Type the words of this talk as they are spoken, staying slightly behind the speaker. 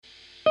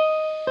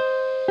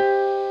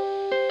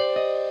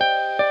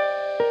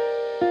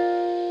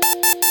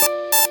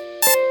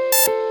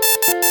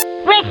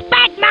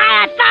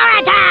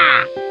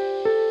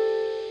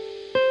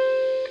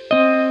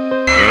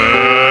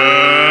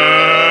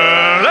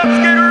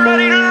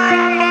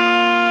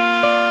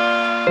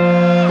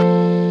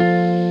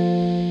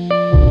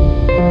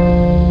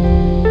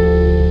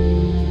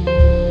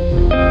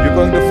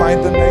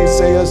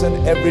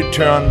every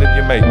turn that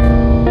you make.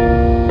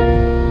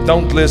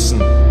 Don't listen.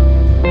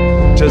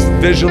 Just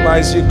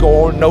visualize your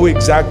goal, know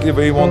exactly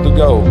where you want to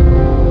go.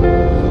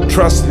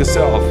 Trust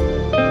yourself.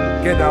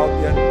 Get out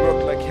there and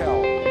work like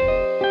hell.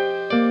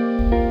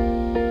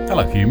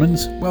 Hello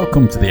humans,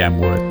 welcome to the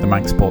M Word, the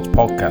Manx Sports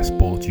podcast,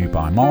 brought to you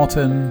by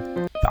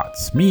Martin.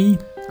 That's me.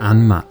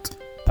 And Matt.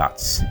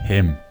 That's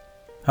him.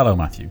 Hello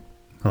Matthew.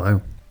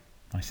 Hello.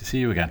 Nice to see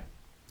you again.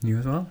 You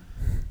as well?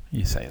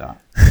 You say that.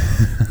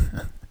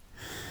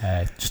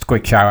 Just a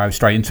quick shout out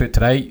straight into it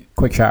today.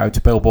 Quick shout out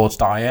to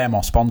Billboards.im,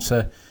 our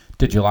sponsor.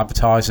 Digital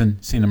advertising,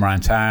 seen them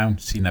around town,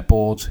 seen their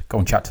boards, go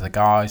and chat to the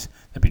guys.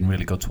 They've been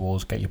really good to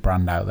us, get your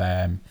brand out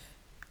there.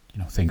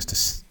 Things to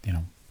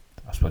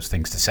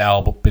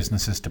sell, but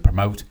businesses to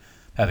promote.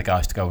 They're the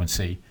guys to go and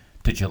see.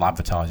 Digital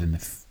advertising, the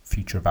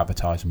future of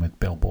advertising with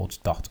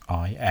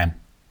Billboards.im.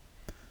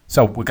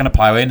 So we're going to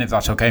plough in, if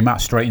that's okay, Matt,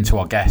 straight into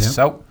our guests. Yep.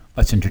 So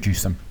let's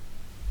introduce them.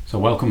 So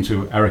welcome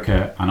to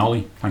Erika and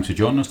Ollie. Thanks for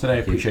joining us today.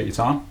 Appreciate your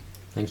time.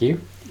 Thank you.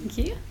 Thank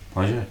you.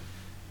 Pleasure.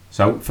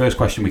 So first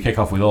question, we kick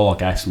off with all our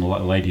guests, and we'll let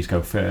the ladies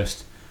go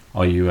first.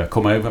 Are you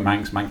come over,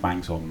 Manx,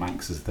 or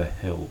Manx as the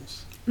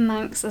Hills?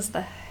 Manx as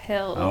the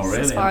Hills, oh,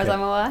 really? as far as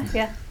I'm aware,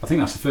 yeah. I think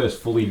that's the first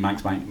fully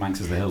Manx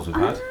as the Hills we've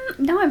had.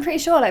 No, I'm pretty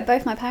sure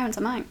both my parents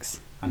are Manx.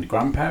 And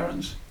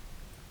grandparents?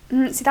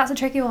 See, that's a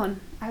tricky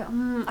one. I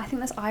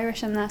think there's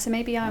Irish in there, so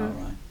maybe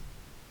I'm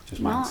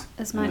just not Manx.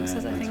 as Manx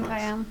as I think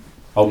I am.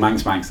 Oh,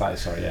 Manx, that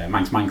is, sorry, yeah.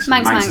 Manx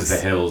as the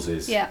Hills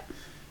is, yeah.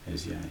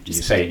 You're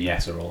saying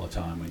yes or all the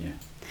time when you...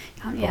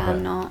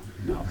 I'm not.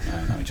 No,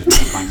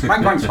 just Manx.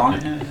 Manx, fine,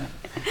 yeah.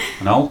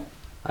 And all?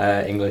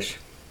 English.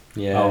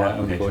 Yeah, oh, right,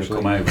 okay, so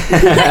come over.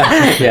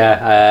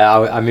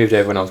 Yeah, I moved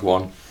over when I was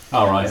 1.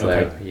 Oh, right, so,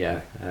 okay.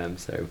 Yeah,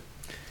 so...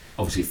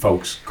 Obviously,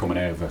 folks coming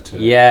over to...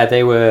 Yeah,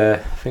 they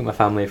were, I think my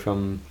family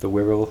from the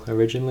Wirral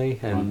originally,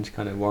 and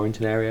kind of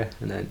Warrington area,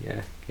 and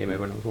then, came over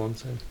when I was 1,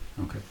 so...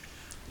 Okay.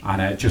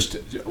 And just,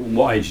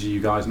 what age are you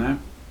guys now?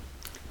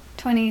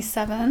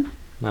 27.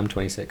 I'm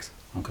 26.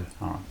 Okay,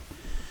 all right.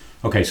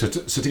 Okay, so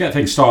to get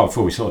things started,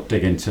 before we sort of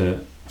dig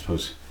into, I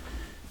suppose,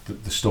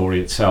 the story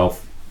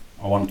itself,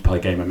 I wanted to play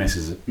a game of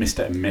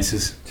Mr. and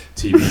Mrs.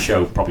 TV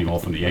show, probably more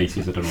from the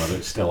 80s, I don't know whether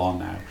it's still on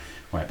now,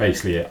 where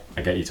basically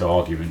I get you to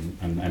argue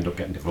and end up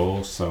getting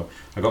divorced. So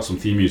I got some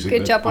theme music.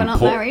 Good job we're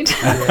not married.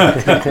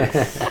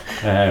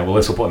 Well,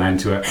 this will put an end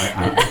to it,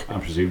 I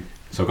presume.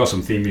 So I've got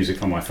some theme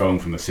music on my phone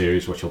from the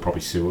series, which will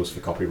probably sue us for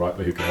copyright,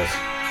 but who cares?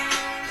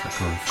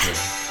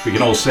 We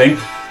can all sing.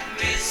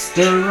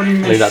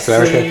 Leave that to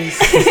Erika.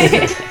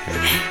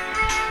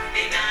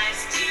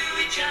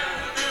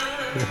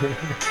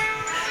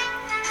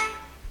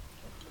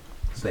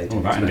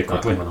 That ended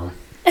quickly.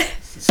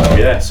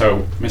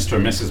 So Mr.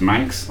 and Mrs.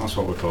 Manx, that's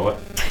what we call it.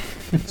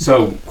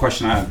 So,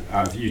 question out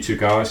of you two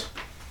guys.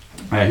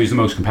 Who's the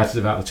most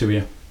competitive out of the two of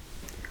you?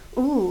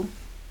 Ooh.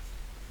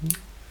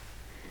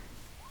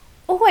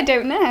 Oh, I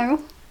don't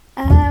know.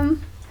 Are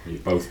you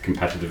both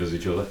competitive as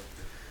each other?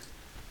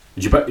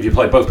 If you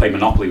both play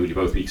Monopoly, would you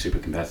both be super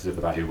competitive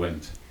about who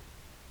wins?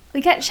 We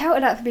get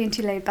shouted at for being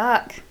too laid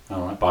back.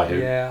 All right, by who?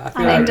 Yeah, I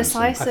feel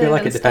indecisive. I feel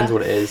like it depends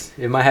stuff. what it is.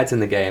 If my head's in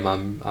the game,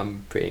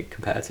 I'm pretty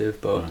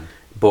competitive, but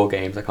board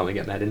games I can't really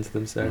get my head into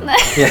them. So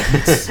yeah,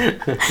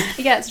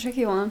 it's a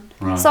tricky one.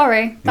 Right.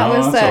 Sorry, that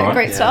was a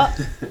great start.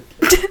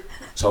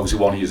 So obviously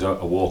one of you is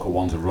a walker,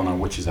 one's a runner.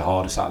 Which is the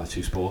hardest out of the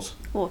two sports?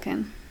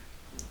 Walking.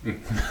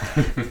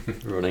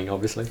 Running,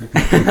 obviously.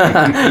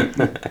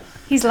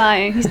 He's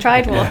lying. He's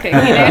tried walking.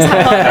 He knows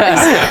how hard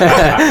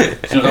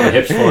it is. He's not got the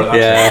hips for it.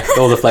 Yeah,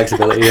 all the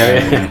flexibility.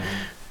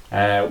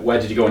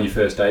 Where did you go on your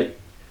first date?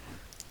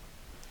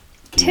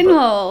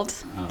 Tynwald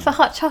for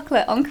hot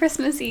chocolate on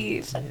Christmas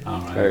Eve.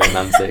 Right. Very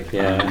romantic.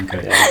 Yeah.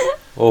 Okay. Yeah.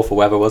 Awful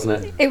weather,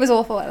 wasn't it? It was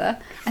awful weather.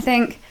 I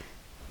think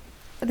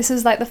this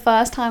was the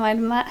first time I'd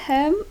met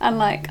him,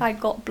 and I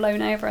got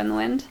blown over in the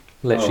wind.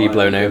 Literally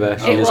blown over.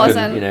 She just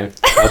wasn't. couldn't,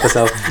 help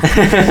herself. You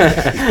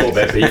put a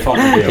bit of beef on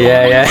you.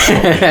 Yeah.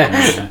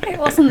 It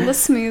wasn't the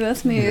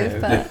smoothest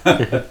move, but...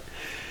 Do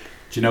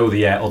you know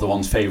the other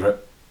one's favourite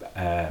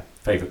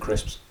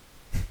crisps?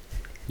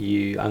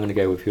 I'm going to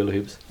go with hula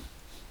hoops.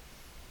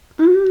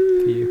 For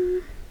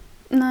you?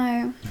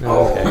 No.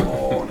 Okay.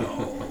 Oh,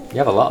 no. You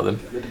have a lot of them.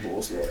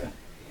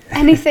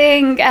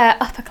 Anything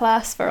upper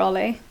class for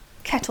Ollie.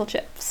 Kettle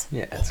chips.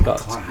 Yeah, it's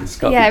got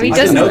yeah, he does.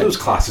 I didn't know there was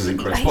classes in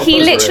crisps.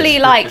 He literally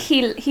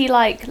he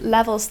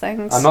levels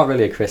things. I'm not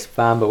really a crisp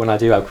fan, but when I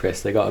do have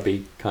crisps, they got to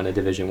be kind of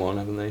Division 1,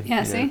 haven't they?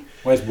 Yeah, see.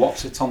 Where's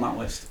Wotsits on that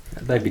list?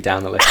 They'd be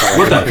down the list.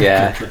 Would they?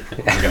 Yeah.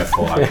 I'm gonna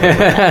fall out. What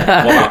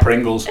about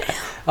Pringles?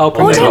 Oh,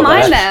 don't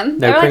mind them.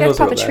 They're Pringles a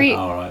proper treat.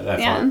 All right, they're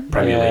fine.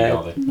 Premier League,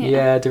 are they?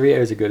 Yeah,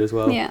 Doritos are good as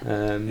well. Yeah.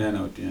 They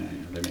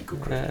make good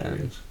crisp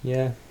Doritos.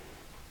 Yeah.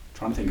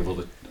 Trying to think of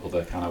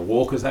other kind of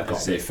walkers. They've got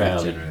to be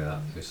fairly.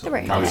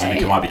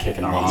 They might be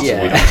kicking our arse.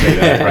 Yeah. We don't say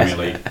they're Premier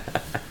League.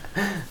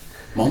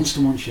 Monster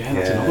Munch,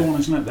 that's another one,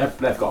 isn't it?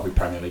 They've got to be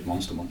Premier League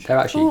Monster Munch. They're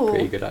actually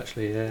pretty good,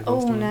 actually. Yeah.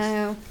 Oh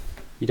no.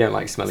 You don't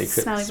like smelly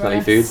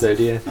breath. foods, though,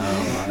 do you?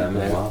 Oh,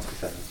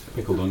 right.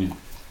 Pickled onion.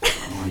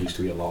 I used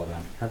to eat a lot of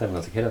them. I had them when I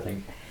was a kid, I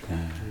think.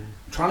 I'm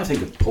trying to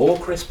think of poor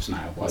crisps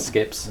now. Or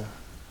skips.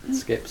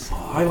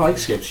 Oh, I like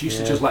skips. You used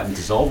to just let them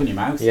dissolve in your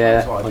mouth. Yeah,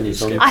 That's what I on did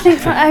your with tongue.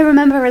 skips. I think I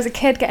remember as a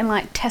kid getting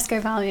like Tesco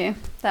value.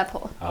 They're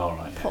poor. Oh,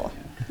 right. Poor.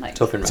 Yeah. Like,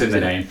 Tough and It's in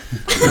the Ramsey.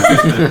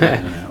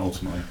 name,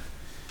 ultimately.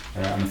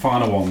 And the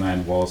final one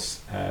then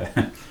was,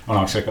 oh no,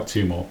 actually I've got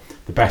two more.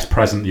 The best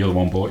present the other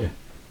one bought you.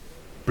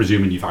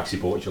 Presuming you've actually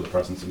bought each other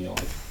presents in your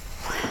life.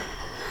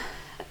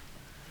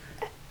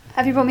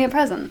 have you brought me a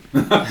present?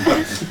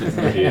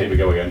 Here we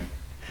go again.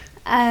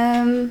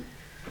 Can't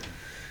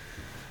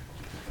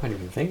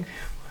even think.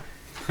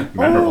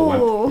 Memorable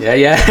one. ooh,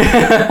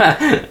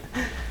 Yeah.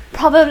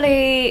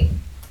 probably.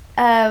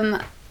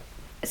 It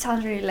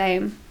sounds really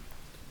lame.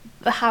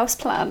 The house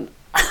plant.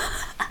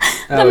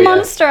 The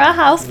monster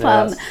house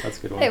plant. That's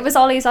a good one. It was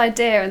Ollie's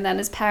idea, and then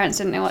his parents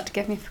didn't know what to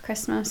give me for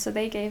Christmas, so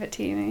they gave it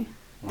to me.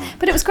 Right.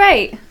 But it was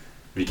great. Have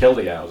you killed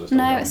it yet? Or is it still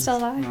No, going? it's still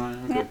alive. Right,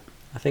 okay. Yeah.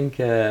 I think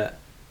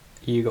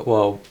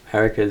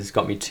Erika's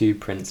got me 2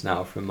 prints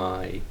now from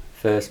my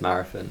first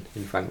marathon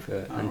in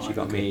Frankfurt, and she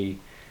got me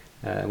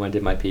when I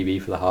did my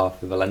PB for the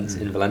half of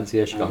in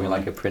Valencia. She got me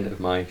like a print of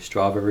my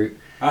Strava route.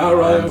 Oh,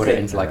 right. And put okay. it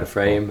into like a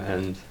frame,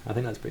 and I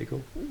think that's pretty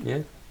cool.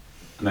 Yeah.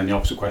 And then the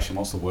opposite question: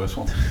 what's the worst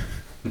one?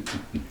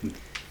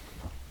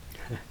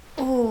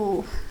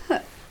 Ooh.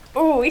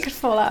 Ooh, we could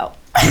fall out.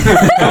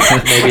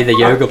 Maybe the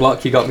yoga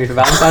block you got me for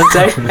Valentine's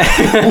Day.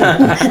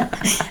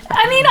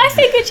 I mean, I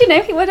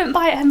figured, he wouldn't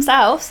buy it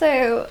himself,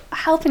 so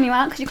helping you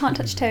out because you can't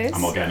touch toes.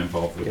 I'm not getting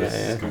involved with this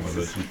Yeah.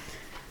 conversation.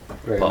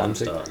 Very Bottom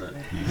romantic. start, isn't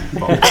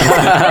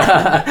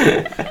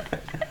it?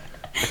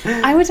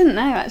 I wouldn't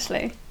know,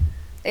 actually.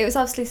 It was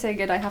obviously so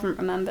good I haven't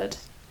remembered.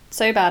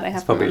 So bad I It's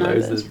haven't probably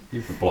remembered. loads that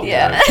you've Blocked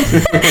Yeah.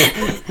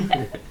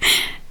 out.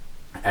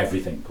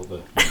 Everything but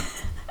the.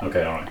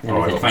 Okay, all right.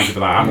 Well, thank you for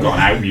that. I haven't got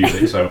an out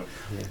music, so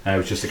it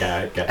was just to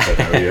get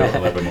to know you a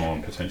little bit more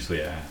and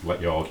potentially let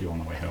you argue on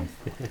the way home.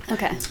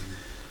 Okay.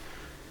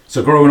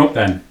 So growing up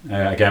then,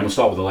 again, we'll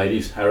start with the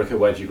ladies. Erika,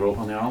 where did you grow up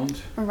on the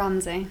island?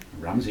 Ramsey.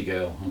 Ramsey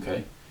girl,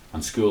 okay.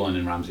 And schooling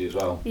in Ramsey as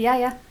well.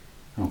 Yeah.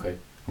 Okay.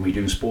 And were you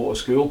doing sport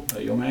at school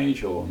at your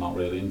age, or not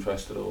really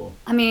interested, or?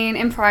 I mean,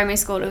 in primary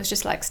school it was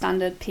just like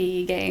standard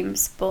PE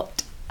games,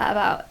 but at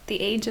about the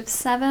age of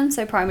 7,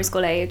 so primary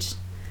school age,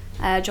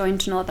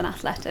 joined Northern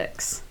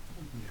Athletics,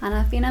 and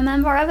I've been a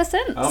member ever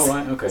since. Oh,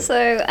 right, okay. So,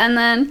 and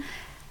then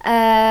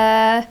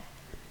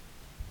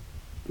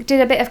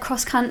did a bit of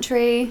cross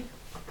country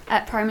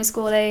at primary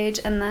school age,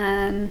 and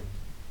then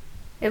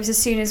it was as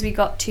soon as we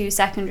got to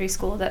secondary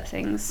school that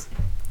things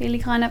really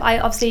kind of.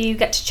 Obviously you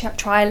get to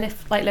try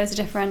like loads of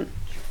different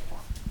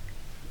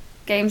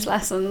games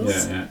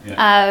lessons,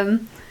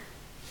 and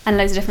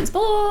loads of different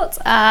sports,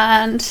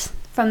 and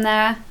from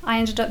there I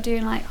ended up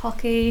doing like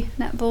hockey,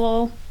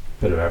 netball,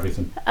 Bit of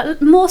everything.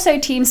 more so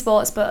team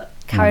sports, but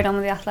carried on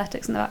with the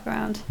athletics in the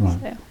background. Right.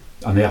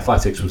 So. And the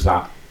athletics, was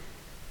that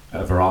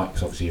a variety?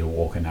 Because obviously you're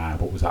walking now,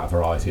 but was that a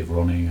variety of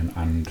running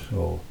and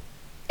or?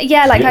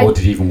 Yeah, Or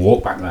did you even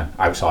walk back then,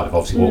 outside of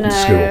obviously walking to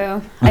school?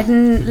 No, I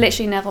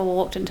literally never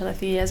walked until a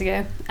few years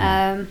ago.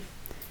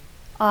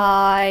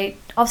 I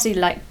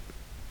obviously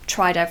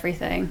tried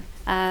everything,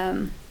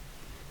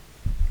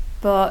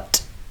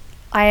 but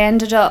I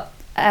ended up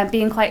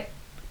being quite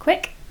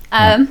quick. So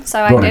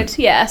I Running.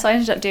 so I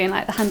ended up doing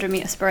like the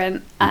 100-meter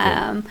sprint,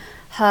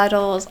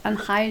 hurdles, and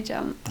high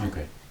jump.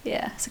 Okay.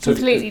 Yeah, so So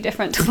completely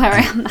different to where I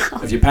am now.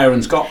 Have your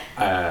parents got,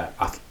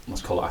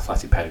 let's call it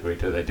athletic pedigree?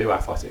 Do they do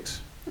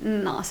athletics?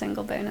 Not a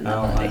single bone in their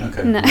Oh, body. right,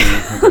 okay. No,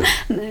 Okay.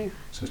 no.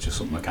 So it's just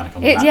something that kind of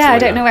comes Yeah, I naturally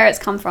don't know then. where it's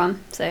come from.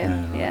 So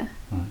Right. yeah.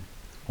 Right.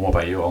 What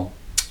about you all?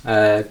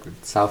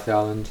 South the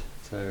island,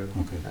 so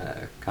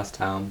Okay.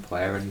 Castown,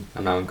 Clare, and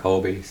I'm now in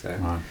Colby. So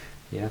Right.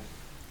 yeah.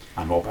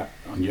 And what about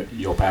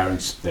your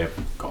parents? They've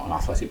got an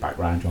athletic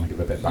background. Do you want to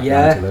give a bit of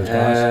background to those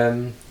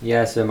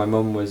guys? So my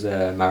mum was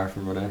a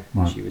marathon runner.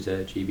 Right. She was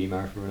a GB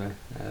marathon runner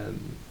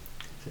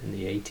in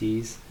the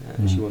 80s.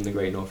 She won the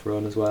Great North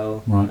Run as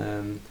well. Right.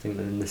 I think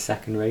that in the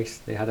second race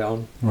they had it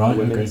on Right, for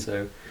women. okay.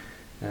 So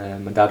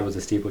my dad was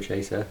a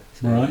steeplechaser.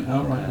 So, Right,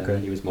 oh, right, okay.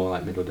 He was more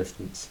like middle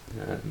distance.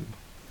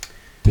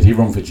 Did he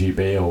run for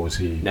GB or was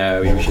he?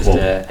 No, he more was just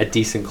club? a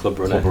decent club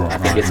runner. Club runner, I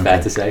think right, it's fair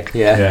okay. to say.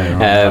 Yeah.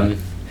 Yeah, right.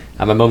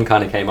 And my mum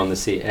kind of came on the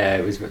scene.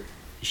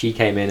 She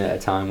came in at a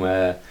time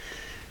where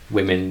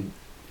women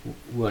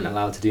weren't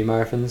allowed to do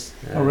marathons.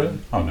 Oh really?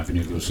 I never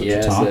knew there was such Yeah,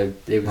 a time. so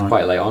it was Right.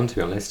 quite late on, to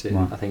be honest.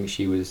 Right. I think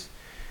she was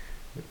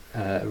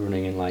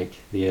running in like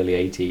the early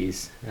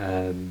 80s,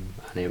 and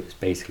it was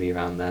basically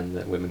around then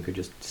that women could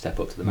just step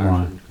up to the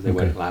marathon Right, because they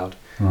weren't okay. allowed.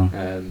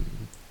 Right.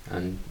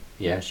 And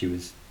yeah, she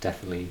was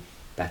definitely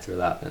better at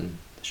that than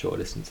the shorter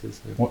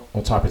distances. So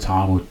What type of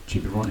time would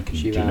you be running?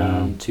 she do you ran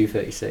know?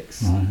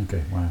 2:36. Right.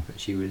 Okay. Wow.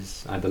 She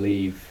was, I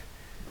believe,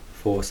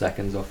 4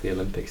 seconds off the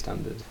Olympic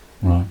standard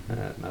Right.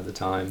 at the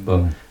time, but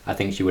Right. I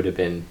think she would have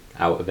been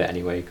out of it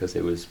anyway because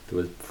there was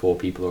 4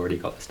 people already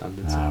got the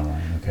standards. Ah,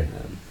 right. Okay.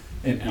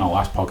 In our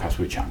last podcast,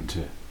 we were chatting to,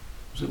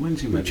 was it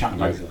Lindsay? We were Maybe Mm-hmm. chatting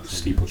about Lindsay,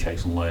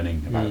 steeplechase and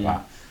learning about Mm.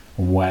 that,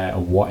 and at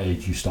what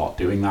age you start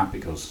doing that,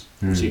 because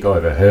so you go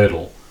over a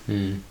hurdle,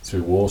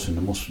 through water, and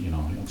there must,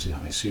 obviously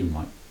I assume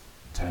like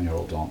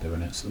 10-year-olds aren't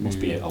doing it, so there must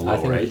be a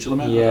lower age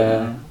limit.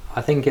 Yeah,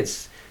 I think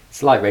it's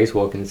like race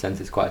walk in the sense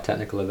it's quite a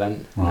technical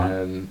event,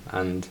 right.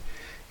 And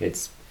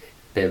it's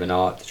a bit of an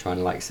art to try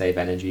and like save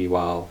energy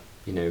while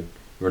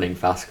running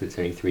fast because it's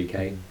only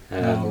 3k.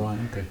 Right,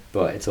 okay.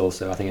 But it's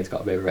also, I think it's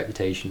got a bit of a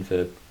reputation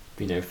for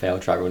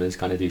failed track runners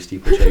kind of do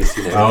steeplechase.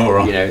 Oh,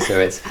 right. So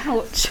it's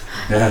ouch.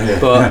 Yeah.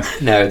 But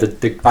no,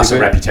 that's the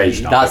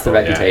reputation. That's the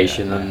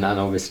reputation, yeah. And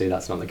obviously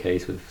that's not the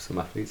case with some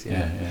athletes.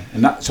 Yeah.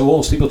 And so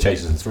all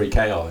steeplechases are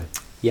 3k, are they?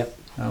 Yep.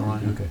 Oh,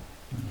 right, okay.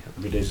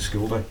 Every day's a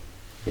school day.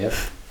 Yep.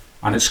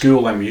 And at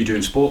school, then, were you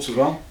doing sports as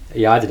well?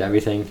 Yeah, I did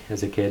everything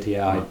as a kid.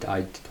 Yeah, Right.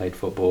 I played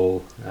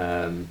football.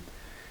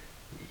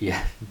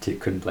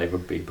 Couldn't play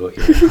rugby, but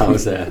I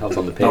was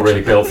on the pitch. Not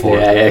really built for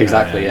it. Yeah,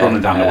 exactly. Yeah.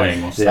 Running down the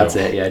wing. That's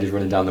it. Yeah, just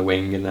running down the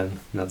wing, and then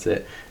that's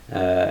it.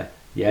 I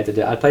did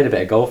it. I played a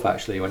bit of golf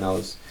actually when I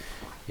was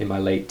in my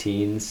late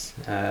teens.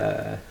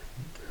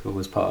 Who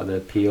was part of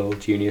the Peel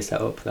Junior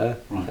setup there.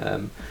 Right.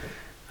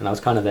 And I was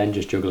kind of then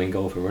just juggling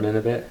golf and running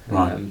a bit.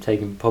 Right.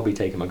 Taking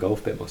my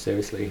golf a bit more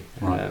seriously.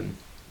 Right.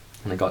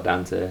 And I got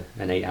down to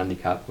an 8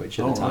 handicap, which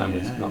at the time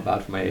was not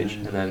bad for my age.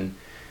 Yeah. And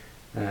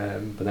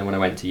then, but then when I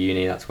went to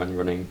uni, that's when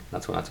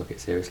I took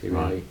it seriously,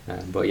 really.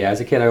 Right. But yeah, as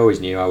a kid, I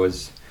always knew I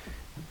was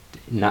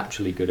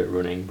naturally good at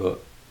running, but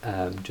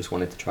just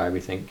wanted to try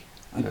everything.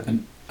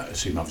 And I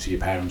assume obviously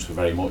your parents were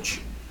very much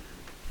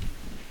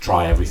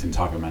try everything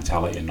type of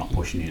mentality and not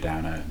pushing you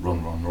down a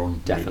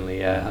run. Definitely,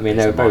 yeah. I mean,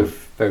 they were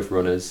both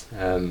runners,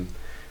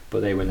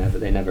 but they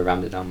never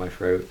rammed it down my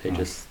throat. They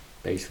just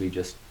basically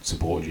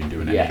supported you in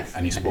doing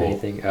any sport.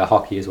 Anything.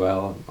 Hockey as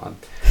well.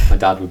 My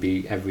dad would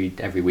be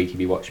every week he'd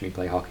be watching me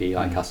play hockey,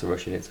 like Castle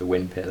Rushen. It's a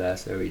wind pit there,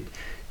 so he'd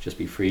just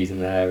be freezing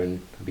there, and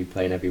I'd be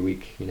playing every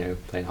week,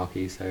 playing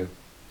hockey. So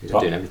he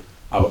was doing everything.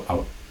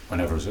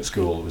 Whenever I was at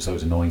school, it was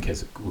those annoying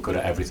kids that were good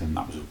at everything.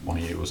 That was one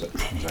of you, was it?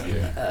 Was that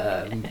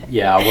you?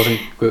 Yeah, I wasn't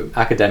good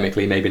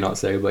academically, maybe not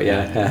so, but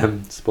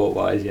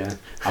sport-wise, yeah.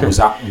 And was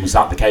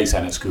that the case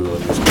then at school?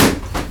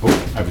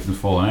 Everything's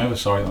falling over.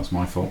 Sorry, that's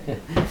my fault.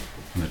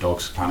 And the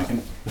dog's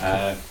panicking.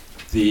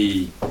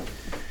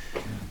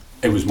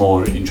 It was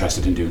more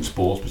interested in doing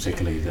sports,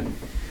 particularly than.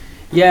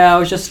 Yeah,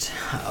 I just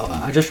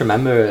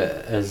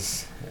remember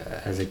as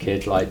a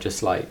kid,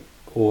 just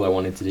all I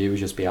wanted to do was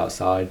just be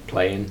outside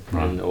playing,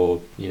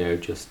 or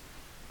just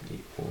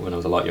when I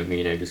was a lot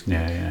younger, just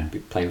be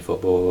playing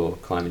football or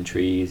climbing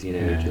trees,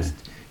 just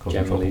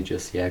generally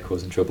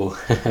causing trouble.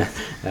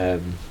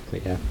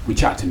 But yeah, we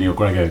chatted to Neil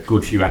Gregor a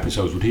good few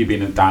episodes. Would he have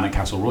been down at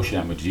Castle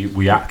Rushen?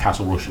 Were you at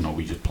Castle Rushen, or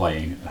were you just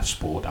playing a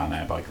sport down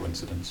there by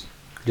coincidence?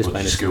 Just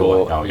playing a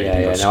sport. No,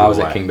 I was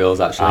at King Bill's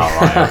actually.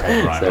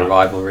 Oh, right, so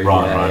rivalry.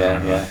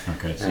 Right.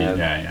 Okay, so,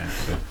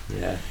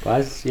 yeah. But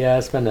I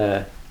spent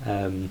a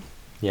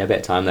bit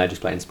of time there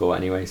just playing sport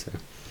anyway. So.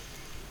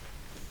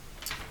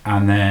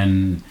 And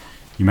then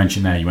you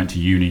mentioned there you went to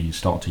uni. You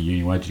started to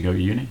uni. Where did you go to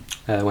uni?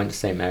 I went to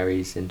St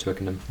Mary's in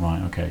Twickenham.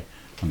 Right. Okay.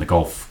 And the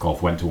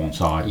golf went to one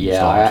side.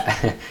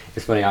 Yeah.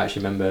 It's funny. I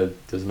actually remember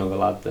there's another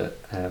lad that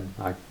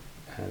I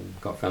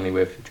got friendly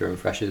with during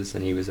freshers,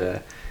 and he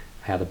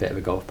had a bit of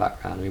a golf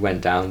background. We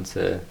went down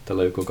to the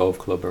local golf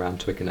club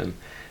around Twickenham,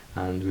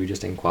 and we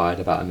just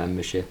inquired about a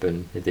membership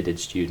and if they did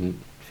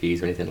student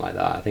fees or anything like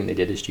that. I think they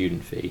did a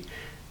student fee,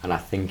 and I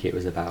think it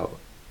was about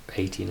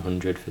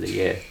 1,800 for the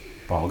year.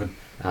 Bargain.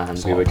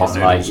 And we were just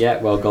like,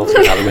 golf's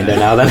out the window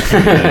now then.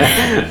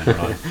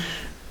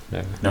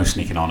 Right. No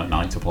sneaking on at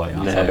night to play.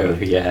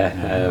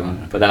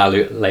 But then I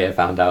later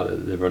found out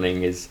that the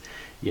running is,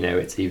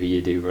 it's either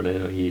you do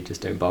running or you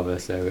just don't bother.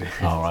 So.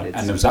 All right.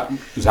 And was that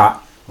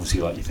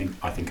obviously,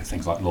 I think of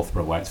things like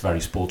Loughborough where it's very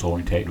sport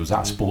orientated. Was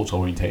that sports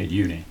orientated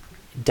uni?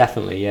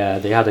 Definitely, yeah.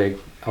 They had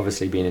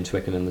obviously being in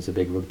Twickenham, there's a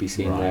big rugby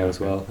scene there as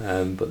well.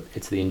 But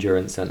it's the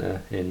endurance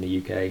centre in the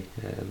UK.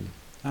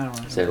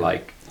 So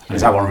and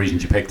is that one of the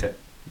reasons you picked it?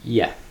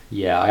 Yeah.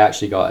 I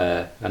actually got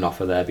an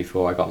offer there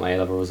before I got my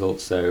A-level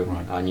results, so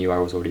I knew I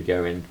was already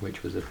going,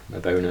 which was a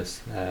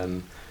bonus.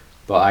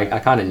 But I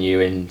kind of knew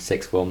in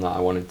sixth form that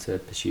I wanted to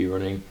pursue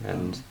running,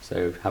 and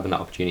so having that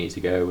opportunity to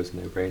go was a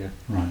no-brainer.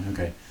 Right.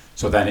 Okay.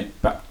 So then,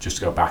 just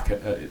to go back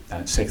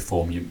at sixth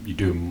form, you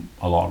do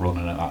a lot of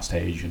running at that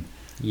stage, and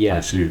I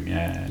assume,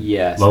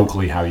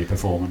 Locally, how are you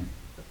performing?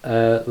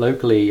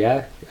 Locally,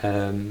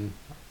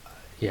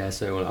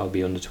 so I'll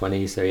be under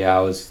 20. So I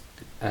was.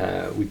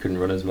 We couldn't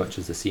run as much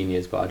as the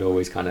seniors, but I'd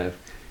always kind of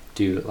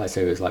do,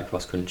 say it was like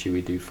cross country,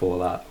 we'd do 4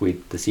 laps.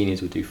 The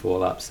seniors would do 4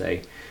 laps,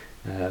 say,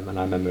 and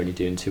I remember only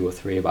doing 2 or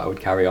 3, but I would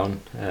carry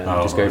on,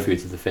 go through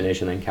to the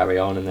finish and then carry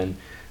on, and then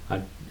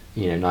I'd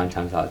 9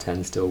 times out of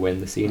 10 still win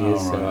the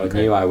seniors. I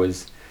knew I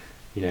was,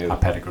 a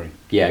pedigree.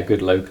 Yeah,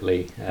 good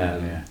locally,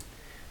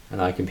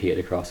 and I competed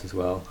across as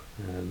well.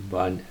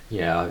 But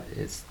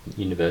it's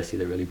university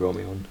that really brought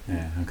me on.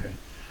 Yeah, okay.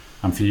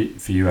 And for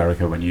you,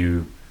 Erika, when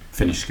you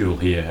finished school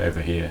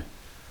over here,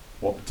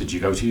 what did you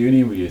go to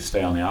uni? Will you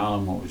stay on the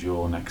island? What was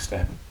your next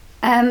step?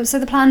 So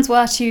the plans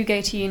were to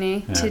go to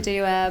uni to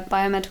do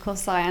biomedical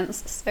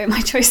science. So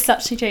my choice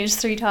actually changed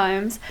 3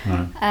 times.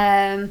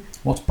 Right.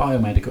 What's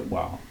biomedical?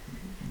 Wow.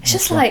 It's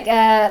just like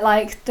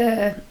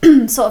the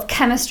sort of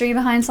chemistry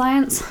behind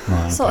science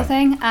sort of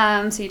thing.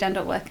 So you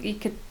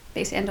could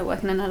basically end up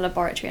working in a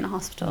laboratory in a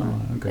hospital,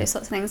 those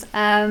sorts of things.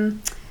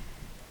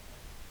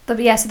 But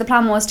yeah, so the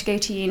plan was to go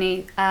to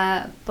uni,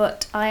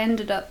 but I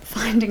ended up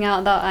finding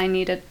out that I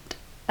needed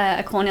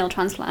a corneal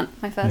transplant,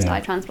 my first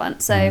eye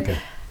transplant. So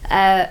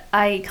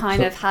I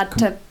kind of had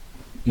to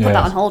put that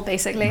on hold,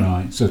 basically.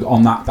 Right. So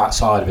on that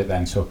side of it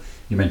then, so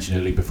you mentioned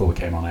earlier before we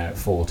came on air at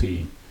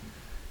 14,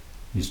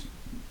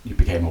 you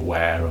became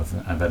aware of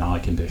an eye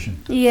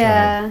condition.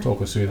 Yeah. So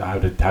talk us through that.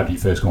 How did you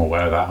first become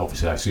aware of that?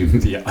 Obviously, I assume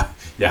you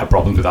had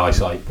problems with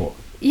eyesight, but...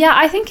 Yeah,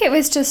 I think it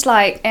was just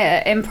like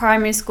in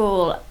primary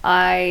school,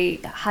 I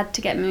had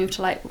to get moved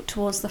to like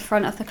towards the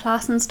front of the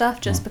class and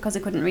stuff just because I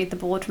couldn't read the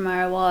board from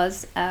where I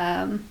was.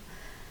 And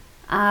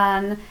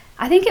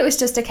I think it was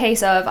just a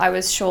case of I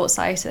was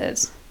short-sighted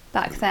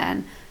back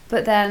then.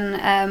 But then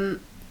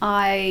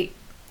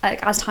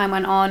as time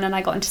went on and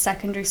I got into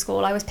secondary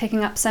school, I was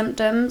picking up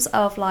symptoms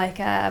of like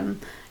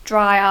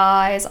dry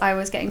eyes. I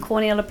was getting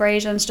corneal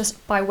abrasions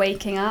just by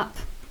waking up.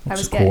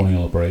 What's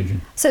corneal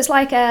abrasion? So it's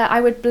like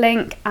I would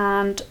blink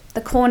and the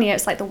cornea,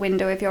 it's like the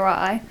window of your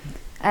eye.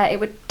 It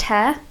would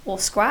tear or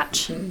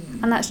scratch,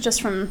 and that's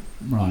just from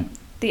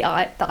the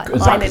eye. Is that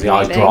because the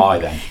eye's dry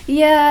then?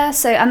 Yeah.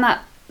 So and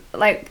that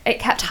like it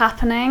kept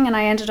happening, and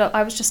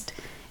I was just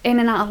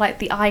in and out of like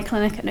the eye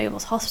clinic at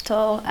Noble's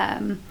Hospital,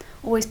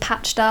 always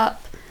patched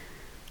up,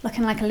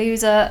 looking like a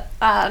loser,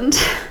 and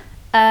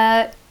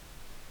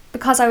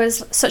because I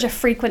was such a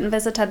frequent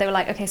visitor, they were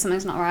like, okay,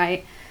 something's not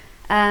right.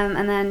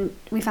 And then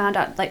we found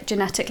out, like,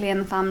 genetically in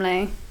the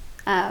family,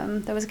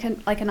 there was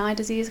an eye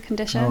disease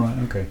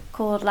condition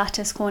called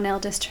lattice corneal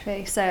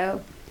dystrophy.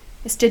 So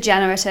it's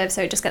degenerative,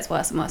 so it just gets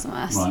worse and worse and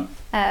worse.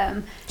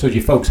 Right. So do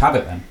your folks have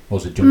it then? Or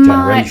was it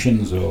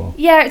generations? Or?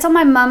 Yeah, it's on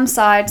my mum's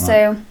side.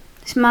 Right.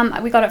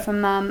 So we got it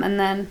from mum, and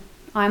then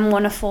I'm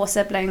one of 4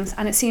 siblings.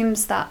 And it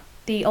seems that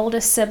the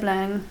oldest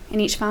sibling in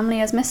each family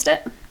has missed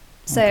it.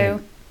 So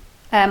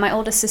my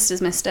oldest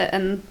sister's missed it,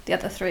 and the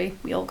other 3,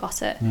 we all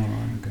got it.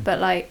 But,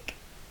 like...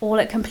 all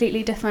at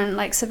completely different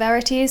like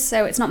severities,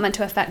 so it's not meant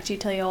to affect you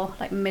till you're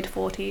like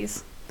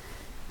mid-40s.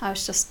 I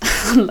was just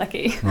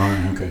unlucky,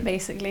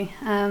 basically.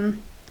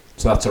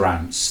 So that's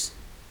around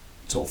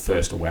sort of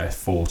first aware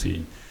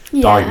 14,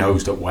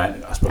 diagnosed at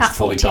when I suppose at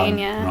fully 14,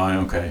 done.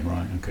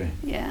 Right, okay.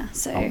 Yeah.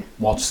 So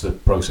what's the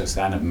process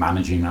then of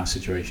managing that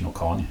situation, or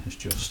can't you? It's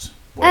just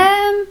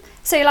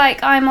so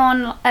like I'm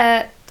on.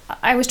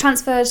 I was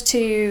transferred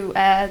to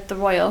the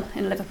Royal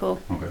in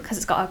Liverpool because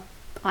it's got an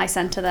eye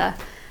centre there.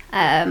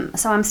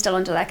 So I'm still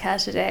under their care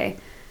today,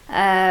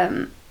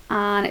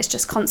 and it's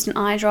just constant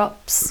eye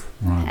drops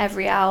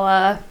every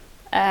hour,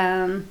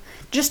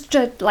 just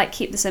to like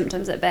keep the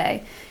symptoms at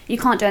bay. You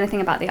can't do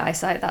anything about the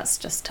eyesight. That's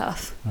just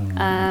tough.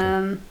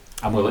 And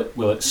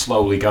will it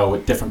slowly go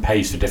at different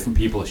pace for different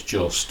people? It's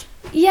just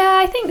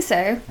I think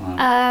so.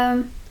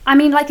 I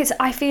mean, like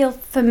I feel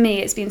for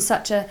me it's been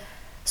such a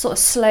sort of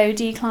slow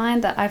decline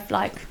that I've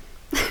like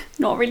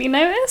not really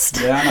noticed.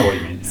 Yeah, I know what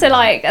you mean. So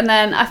like, and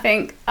then I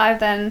think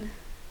I've then.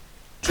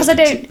 Because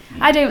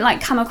I don't like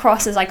come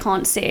across as I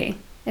can't see,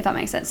 if that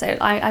makes sense. So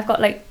I've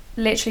got like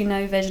literally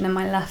no vision in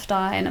my left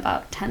eye and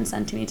about 10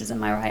 centimeters in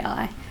my right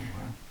eye.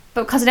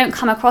 But because I don't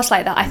come across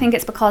like that, I think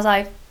it's because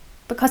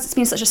it's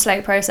been such a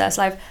slow process.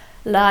 I've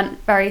learned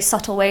very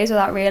subtle ways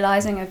without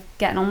realizing of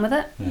getting on with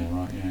it. Yeah,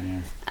 right.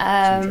 Yeah.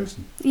 That's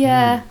interesting.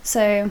 Yeah.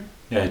 So.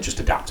 Yeah, just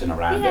adapting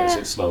around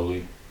it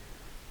slowly.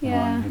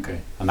 Yeah. Right,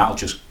 okay, and that'll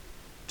just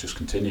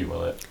continue,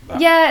 will it?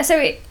 Yeah. So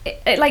it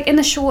like in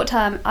the short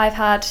term, I've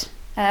had.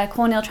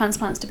 Corneal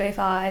transplants to both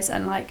eyes,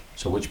 and like.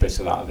 So which bits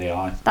of that are the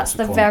eye? That's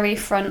the very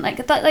front, like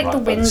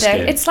the window.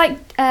 It's like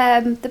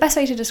the best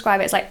way to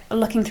describe it is like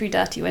looking through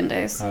dirty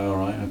windows. Oh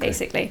right. Okay.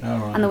 Basically,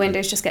 and the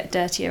windows just get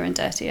dirtier and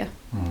dirtier.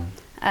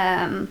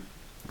 Right.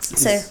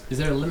 Is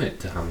there a limit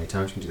to how many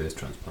times you can do those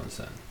transplants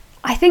then?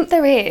 I think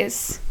there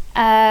is.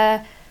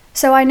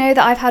 So I know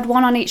that I've had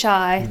one on each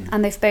eye,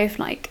 and they've both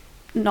like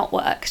not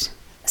worked.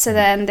 So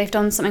then they've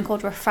done something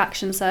called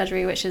refraction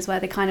surgery, which is where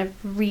they kind of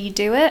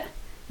redo it.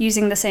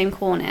 Using the same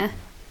cornea,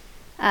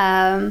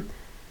 but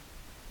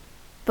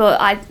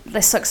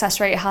the success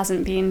rate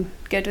hasn't been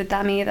good with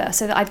them either.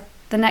 So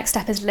the next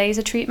step is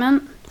laser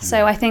treatment.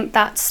 So I think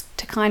that's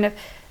to kind of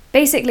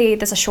basically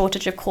there's a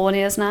shortage of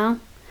corneas now,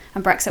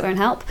 and Brexit won't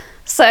help.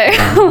 So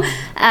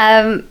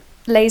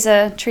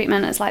laser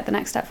treatment is like the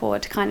next step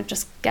forward to kind of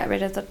just get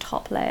rid of the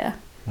top layer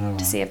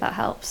to see if that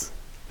helps.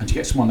 And do you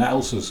get someone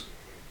else's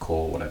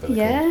core, whatever they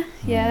call it?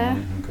 Yeah.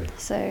 Okay.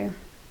 So.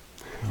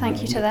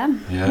 Thank you to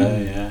them.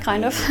 Yeah.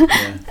 Kind of.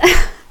 Yeah.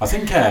 I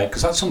think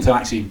because that's something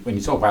actually when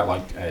you talk about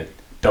like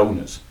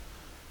donors,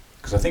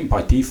 because I think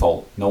by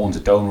default no one's a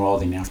donor or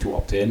then you have to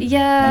opt in.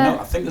 Yeah.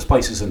 I think there's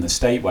places in the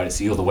state where it's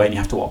the other way and you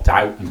have to opt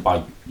out, and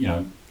by you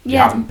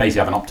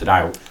haven't opted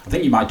out. I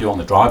think you might do it on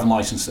the driving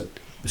license. As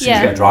soon as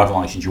you get a driving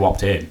license, you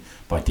opt in.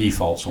 by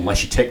default. So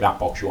unless you tick that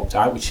box, you opt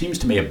out, which seems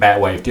to me a better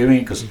way of doing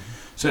it, because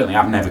certainly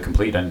I've never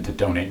completed anything to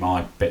donate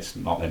my bits.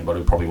 Not that anybody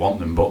would probably want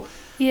them, but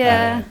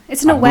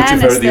it's an awareness much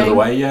prefer it the thing. other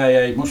way.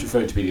 Yeah, much prefer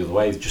it to be the other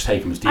way. Just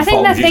take them as default. I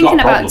think they're If you've got thinking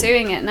a about problem-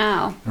 doing it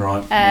now.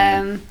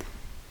 Right.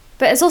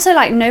 But it's also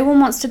like no one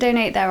wants to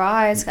donate their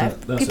eyes. That's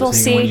People the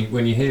thing, see,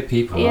 when you hear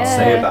people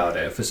say about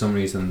it, for some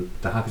reason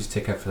they're happy to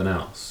tick everything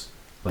else,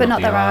 but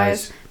not the their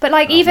eyes. But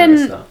like I've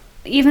noticed that.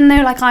 even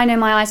though like I know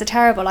my eyes are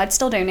terrible, I'd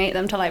still donate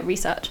them to like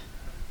research,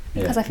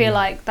 Yeah. because I feel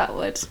like that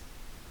would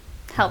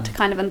help to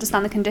kind of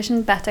understand the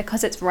condition better,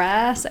 because it's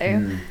rare. So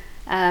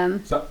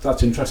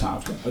That's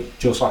interesting.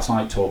 Just last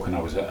night talking,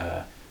 I was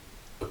at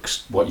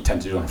what you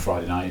tend to do on a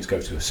Friday night is go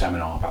to a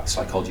seminar about the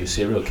psychology of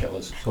serial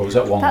killers. So I was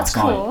at one That's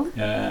last cool. night.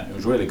 Yeah, it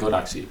was really good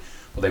actually.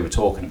 But they were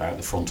talking about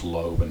the frontal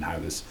lobe and how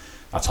that's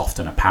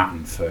often a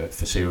pattern for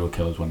serial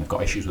killers when they've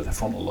got issues with their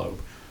frontal lobe.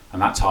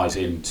 And that ties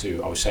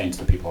into, I was saying to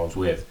the people I was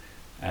with,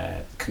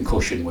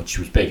 concussion, which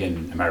was big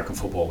in American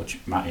football, which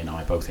Matty and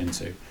I are both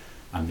into,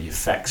 and the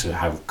effects of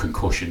how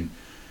concussion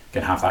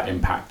can have that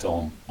impact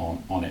on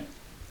it.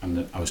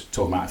 And I was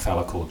talking about a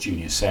fella called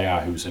Junior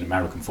Seau, who's an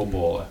American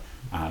footballer,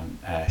 and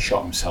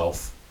shot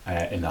himself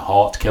in the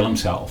heart to kill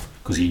himself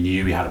because he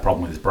knew he had a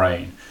problem with his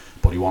brain,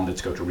 but he wanted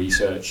to go to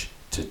research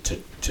to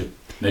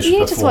this you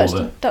was just before watched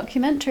the a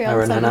documentary on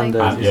Aaron something.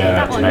 Hernandez. yeah,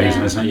 that it's one, amazing,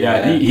 yeah. isn't it?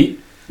 Yeah, he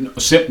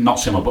not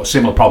similar, but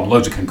similar problem.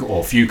 Loads of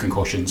or a few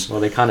concussions. Well,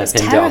 they kind of It's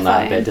pinned it on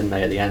that a terrifying. bit, didn't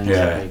they? At the end,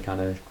 Yeah. they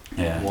kind of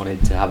Yeah,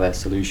 wanted to have a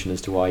solution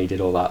as to why he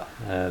did all that.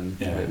 So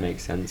it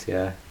makes sense.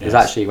 Yeah, because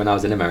Yes. actually, when I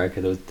was in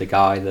America, there was the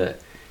guy that.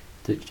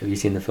 Have you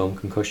seen the film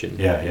Concussion?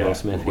 Yeah, yeah, Will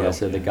Smith. Will, Yeah.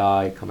 So the yeah.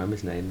 guy, I can't remember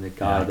his name. The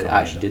guy I that can't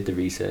actually either. did the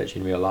research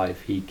in real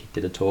life. He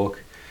did a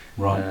talk.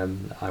 right.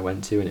 I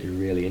went to, and it was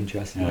really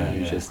interesting. Yeah, he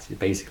was yeah. just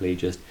basically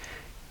just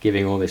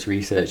giving all this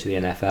research to the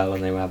NFL,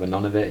 and they were having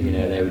none of it. You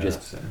know, they were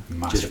just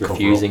Massive cover-up.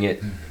 refusing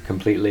it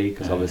completely,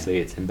 because Yeah. obviously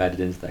it's embedded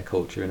into their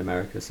culture in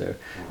America. So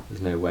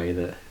there's no way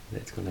that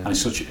it's gonna. And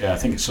it's I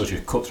think it's such a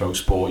cutthroat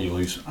sport. You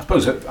lose. I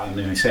suppose. I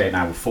mean, they say it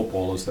now with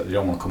footballers that they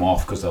don't want to come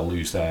off because they'll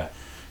lose their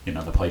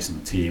place in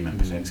the team and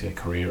potentially a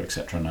career,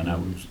 etc. And I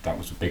know that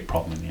was a big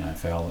problem in the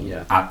NFL.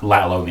 Yeah.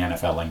 Let alone the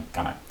NFL, then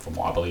kind of, from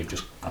what I believe,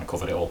 just kind of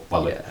covered it all.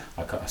 Well, Yeah.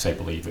 I say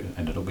believe it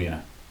ended up being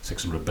a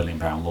 £600 billion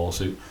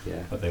lawsuit Yeah.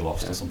 that they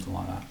lost or something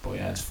like that. But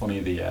yeah, it's funny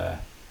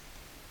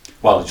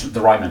it's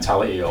the right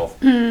mentality of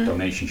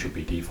donation should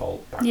be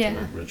default back Yeah. to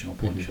the original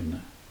point, shouldn't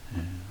it?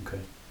 Yeah,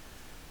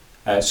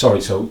 okay.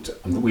 Sorry, so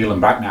I'm wheeling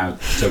back now.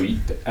 So,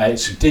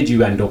 so did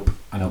you end up?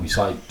 I know we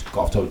got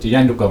off topic. Did you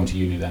end up going to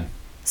uni then?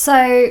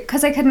 So,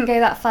 because I couldn't go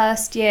that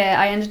first year,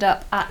 I ended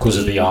up at Because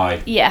of the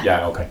eye. Yeah.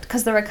 Yeah. Okay.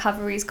 Because the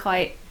recovery is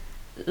quite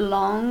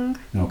long.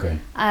 Okay.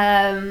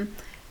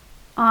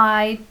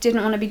 I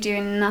didn't want to be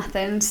doing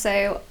nothing,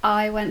 so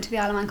I went to the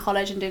Isle of Man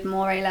College and did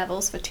more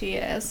A-levels for 2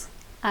 years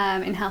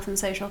in health and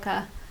social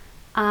care,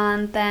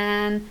 and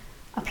then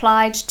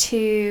applied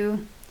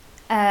to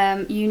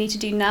uni to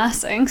do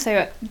nursing,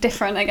 so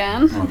different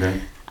again,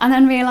 Okay. and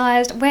then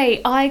realised,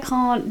 wait, I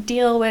can't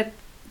deal with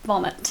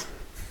vomit.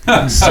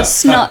 It's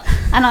just not,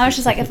 and I was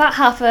just like, if that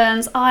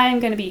happens, I'm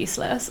going to be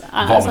useless.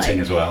 And I was Vomiting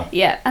like, as well.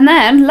 yeah, and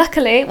then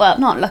luckily, well,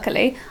 not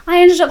luckily, I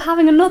ended up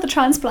having another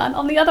transplant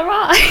on the other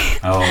eye.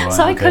 Oh right.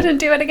 So I okay. couldn't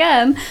do it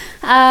again.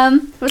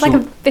 It was like So-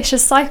 a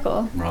vicious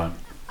cycle. Right.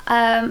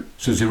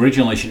 So the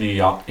original issue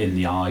in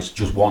the eyes,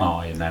 just one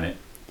eye, and then it.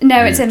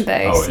 No, it's in moved.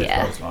 both. Oh, it is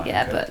yeah, both, right,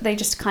 yeah, okay. but they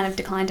just kind of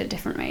declined at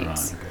different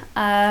rates. Right.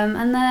 Okay.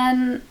 And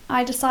then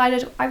I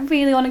decided I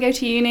really want to go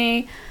to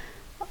uni.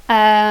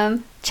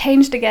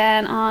 Changed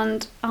again,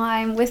 and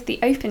I'm with the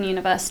Open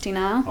University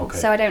now. Okay.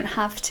 So I don't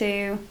have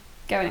to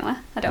go anywhere.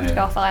 I don't have to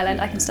go Yeah, off island.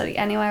 yeah, I can yeah. study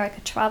anywhere. I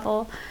could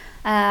travel,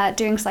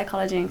 doing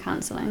psychology and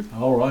counselling.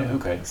 All right.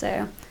 Okay.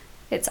 So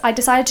I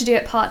decided to do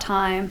it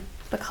part-time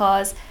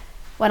because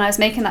when I was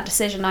making that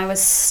decision, I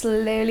was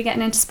slowly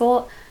getting into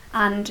sport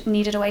and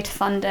needed a way to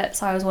fund it,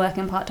 so I was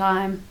working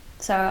part-time.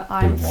 So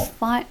I'm Doing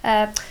what?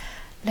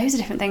 loads of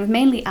different things,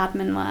 mainly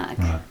admin work,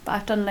 Right. but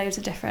I've done loads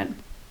of different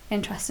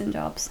interesting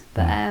jobs.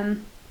 But Right.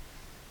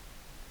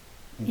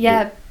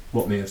 yeah,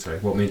 What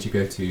made you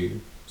go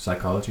to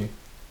psychology?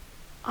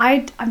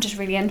 I'm just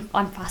really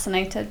I'm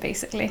fascinated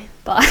basically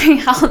by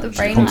how the Did you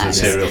brain come to the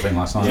works. serial thing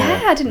last night?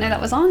 Yeah, I didn't know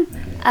that was on.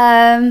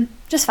 Yeah.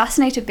 Just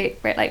fascinated,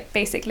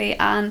 basically,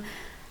 and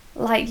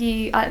like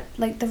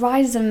the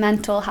rise in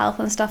mental health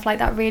and stuff like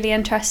that really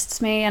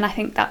interests me, and I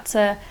think that's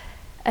a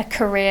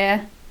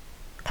career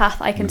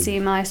path I can see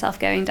myself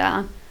going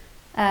down.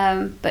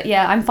 But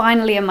yeah, I'm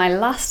finally in my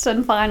last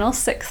and final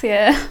 6th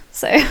year,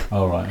 so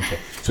Oh right. Okay.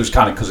 So it's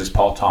kind of because it's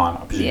part time.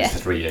 I presume Yeah. it's a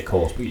 3-year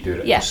course, but you do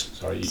it. Yeah.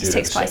 Sorry, you Just do it.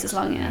 takes at twice 6. as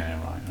long, yeah.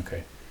 Yeah. Right.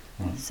 Okay.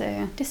 Right.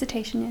 so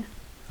dissertation year.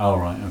 Oh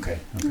right. Okay.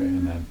 Okay.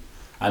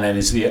 And then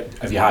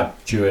have you had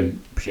during?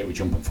 Appreciate we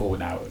jumping forward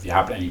now. Have you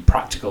had any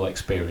practical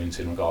experience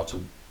in regard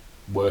to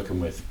working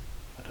with,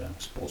 I don't know,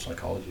 sports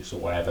psychologists or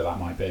whatever that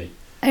might be?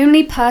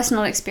 Only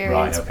personal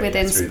experience Right, okay,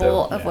 within yeah, through the-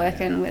 sport of yeah,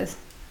 working with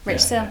Rich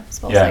Yeah, Still, yeah.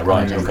 sports Yeah,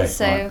 right, psychologist. okay,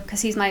 So right.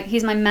 because he's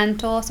my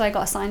mentor, so I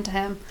got assigned to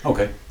him.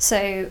 Okay.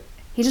 So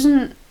we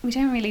don't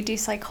really do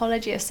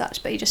psychology as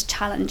such, but he just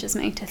challenges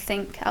me to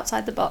think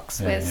outside the box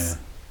with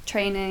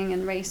training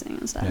and racing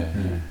and stuff.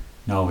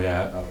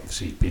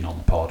 Obviously he's been on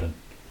the pod, and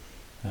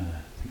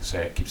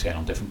I keep saying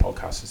on different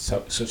podcasts, it's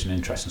such an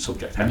interesting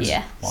subject. Hence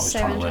why I was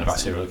trying to learn about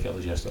serial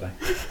killers yesterday.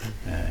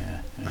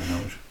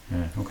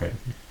 Okay.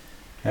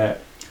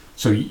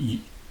 So you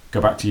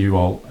go back to you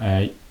all.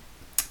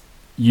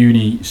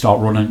 Uni, start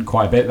running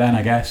quite a bit then,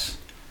 I guess.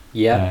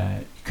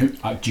 Yeah.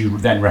 Do you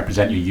then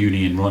represent your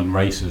uni in running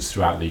races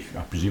throughout I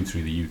presume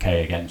through the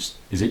UK against?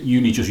 Is it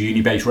just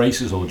uni-based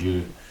races, or do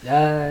you?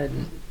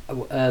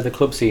 The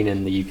club scene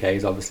in the UK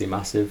is obviously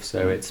massive,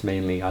 so it's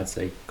mainly, I'd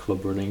say,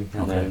 club running,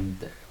 and then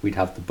we'd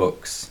have the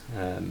books,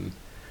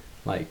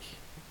 like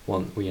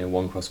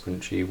one cross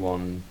country,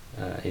 one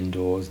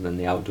indoors, and then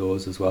the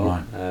outdoors as well,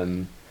 right.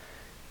 And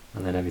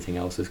then everything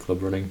else is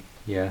club running.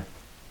 Yeah.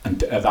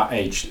 And at that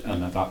age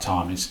and at that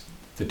time, is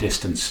the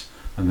distance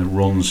and the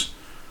runs,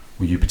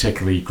 were you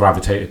particularly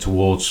gravitated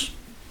towards?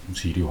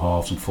 So you do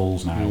halves and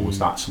fulls now. Was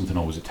that something,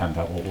 or was it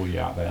 10,000? What were you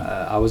at there?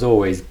 I was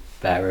always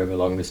better over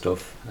longer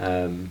stuff.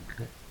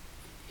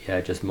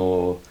 Just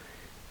more.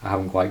 I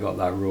haven't quite got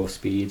that raw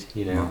speed,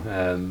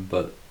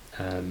 but.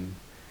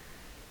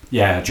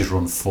 I just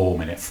run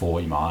 4-minute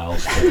 40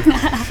 miles.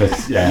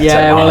 It's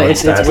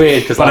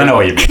weird because I know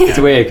what you mean. It's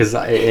weird because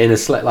in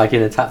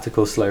a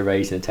tactical slow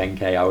race in a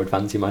 10k, I would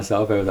fancy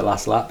myself over the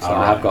last lap. So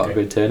I have got a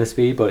good turner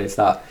speed, but it's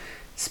that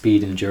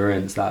speed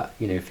endurance, that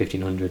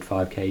 1500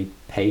 5k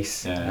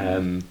pace.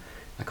 I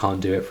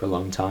can't do it for a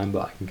long time,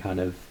 but I can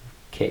kind of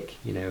kick,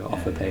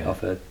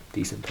 off a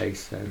decent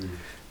pace.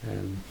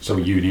 So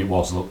uni, it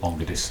was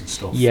longer distance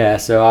stuff. Yeah,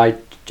 so I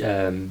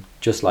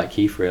just like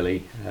Keith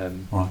really.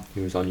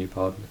 He was on your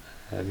pod.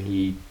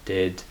 He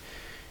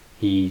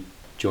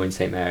joined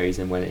St Mary's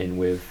and went in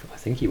with, I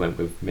think he went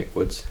with Mick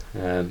Woods.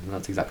 And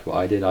that's exactly what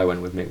I did. I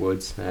went with Mick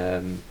Woods,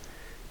 and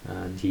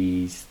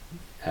he's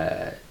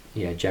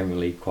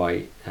generally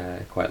quite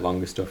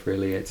longer stuff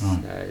really. It's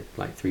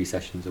like 3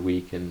 sessions a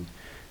week, and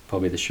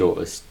probably the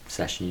shortest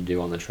session you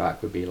do on the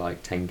track would be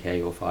like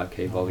 10k or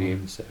 5k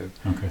volume. So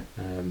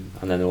and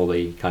then all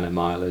the kind of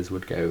milers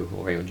would go,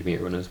 or 800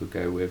 metre runners would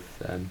go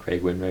with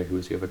Craig Winrow, who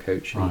was the other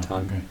coach at the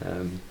time.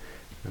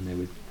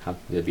 And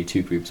there'd be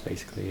 2 groups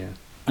basically.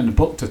 And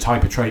the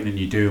type of training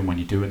you do, and when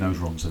you're doing those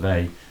runs, are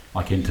they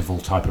like interval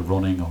type of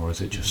running, or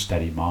is it just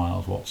steady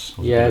miles?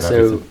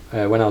 So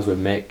when I was with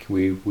Mick,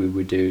 we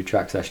would do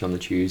track session on the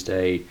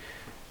Tuesday.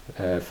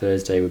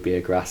 Thursday would be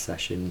a grass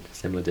session,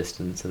 similar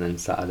distance, and then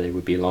Saturday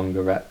would be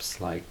longer reps.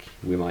 Like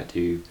we might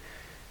do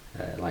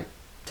like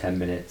 10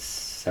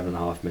 minutes,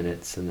 7.5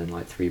 minutes, and then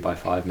like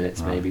 3x5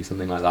 minutes, maybe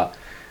something like that.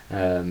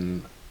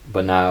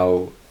 But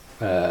now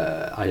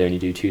I'd only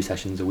do 2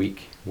 sessions a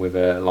week with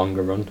a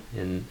longer run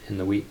in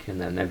the week, and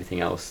then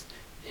everything else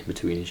in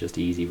between is just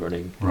easy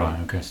running.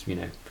 Just,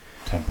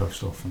 tempo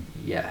stuff. And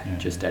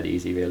dead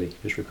easy really,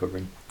 just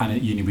recovering. And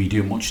at uni, we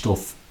do much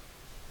stuff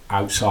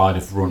outside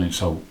of running,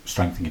 so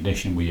strength and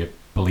conditioning. Were you a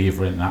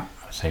believer in that?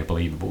 I say a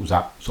believer, but was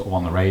that sort of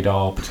on the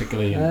radar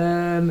particularly?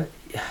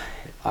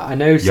 I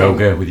know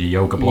yoga with your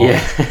yoga blog.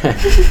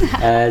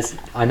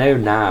 I know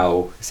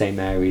now St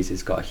Mary's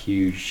has got a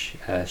huge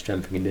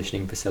strength and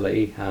conditioning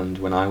facility, and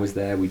when I was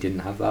there we didn't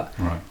have that.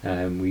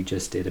 We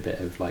just did a bit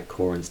of like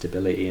core and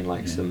stability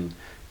and some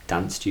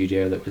dance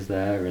studio that was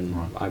there, and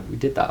we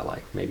did that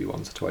like maybe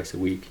once or twice a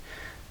week.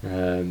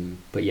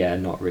 But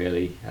not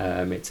really.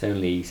 It's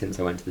only since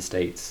I went to the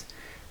States,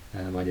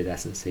 I did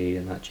S&C,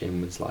 and that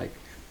gym was like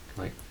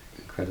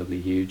incredibly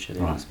huge, and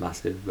it was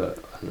massive. But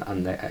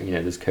and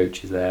there's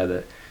coaches there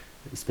that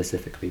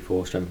specifically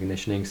for strength and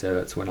conditioning. So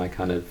that's when I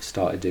kind of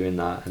started doing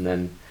that, and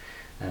then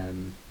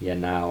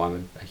now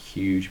I'm a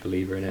huge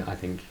believer in it. I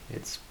think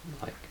it's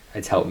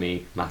helped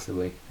me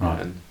massively.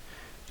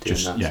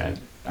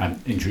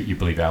 And injury, you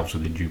believe it helps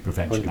with injury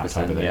prevention, that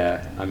type of thing?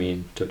 I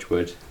mean, touch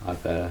wood,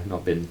 I've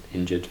not been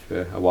injured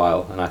for a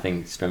while, and I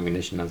think strength and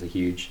conditioning has a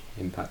huge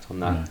impact on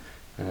that.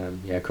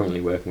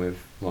 Currently working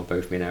with,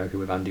 both me and Erika,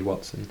 with Andy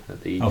Watson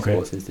at the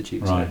Sports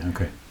Institute.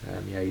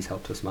 He's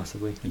helped us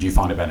massily. And do you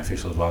find it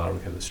beneficial as well,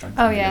 Erika, the strength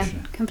and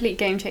conditioning? Complete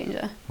game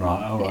changer.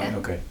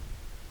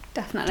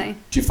 Definitely.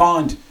 Do you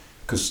find,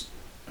 because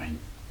I'm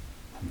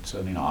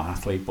certainly not an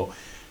athlete, but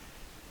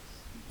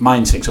my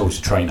instinct's always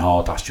to train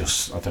hard. That's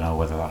just, I don't know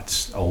whether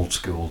that's old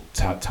school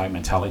type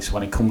mentality. So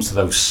when it comes to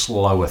those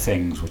slower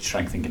things with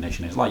strength and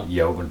conditioning, it's like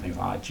yoga and things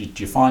like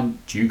that.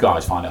 Do you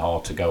guys find it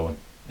hard to go and,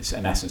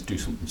 in essence, do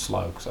something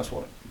slow? Because that's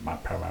what it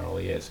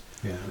primarily is.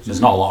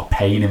 There's not a lot of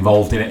pain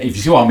involved in it. If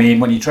you see what I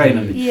mean, when you train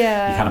and you're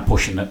kind of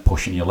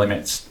pushing your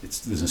limits,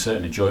 there's a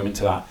certain enjoyment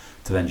to that.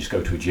 To then just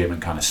go to a gym and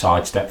kind of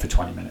sidestep for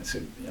 20 minutes,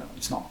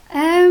 it's not.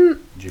 Do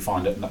you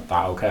find it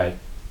that okay?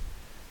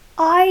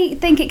 I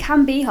think it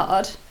can be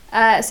hard.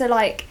 It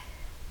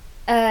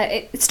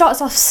starts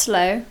off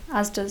slow,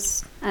 as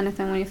does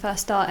anything when you're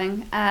first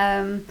starting.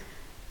 And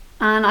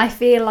I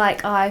feel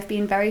like I've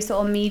been very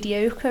sort of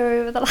mediocre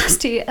over the last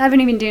 2 years. I've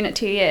only been doing it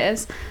 2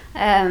 years.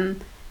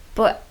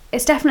 But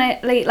it's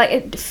definitely,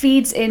 it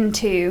feeds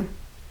into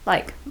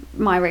like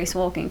my race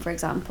walking, for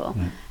example.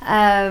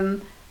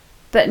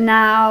 But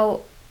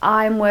now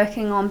I'm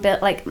working on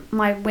like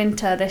my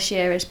winter this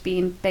year is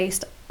being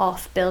based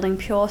off building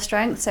pure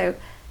strength, so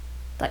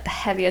like the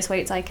heaviest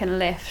weights I can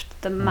lift,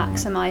 the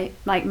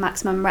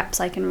maximum reps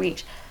I can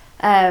reach,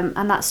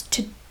 and that's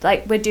to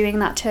like we're doing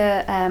that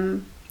to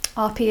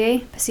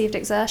RPE, perceived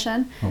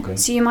exertion. Okay.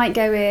 So you might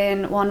go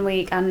in 1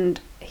 week and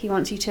he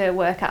wants you to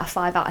work at a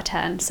 5 out of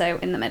 10, so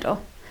in the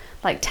middle,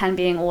 like 10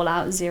 being all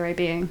out, 0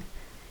 being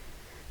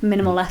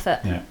minimal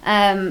effort.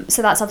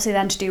 So that's obviously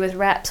then to do with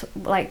reps,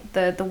 like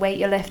the weight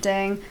you're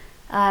lifting.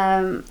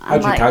 How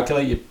do you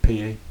calculate your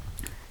PE?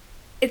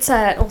 It's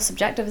all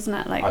subjective, isn't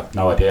it? Like, I've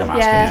no idea. I'm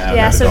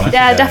asking.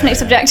 Definitely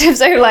subjective.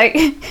 So like,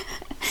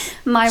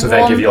 so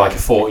they give you like a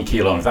 40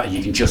 kilo, and that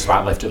you can just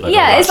about lift it. Like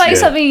it's like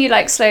something you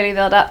like slowly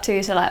build up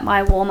to. So like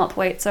my warm up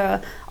weights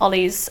are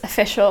Ollie's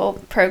official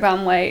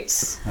program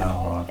weights.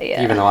 Oh, right.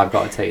 Even though I've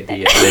got to take the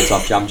lids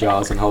off jam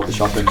jars and hold the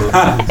shop window.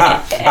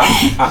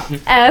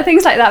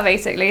 Things like that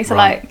basically. So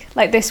Right.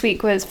 like this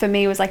week was for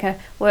me was like a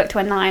work to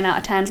a 9 out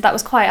of 10. So that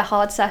was quite a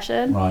hard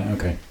session. Right.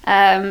 Okay.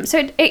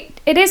 So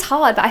it is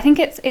hard, but I think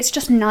it's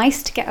just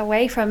nice to get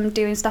away from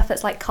doing stuff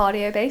that's like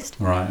cardio based.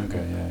 Right.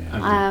 Okay.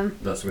 Yeah.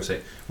 That's what I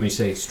say. When you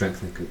say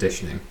strength and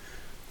conditioning,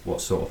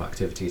 what sort of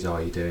activities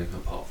are you doing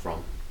apart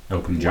from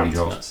Open jam weights,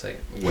 jars. let's say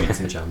weights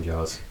and jam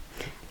jars?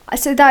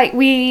 So like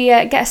we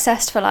get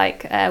assessed for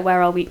like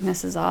where our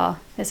weaknesses are.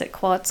 Is it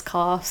quads,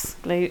 calves,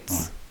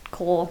 glutes,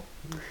 core?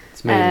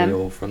 It's mainly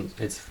all front.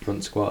 It's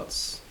front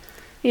squats,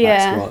 Yeah.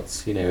 back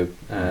squats. You know,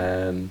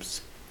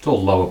 It's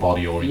all lower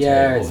body oriented.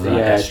 Yeah,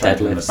 it's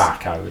strength in the deadlifts.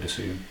 back, I would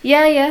assume.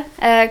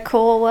 Yeah.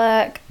 Core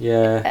work,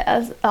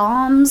 yeah.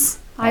 arms.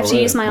 I have to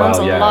really? use my arms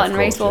Well, a yeah, lot of in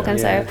race course, walking.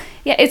 yeah. So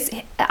yeah, it's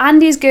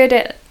Andy's good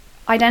at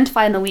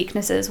identifying the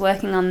weaknesses,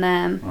 working on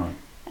them,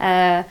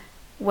 Right.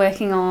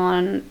 working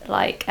on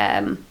like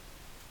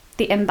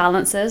the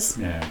imbalances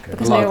Yeah. Okay.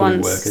 because A lot no of glute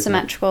one's work, isn't it?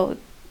 symmetrical.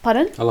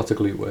 Pardon? A lot of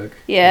glute work.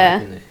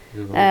 Yeah.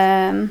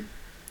 Involved.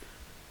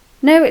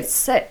 No,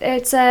 it's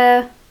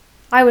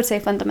I would say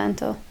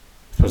fundamental.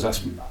 I suppose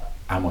that's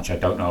how much I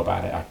don't know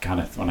about it. I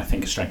kind of, when I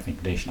think of strength and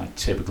condition, I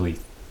typically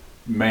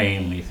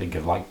mainly think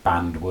of like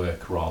band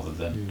work rather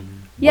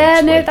than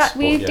weights,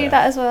 we but do yeah.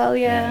 that as well.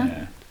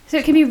 Yeah. So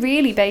it can be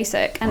really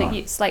basic, and Right.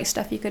 it's like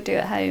stuff you could do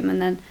at home, and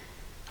then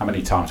How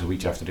many times a week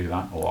do you have to do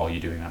that, or are you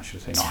doing that?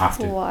 Should I say not have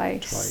to?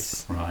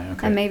 twice. Right.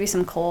 Okay. And maybe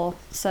some core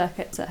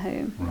circuits at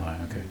home. Right.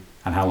 Okay.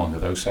 And how long are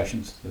those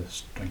sessions? The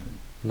strength.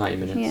 90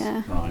 minutes.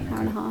 Yeah, Right. hour and a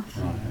Okay. half.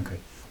 Right. Okay.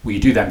 Well, you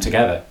do them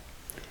together.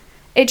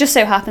 It just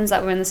so happens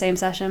that we're in the same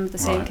session with the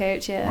same Right.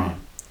 coach. Yeah, Right.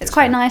 it's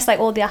quite nice. Like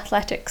all the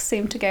athletics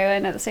seem to go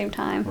in at the same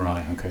time.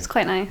 Right. Okay. It's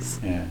quite nice.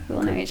 Yeah. We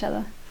all know each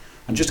other.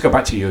 And just go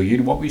back to your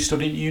uni. What were you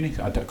studying at uni?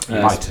 I don't. You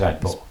might have said,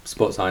 but.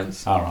 Sport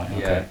science. All right.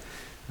 Okay. Yeah.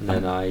 And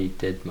then I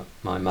did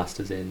my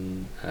master's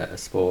in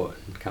sport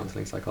and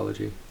counselling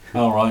psychology.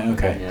 All right.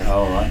 Okay. Yeah.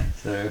 All right.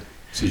 So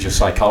So you're just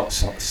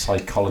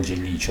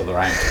psychologing each other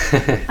out.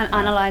 And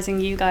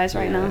analysing you guys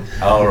right now.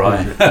 All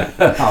right.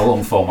 I'll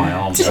unfold my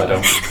arms so I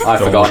don't. I've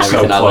don't forgotten look so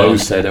everything I learned,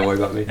 close. so don't worry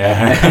about me.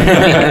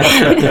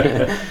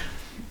 Yeah.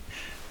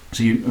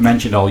 So you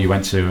mentioned, you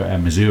went to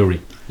Missouri.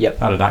 Yep.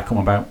 How did that come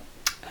about?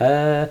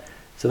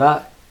 So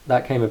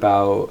that came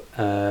about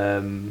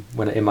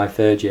when in my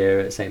third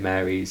year at St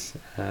Mary's.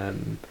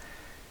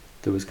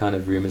 There was kind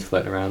of rumours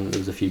floating around that there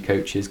was a few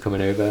coaches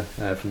coming over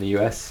from the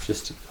US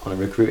just on a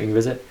recruiting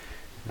visit,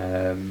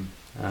 and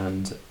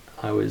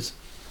I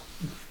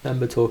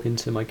remember talking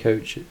to my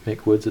coach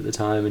Mick Woods at the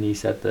time, and he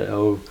said that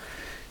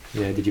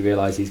did you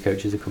realise these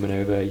coaches are coming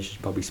over? You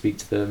should probably speak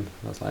to them.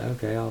 I was like,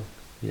 okay, I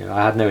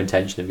had no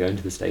intention of going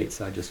to the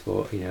States. I just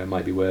thought it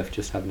might be worth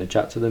just having a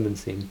chat to them and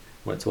seeing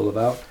what it's all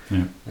about.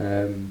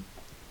 Yeah.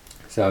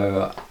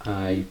 So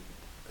I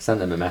sent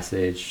them a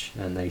message,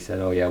 and they said,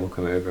 "Oh yeah, we'll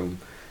come over and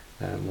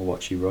we'll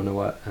watch you run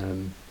or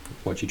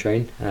watch you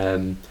train."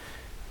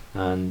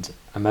 And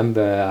I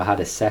remember I had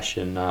a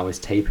session. I was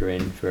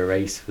tapering for a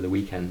race for the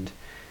weekend,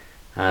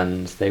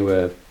 and they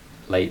were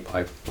late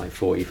by like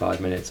 45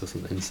 minutes or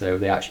something. So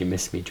they actually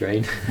missed me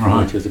train,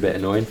 Right. which was a bit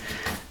annoying.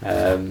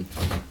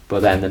 But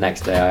then the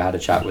next day I had a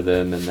chat with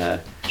them, and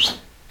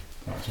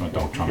That's my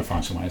dog trying to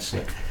find somewhere to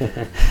sit.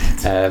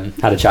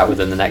 had a chat with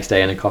them the next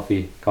day in a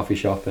coffee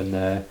shop,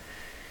 and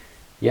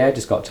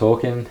just got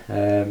talking.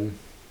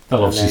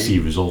 They'll obviously see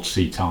results,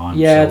 see time.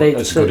 Yeah, so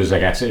as good as I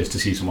guess it is to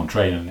see someone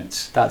training.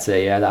 That's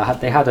it. Yeah,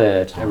 they had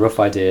a rough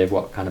idea of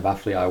what kind of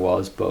athlete I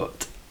was,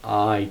 but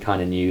I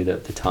kind of knew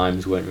that the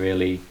times weren't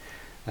really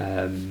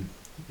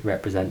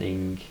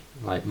representing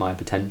like my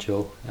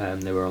potential.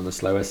 They were on the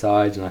slower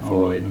side, and I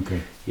thought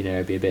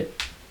it'd be a bit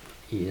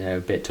a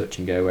bit touch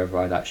and go whether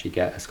I'd actually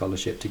get a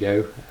scholarship to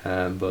go.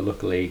 But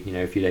luckily,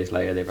 a few days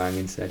later they rang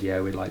and said,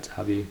 yeah, we'd like to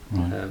have you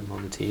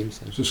on the team.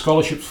 So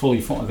scholarships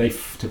fully funded? Are they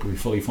typically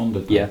fully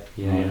funded? Yeah.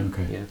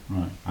 Okay. Yeah.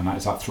 Right. And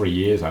is that 3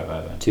 years out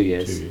there then? 2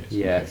 years. 2 years.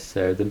 Yeah. Okay.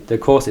 So the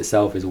course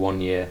itself is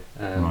 1 year,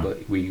 Right.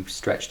 but we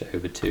stretched it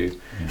over 2.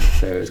 Yeah.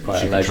 So it was quite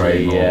So a you could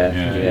train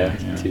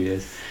leisurely, more. 2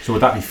 years. So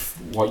would that be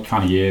what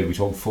kind of year? We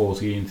talking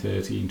 14,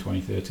 13,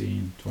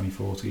 2013,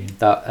 2014?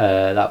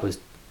 That was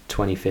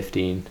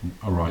 2015.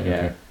 Oh right. Yeah.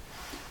 Okay.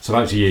 So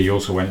that was the year you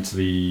also went to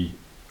the.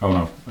 Oh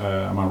no,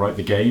 am I right?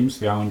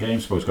 The Island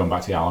Games. Suppose going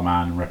back to the Isle of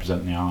Man and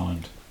representing the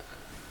island.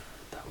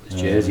 That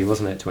was Jersey,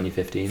 wasn't it?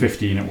 2015.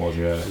 15 it was,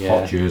 yeah.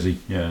 Hot Jersey,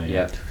 yeah.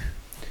 Yeah,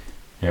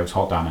 it was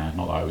hot down there.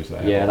 Not that I was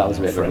there. Yeah, that was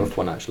a bit of a rough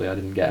one actually. I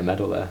didn't get a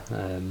medal there.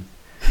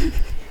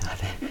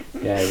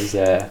 Yeah, it was.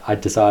 I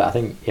decided. I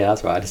think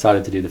that's right. I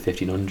decided to do the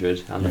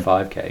 1500 and the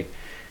 5k,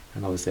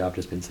 and obviously I've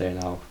just been saying,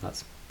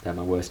 they're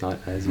my worst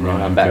nightmares.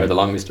 Right, I'm better at the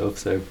longer stuff.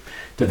 So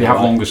did they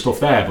have longer stuff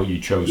there? But you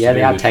chose. Yeah, to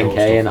they do had the short 10k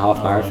stuff? and a half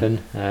Oh, marathon.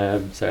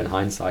 Right. So in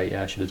hindsight,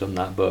 I should have done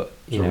that. But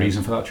Is there a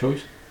reason for that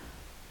choice?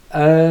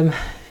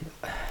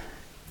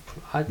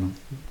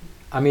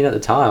 I mean, at the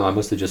time, I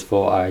must have just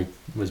thought I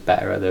was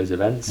better at those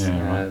events.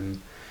 Yeah, right.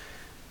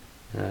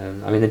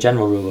 I mean, the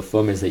general rule of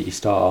thumb is that you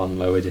start on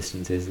lower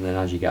distances, and then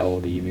as you get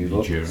older, you move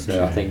Endurance, up.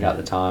 So I think at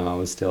the time I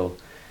was still,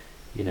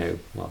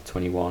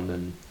 21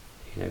 and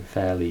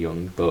fairly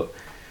young, but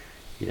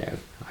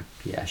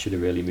I should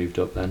have really moved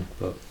up then.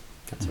 But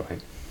that's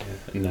right.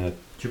 Yeah. And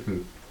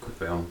jumping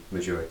quickly on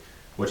Missouri,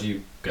 what did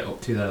you get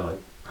up to there? Like,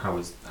 how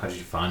did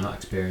you find that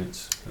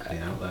experience of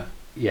being out there?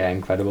 Yeah,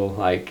 incredible.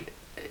 Like,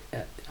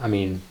 I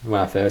mean, when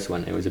I first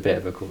went, it was a bit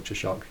of a culture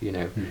shock.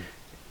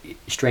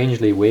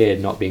 Strangely weird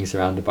not being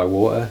surrounded by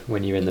water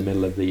when you're in the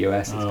middle of the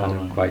US. It's kind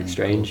of quite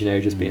strange,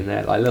 just being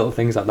there. Like little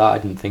things like that I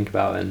didn't think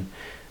about. And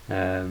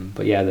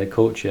but yeah, the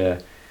culture.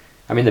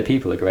 I mean, the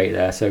people are great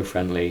there, so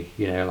friendly.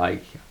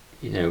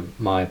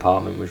 My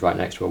apartment was right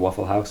next to a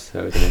Waffle House, so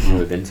I don't know if you've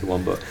ever been to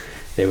one, but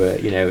they were,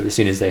 as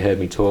soon as they heard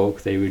me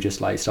talk, they were just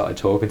like started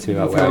talking to me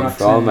about where I'm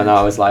from, and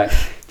I was like,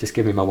 just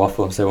give me my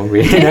waffle, I'm so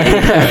hungry.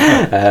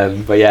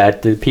 But yeah,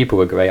 the people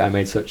were great. I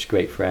made such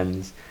great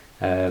friends.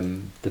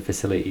 The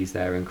facilities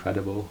there are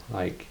incredible.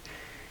 Like,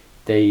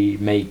 they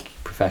make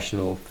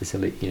professional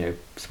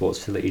sports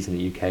facilities in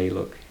the UK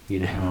look,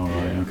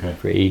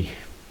 pretty.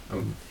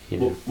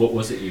 What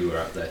was it you were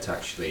out there to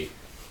actually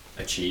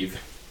achieve?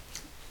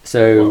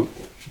 So,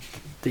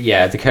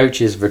 the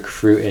coaches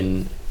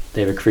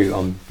they recruit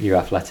on your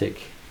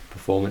athletic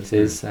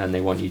performances, and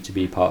they want you to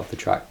be part of the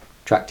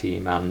track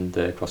team and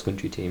the cross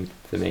country team.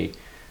 For me,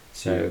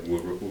 so you were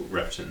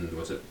representing,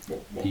 was it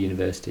what? The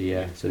university?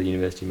 Yeah, so the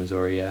University of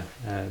Missouri, yeah,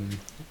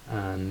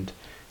 and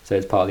so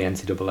it's part of the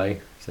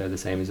NCAA. So the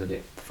same as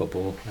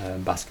football,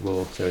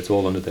 basketball. So it's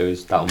all under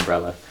that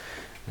umbrella,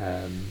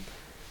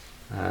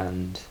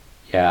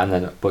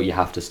 but you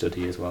have to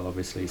study as well,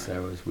 obviously.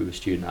 So we were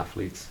student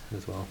athletes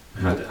as well.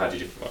 How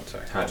did you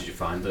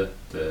find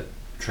the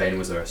training?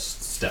 Was there a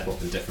step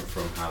up and different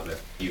from how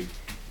you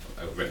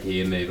over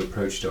here may have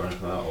approached it or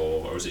anything like that,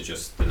 or was it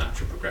just the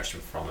natural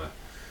progression from a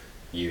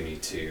uni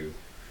to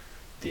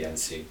the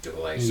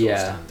NCAA sort of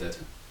standard?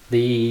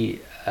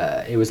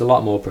 It was a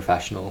lot more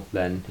professional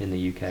than in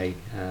the UK,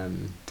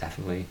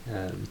 definitely.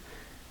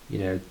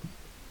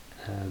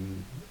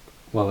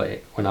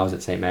 When I was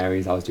at St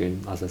Mary's, I was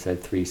doing, as I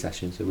said, 3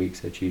 sessions a week,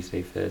 so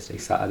Tuesday, Thursday,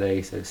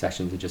 Saturday. So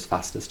sessions are just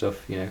faster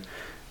stuff, and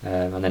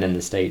then in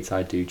the States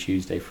I do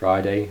Tuesday,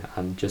 Friday,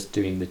 and just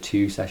doing the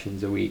 2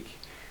 sessions a week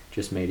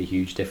just made a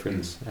huge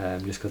difference,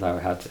 just because I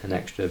had an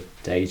extra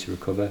day to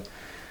recover,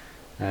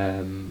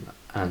 and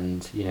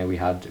we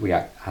had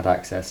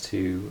access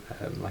to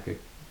like a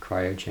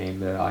cryo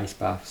chamber, ice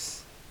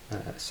baths,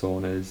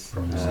 saunas,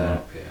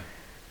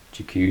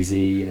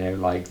 jacuzzi,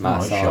 like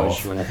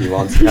massage whenever you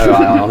want.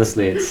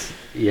 Honestly,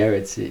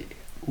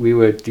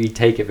 you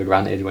take it for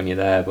granted when you're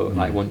there, but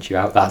like once you're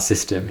out that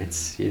system,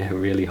 it's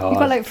really hard. You've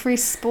got like free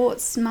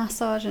sports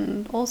massage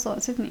and all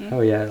sorts, haven't you?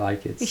 Oh yeah,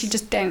 like it's. Which you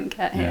just don't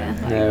get here.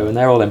 No, and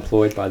they're all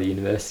employed by the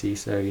university,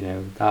 so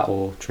that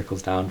all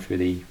trickles down through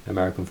the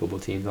American football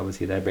teams.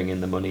 Obviously, they're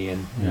bringing the money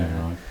and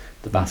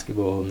the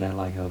basketball, and they're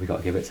like, oh, we got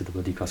to give it to the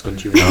bloody cross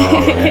country.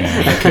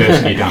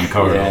 Cursing you down the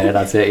corridor. Yeah,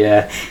 that's it.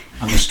 Yeah.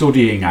 And the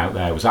studying out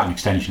there, was that an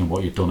extension of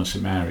what you'd done at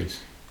St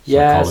Mary's?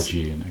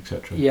 Psychology and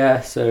etc.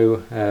 Yeah.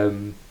 So.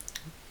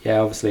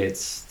 Obviously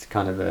it's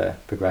kind of a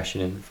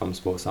progression from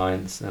sports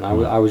science, and I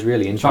was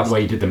really interested. Is that the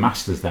way you did the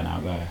masters then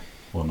out there,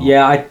 or not?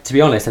 Yeah, to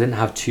be honest, I didn't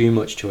have too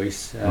much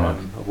choice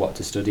of what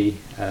to study,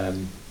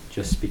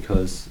 just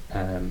because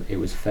it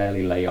was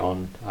fairly late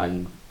on,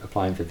 and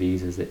applying for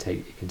visas it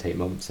can take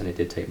months, and it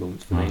did take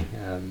months for me.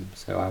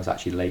 So I was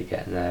actually late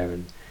getting there,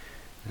 and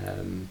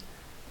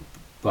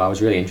but I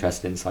was really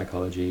interested in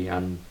psychology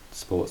and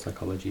sports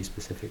psychology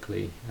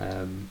specifically.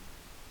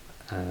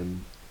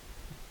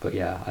 But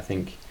yeah, I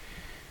think.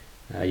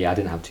 I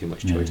didn't have too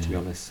much choice, to be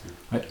honest.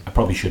 I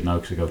probably should know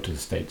because I go to the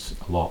States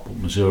a lot, but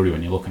Missouri,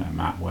 when you're looking at a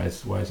map,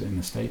 where's it in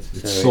the States?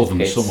 It's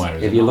southern somewhere,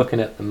 isn't it? If you're looking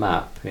at the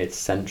map, it's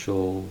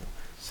central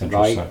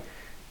Central right. South.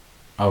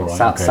 Oh,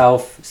 right. Okay.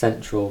 South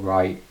Central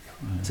right.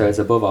 Right. So it's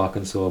above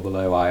Arkansas,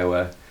 below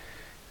Iowa,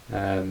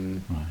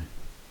 Right.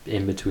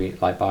 in between,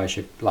 like by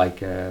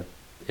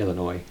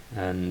Illinois,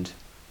 and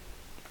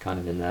kind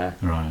of in there.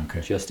 Right. Okay.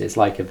 It's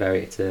like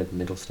it's a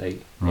middle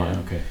state. Right. Yeah.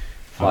 Okay.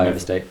 Flyover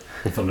state.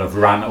 I've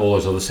ran all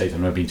those other states.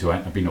 I've been to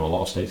a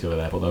lot of states over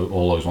there, but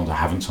all those ones I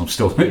haven't. So I'm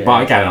still. Yeah. But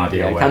I get an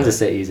idea. Yeah, where Kansas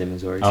City's in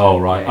Missouri. Oh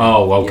right. Yeah,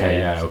 Oh okay.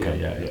 yeah, Yeah. so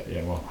Okay.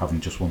 Yeah. Well,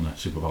 haven't just won the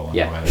Super Bowl.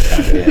 Yeah.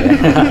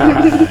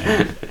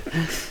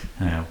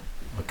 Yeah.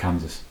 Well,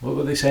 Kansas. What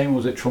were they saying?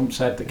 Was it Trump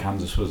said that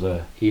Kansas was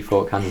a? He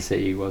thought Kansas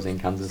City was in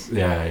Kansas.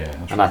 Yeah.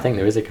 Yeah. And I think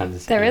there is a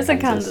Kansas City. There is a in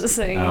Kansas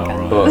City. Oh,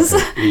 right. Kansas.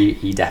 But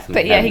he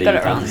definitely. But yeah, he meant got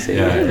it wrong. Kansas City.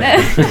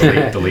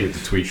 Yeah. Deleted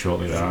the tweet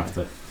shortly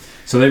thereafter.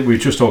 So we were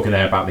just talking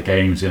there about the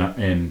games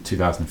in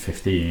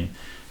 2015.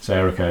 So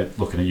Erika,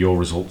 looking at your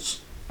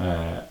results,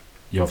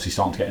 you're obviously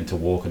starting to get into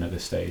walking at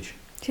this stage.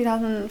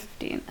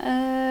 2015. So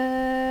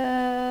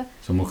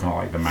I'm looking at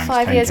like the Manx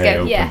 5 10K years ago,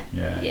 Open. yeah.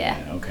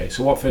 Yeah. Okay.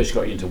 So what first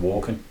got you into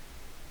walking?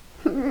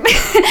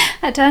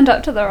 I turned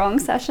up to the wrong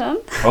session.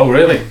 Oh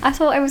really? I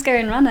thought I was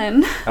going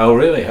running. Oh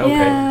really? Okay.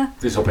 Yeah.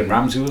 This up in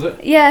Ramsey, was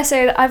it? Yeah,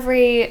 so I'd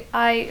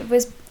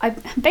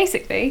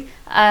basically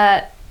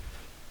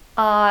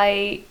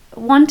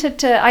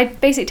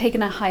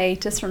taken a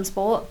hiatus from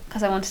sport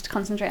because I wanted to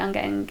concentrate on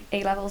getting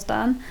A levels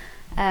done,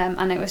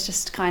 and it was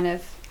just kind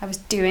of, I was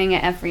doing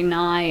it every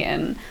night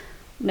and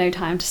no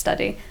time to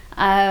study,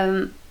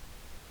 and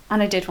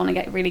I did want to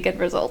get really good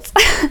results.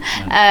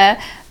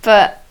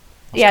 But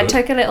yeah, I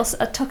took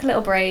a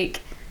little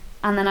break,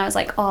 and then I was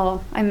like,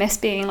 oh, I miss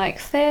being like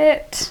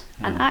fit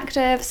and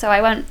active, so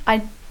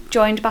I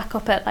joined back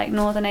up at like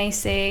Northern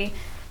AC,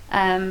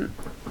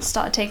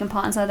 started taking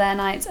part in some of their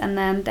nights, and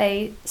then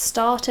they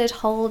started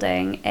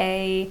holding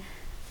a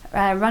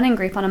running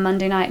group on a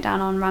Monday night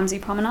down on Ramsey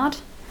Promenade,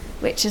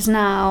 which is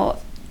now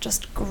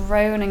just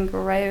grown and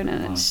grown,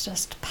 and it's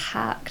just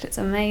packed. It's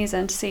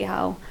amazing to see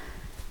how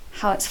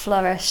it's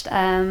flourished.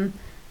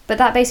 But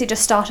that basically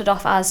just started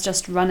off as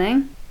just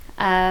running,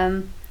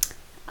 and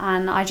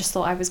I just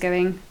thought I was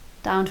going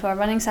down to a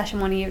running session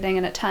one evening,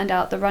 and it turned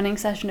out the running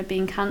session had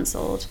been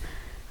cancelled.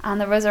 And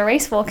there was a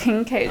race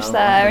walking coach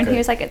there, and he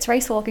was like, it's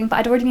race walking, but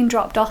I'd already been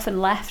dropped off and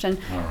left, and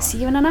see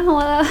you in an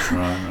hour.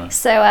 Right.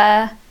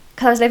 So,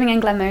 because I was living in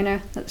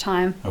Glenmona at the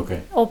time.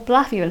 Okay. Or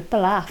Ballaugh even.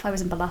 Ballaugh. I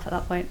was in Ballaugh at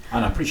that point.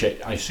 And I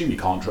assume you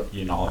can't drive,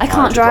 you're not. I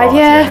can't drive,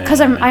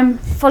 because I'm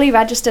fully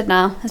registered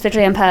now as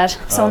visually impaired.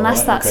 So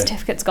unless that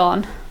certificate's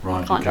gone,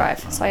 I can't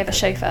drive. So I have a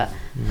chauffeur.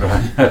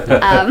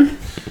 Right.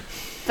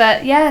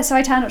 But yeah, so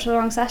I turned up to the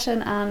wrong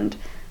session, and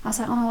I was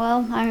like, oh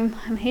well,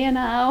 I'm here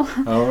now.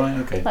 Oh right,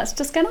 okay. Let's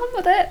just get on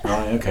with it.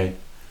 Right, okay.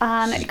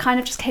 And it kind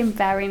of just came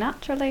very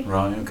naturally.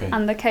 Right, okay.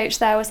 And the coach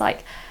there was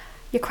like,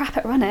 you're crap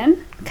at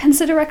running,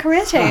 consider a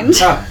career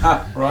change.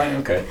 Right,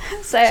 okay.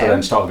 So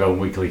then start going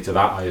weekly to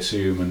that, I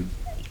assume, and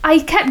I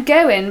kept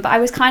going, but I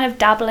was kind of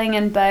dabbling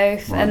in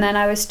both, and then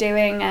I was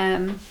doing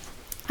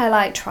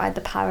I tried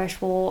the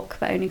parish walk,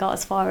 but only got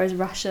as far as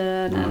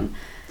Russian. And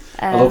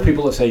a lot of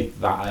people that say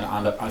that,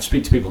 and I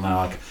speak to people now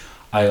like,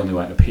 I only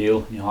went to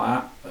Peel, like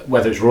that.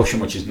 Whether it's Russian,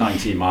 which is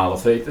 19 mile or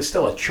 30, there's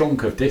still a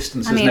chunk of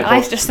distance, isn't it?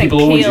 I just think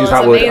people always use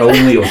that word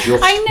only or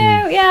just. I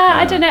know, yeah,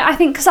 I don't know. I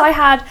think because I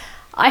had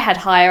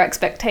higher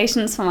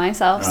expectations for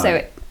myself,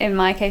 so in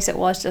my case it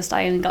was just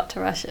I only got to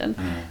Russian.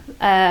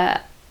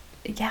 Yeah,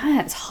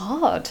 it's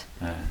hard.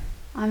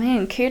 I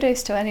mean,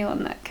 kudos to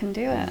anyone that can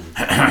do it.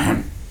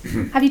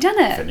 Have you done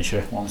it?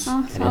 Finisher once.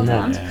 Oh, well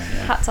done.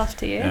 Hats off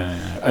to you.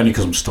 Only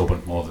because I'm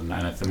stubborn more than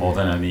anything, more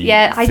than any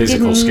I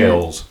physical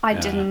skills. I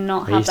did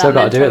not you have still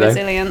that mental do it,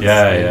 resilience.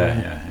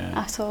 Yeah.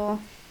 At all.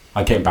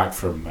 I came back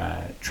from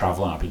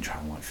travelling. I've been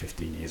travelling like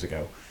 15 years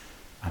ago,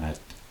 and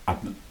I'd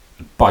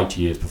biked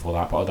years before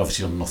that, but I'd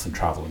obviously done nothing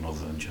travelling other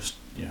than just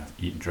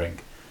eat and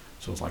drink.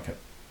 So it was like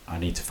I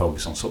need to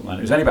focus on something. And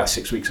it was only about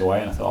 6 weeks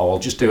away, and I thought, I'll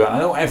just do it. And I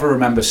don't ever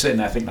remember sitting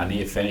there thinking I need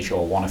to finish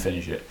or want to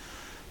finish it.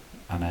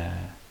 And I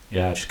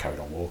just carried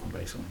on walking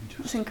basically.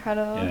 It's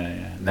incredible. Yeah.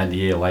 And then the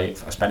year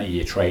later, I spent a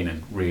year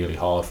training really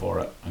hard for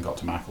it and got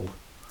to Maccled.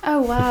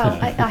 Oh wow!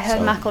 I heard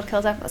Maccled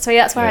kills everyone. So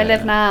that's where I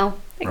live now.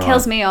 It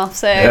kills me off.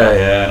 So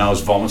and I was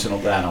vomiting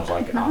up there, and I was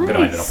like, I'm going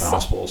to end up in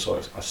hospital. So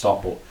I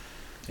stopped, but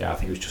I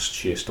think it was just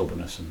sheer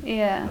stubbornness, and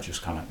I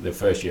just kind of the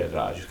first year that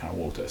I just kind of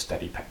walked at a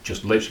steady pace,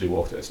 just literally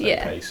walked at a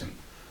steady pace, and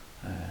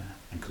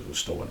because I was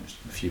stubborn, it was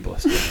a few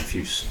blisters, and a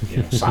few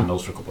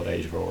sandals for a couple of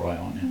days were all right,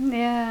 aren't you?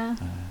 Yeah.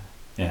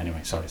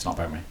 Anyway, sorry, it's not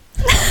about me.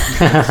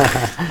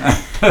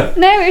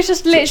 No, it was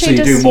just literally. So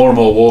you do more and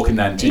more walking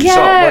then. Do you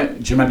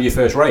remember your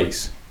first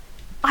race?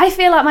 I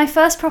feel like my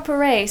first proper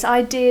race,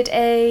 I did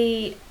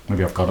a.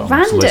 Maybe I've got it on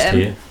random. this list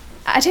here.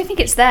 I don't think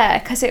it's there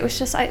because it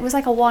was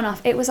like a one-off.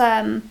 It was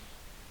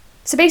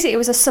So basically, it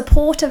was a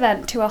support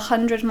event to a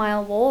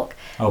 100-mile walk,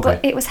 Okay.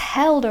 but it was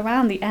held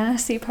around the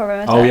NSC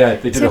perimeter. Oh yeah,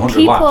 they did so 100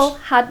 people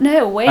laps. had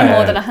way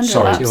more than 100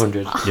 sorry, laps.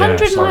 200.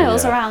 100 sorry,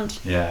 miles yeah. around.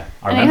 Yeah,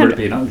 I And remember it it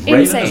being had-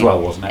 raining insane. as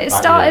well, wasn't it? It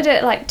that started year?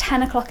 at like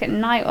 10 o'clock at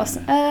night, or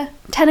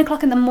 10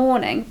 o'clock in the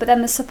morning, but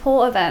then the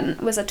support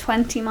event was a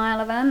 20-mile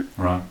event.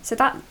 Right. So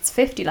that's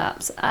 50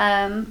 laps,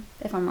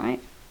 if I'm right.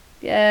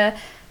 Yeah.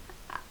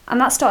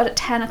 And that started at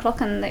 10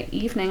 o'clock in the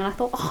evening, and I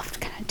thought, I'm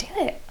going to do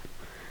it.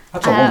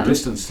 That's a long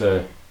distance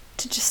to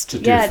Just, do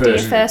do your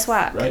first, first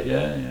whack. right?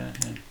 Yeah.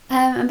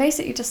 And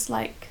basically just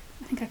like,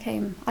 I think I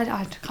came,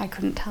 I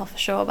couldn't tell for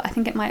sure, but I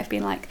think it might have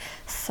been like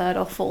 3rd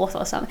or 4th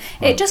or something.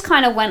 Right. It just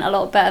kind of went a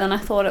lot better than I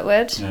thought it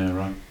would. Yeah,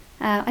 right.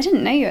 I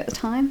didn't know you at the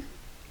time.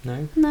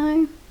 No.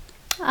 No.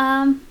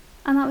 And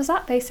that was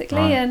that basically.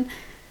 Right.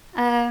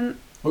 And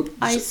Well,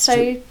 I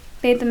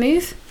made the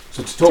move.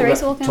 So to talk,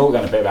 race walking. talk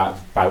then a bit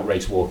about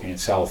race walking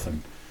itself,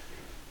 and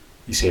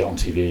you see it on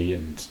TV,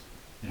 and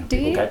Do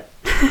people you? get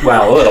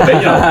well a little bit.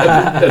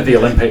 At the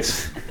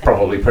Olympics,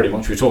 probably pretty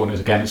much. We were talking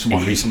again to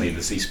someone recently in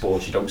the sea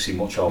sports you don't see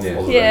much of, Yeah.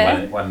 other Yeah.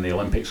 than when the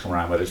Olympics come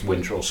around, whether it's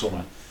winter or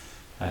summer.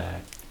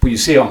 But you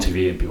see it on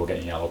TV and people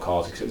getting yellow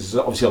cards. There's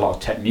obviously a lot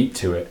of technique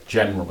to it.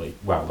 Generally,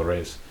 well, there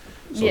is.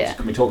 So Yeah.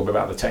 can we talk a bit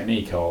about the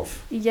technique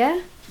of? Yeah.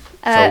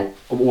 So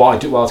what I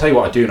do, well, I'll tell you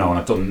what I do know, and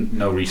I've done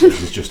no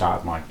research. It's just out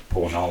of my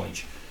poor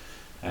knowledge.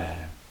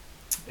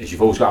 Is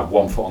you've always got to have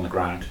one foot on the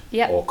ground,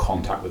 Yep. or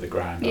contact with the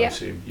ground. I Yep,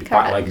 assume your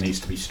back leg correct. needs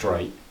to be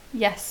straight.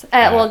 Yes.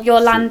 Well, your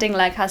so- landing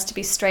leg has to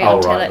be straight Oh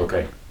until right, it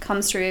okay,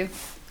 comes through,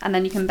 and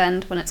then you can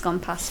bend when it's gone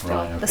past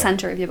Right, the okay.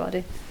 centre of your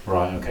body.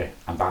 right, okay,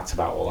 and that's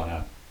about all I know.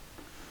 I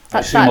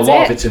That's assume a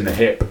lot it. of it's in the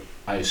hip.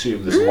 I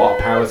assume there's a lot of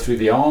power through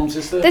the arms,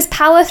 is there? There's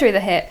power through the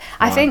hip.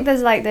 I Right. think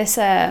there's like this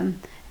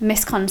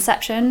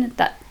misconception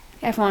that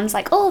everyone's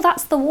like, oh,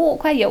 that's the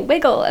walk where you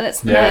wiggle, and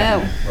it's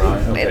Yeah. no,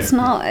 Right, okay. it's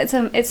not.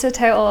 It's a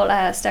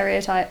total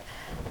stereotype.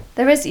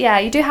 There is,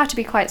 you do have to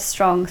be quite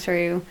strong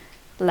through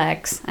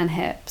legs and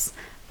hips,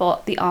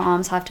 but the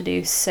arms have to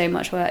do so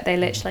much work. They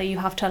literally, you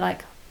have to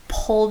like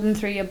pull them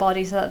through your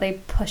body so that they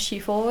push you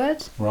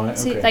forward. Right,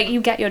 So okay. like you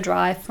get your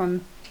drive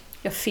from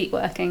your feet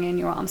working and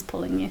your arms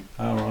pulling you.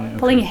 Oh right, okay.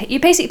 Pulling you're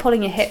basically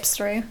pulling your hips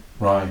through.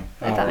 Right.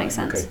 If that makes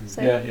sense. Okay.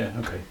 So- Yeah,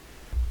 okay.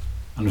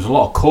 And there's a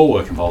lot of core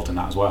work involved in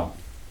that as well.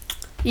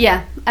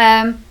 Yeah.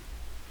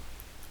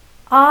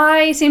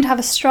 I seem to have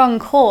a strong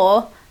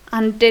core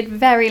and did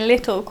very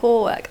little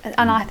core work,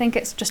 and I think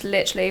it's just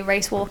literally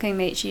race walking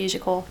makes you use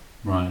your core.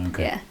 Right,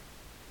 okay. Yeah.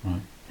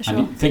 Right. For sure.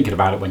 And you thinking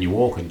about it when you're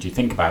walking, do you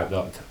think about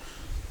that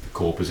the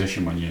core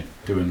position when you're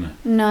doing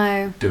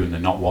No. the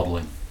not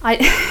waddling?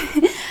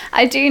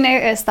 I do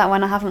notice that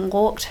when I haven't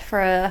walked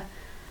for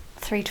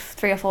 3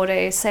 or 4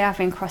 days, say I've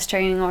been cross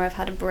training or I've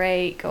had a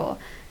break, or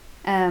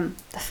the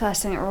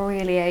first thing that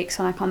really aches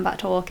when I come back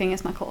to walking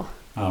is my core.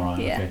 Oh right,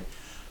 Yeah. okay.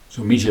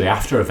 So immediately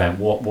after an event,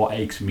 what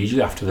aches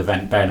immediately after the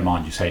event? Bearing in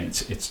mind you're saying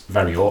it's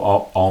very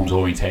arms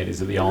orientated.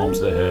 Is it the arms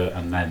that hurt,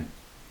 and then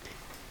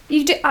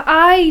You do.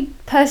 I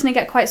personally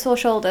get quite sore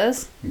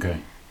shoulders. okay,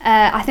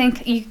 I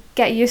think you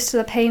get used to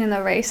the pain in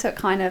the race, so it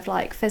kind of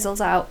like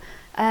fizzles out.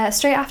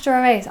 Straight after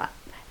a race,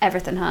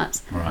 everything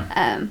hurts. right.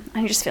 And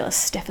you just feel as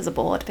stiff as a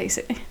board,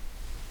 basically.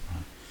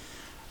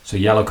 So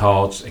yellow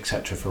cards,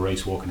 etc. for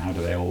race walking. How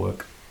do they all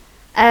work?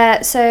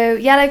 So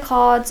yellow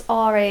cards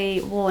are a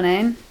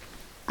warning.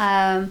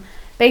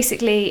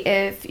 Basically,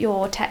 if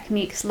your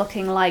technique's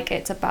looking like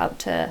it's about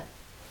to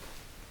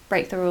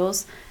break the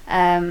rules,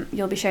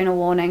 you'll be shown a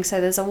warning. So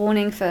there's a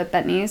warning for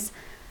bent knees,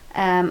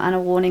 and a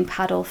warning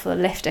paddle for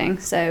lifting.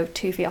 So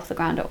 2 feet off the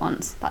ground at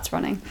once. That's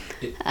running.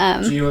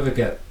 Do you ever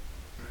get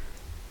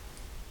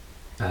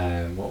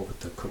what would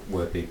the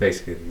word be?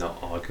 Basically, not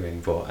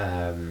arguing, but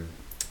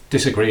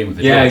Disagreeing with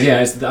the yeah,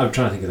 judge. I'm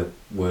trying to think of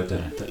the word.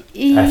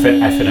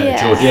 Effing at a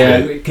judge. Yeah,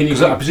 can you?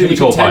 Because I presume can it's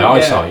you all by pretend-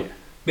 eyesight.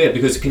 Yeah,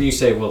 because can you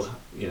say, well,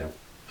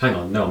 hang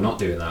on, no, I'm not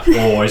doing that,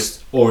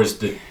 or is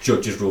the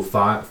judge's rule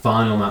fine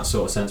on that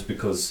sort of sense?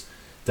 Because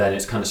then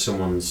it's kind of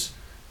someone's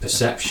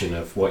perception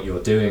of what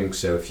you're doing.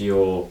 So if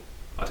you're,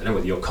 I don't know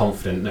whether you're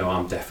confident, no,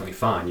 I'm definitely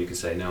fine. You can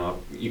say no.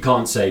 You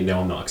can't say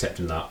no, I'm not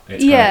accepting that.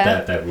 It's kind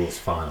of their rule's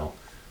final.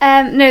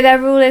 No, their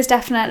rule is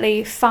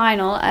definitely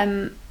final,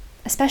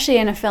 especially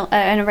in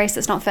a race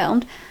that's not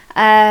filmed.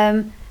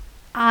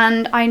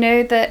 And I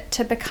know that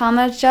to become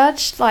a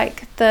judge,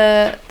 like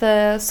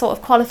the sort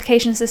of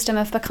qualification system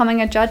of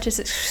becoming a judge is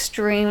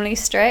extremely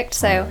strict.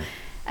 So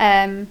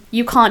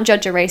you can't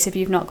judge a race if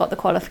you've not got the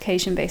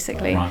qualification,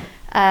 basically.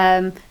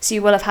 Right. So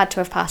you will have had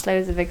to have passed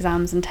loads of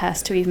exams and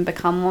tests to even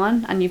become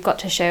one, and you've got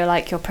to show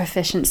like your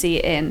proficiency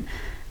in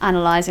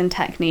analysing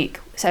technique.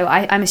 So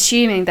I'm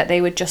assuming that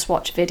they would just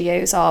watch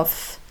videos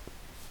of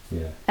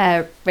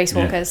race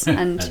walkers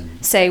and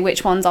say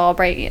which ones are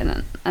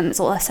breaking, and it's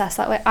all assessed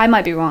that way. I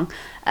might be wrong.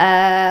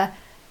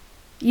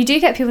 You do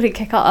get people to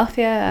kick off,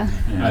 yeah.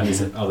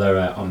 And are there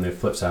on the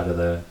flip side of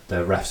the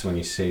refs, when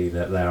you see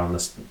that they're on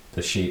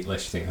the sheet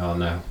list, you think, oh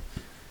no,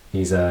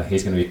 he's going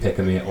to be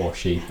picking me, or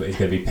she, but he's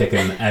going to be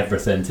picking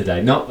everything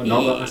today. Not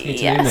asking you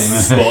to name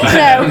Yes. names,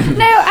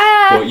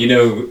 but but you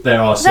know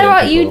there are some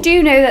people. You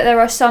do know that there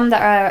are some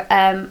that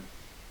are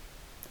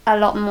a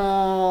lot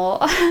more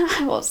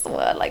what's the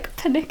word, like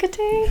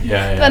pernickety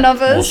than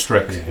others. More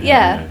strict.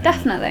 Yeah,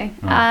 definitely.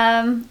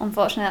 Right.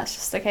 Unfortunately, that's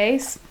just the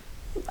case.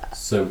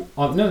 So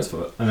on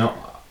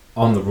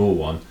the rule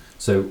one.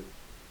 So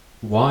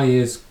why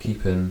is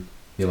keeping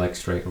your legs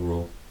straight a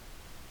rule?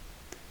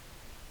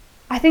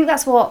 I think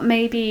that's what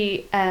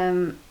maybe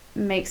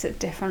makes it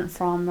different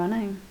from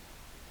running,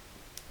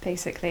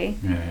 basically.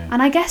 Yeah.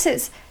 And I guess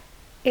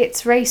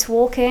it's race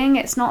walking.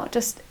 It's not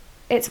just.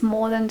 It's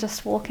more than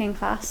just walking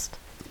fast.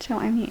 Do you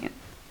know what I mean?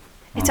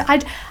 It's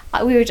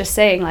we were just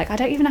saying, like, I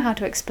don't even know how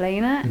to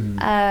explain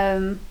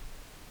it.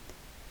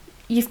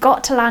 You've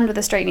got to land with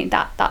a straight knee.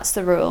 That's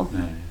the rule.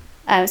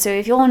 So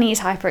if your knees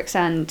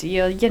hyperextend,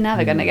 you're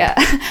never going to get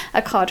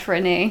a card for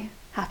a knee.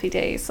 Happy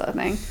days, sort of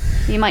thing.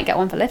 You might get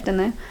one for lifting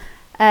though.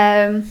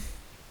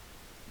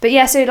 But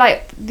yeah, so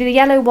like the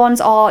yellow ones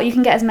you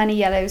can get as many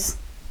yellows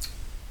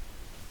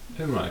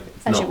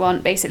as you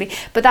want, basically.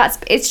 But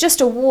it's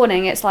just a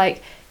warning. It's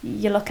like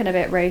you're looking a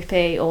bit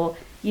ropey, or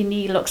your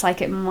knee looks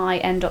like it might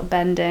end up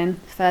bending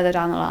further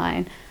down the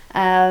line.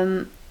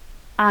 And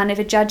if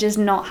a judge is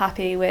not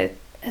happy with,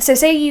 so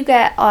say you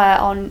get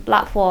on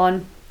lap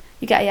 1,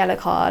 you get a yellow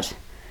card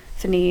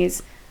for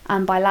knees,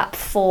 and by lap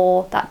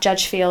 4 that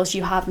judge feels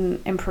you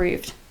haven't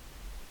improved,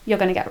 you're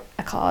going to get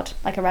a card,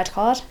 like a red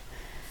card.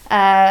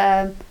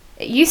 It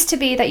used to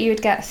be that you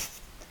would get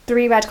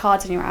 3 red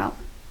cards and you're out.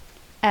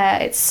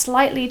 It's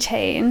slightly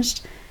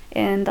changed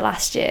in the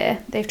last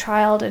year. They've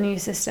trialled a new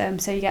system,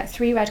 so you get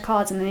 3 red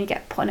cards and then you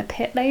get put in a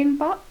pit lane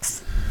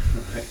box.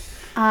 Okay.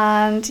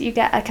 And you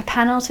get like a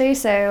penalty.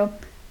 So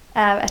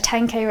a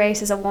 10k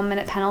race is a 1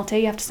 minute penalty.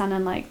 You have to stand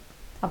in like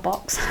a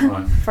box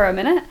for a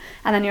minute,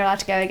 and then you're allowed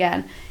to go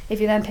again. If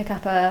you then pick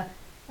up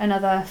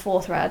another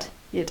 4th red,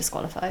 you're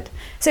disqualified.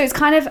 So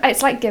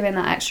it's like giving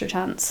that extra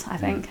chance, I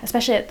think,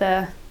 especially at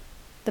the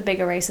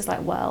bigger races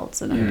like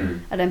Worlds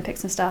and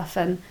Olympics and stuff.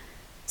 And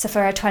so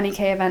for a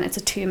 20k event, it's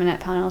a 2 minute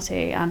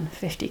penalty, and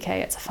 50k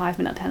it's a 5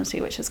 minute penalty,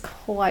 which is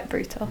quite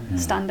brutal.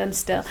 Standing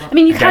still. I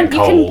mean, you can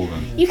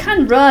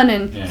run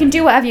and you can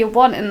do whatever you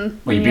want. And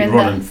well, you've been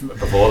running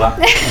before that.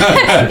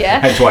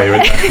 Yeah. That's why you're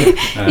in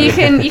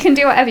there. You can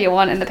do whatever you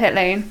want in the pit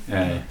lane.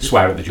 Yeah.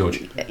 Swear at the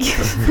judge.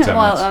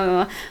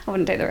 Well, I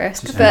wouldn't take the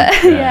risk, but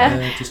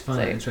yeah. Just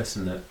find it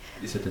interesting that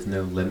you said there's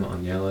no limit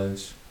on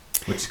yellows,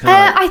 which is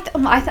kind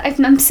of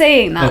I'm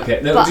saying that.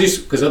 Okay, no,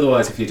 just because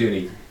otherwise, if you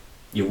do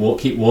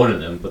keep warning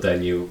them, but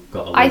then you've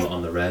got a limit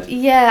on the red.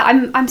 Yeah,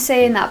 I'm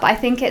saying that, but I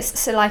think it's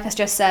so. Like I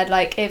just said,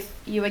 like if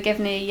you were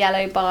given a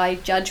yellow by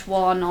Judge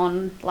 1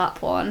 on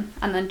lap 1,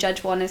 and then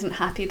Judge 1 isn't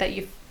happy that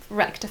you've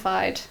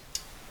rectified,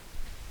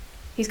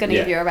 he's going to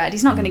give you a red.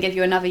 He's not going to give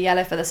you another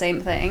yellow for the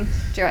same thing.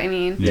 Do you know what I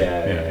mean?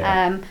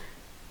 Yeah.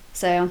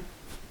 So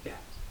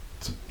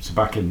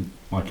back in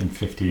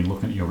 15,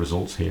 looking at your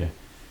results here,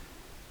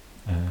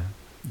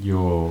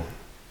 you're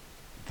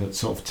the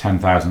sort of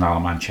 10,000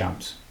 Ironman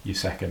champs. You're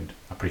second.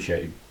 I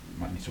appreciate you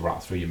might need to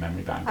rattle through your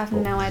memory bank. I have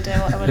no idea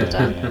what I would have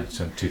done. Yeah,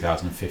 so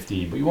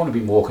 2015, but you want to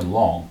be walking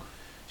long,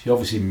 so you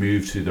obviously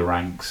moved through the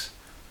ranks,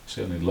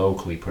 certainly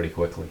locally, pretty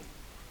quickly.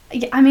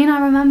 Yeah, I mean, I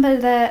remember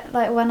that,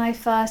 like, when I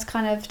first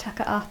kind of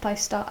took it up,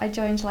 I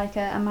joined like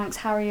a Manx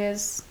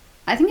Harriers.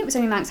 I think it was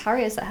only Manx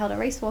Harriers that held a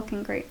race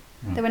walking group.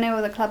 There were no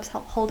other clubs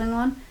holding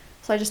one,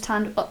 so I just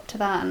turned up to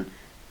that, and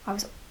I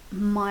was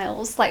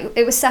miles. Like,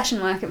 it was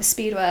session work, it was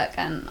speed work,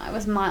 and I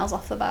was miles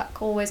off the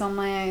back, always on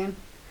my own.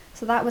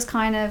 So that was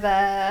kind of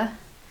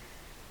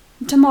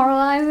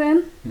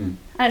demoralising. And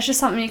it's just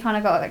something you kind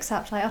of got to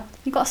accept, like, oh,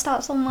 you've got to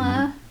start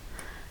somewhere.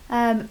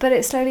 But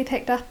it slowly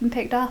picked up, and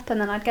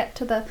then I'd get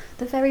to the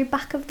very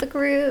back of the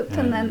group,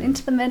 and then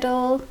into the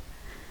middle.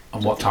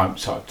 And what time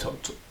sort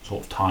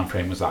of time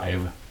frame was that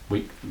over?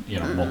 Week,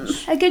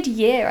 months? A good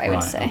year, I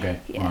would say. Okay.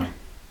 Yeah. Right.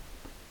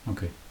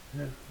 Okay.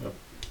 Yeah.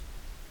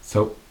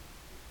 So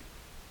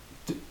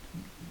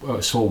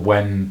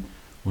when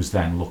was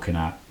then looking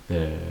at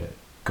the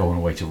going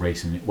away to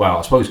racing? Well,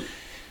 I suppose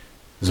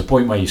there's a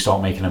point where you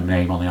start making a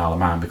name on the Isle of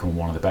Man, becoming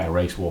one of the better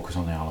race walkers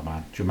on the Isle of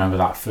Man. Do you remember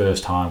that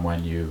first time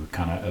when you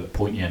kind of at the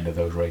pointy end of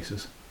those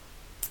races?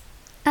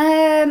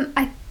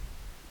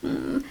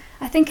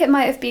 I think it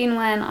might have been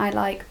when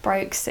I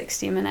broke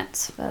 60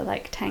 minutes for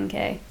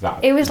 10k.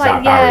 It was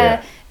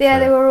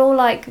they were all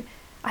I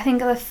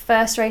think the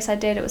first race I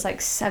did, it was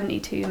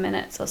 72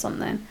 minutes or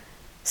something.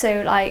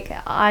 So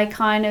I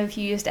kind of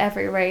used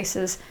every race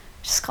as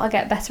just gotta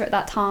get better at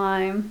that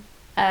time,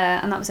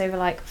 and that was over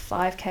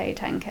 5k,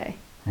 10k.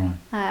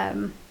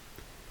 Right.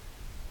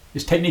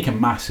 Is technique a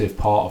massive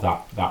part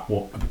of that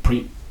what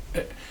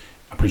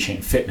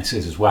appreciating fitness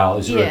is as well?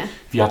 Is there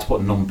if you had to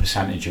put a number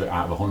percentage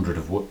out of 100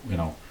 of what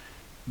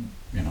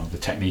the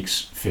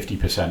technique's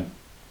 50%,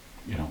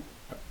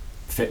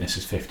 fitness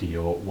is 50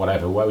 or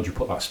whatever, where would you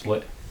put that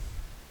split?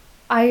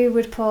 I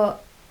would put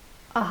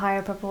a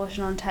higher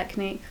proportion on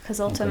technique, because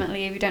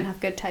ultimately if you don't have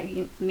good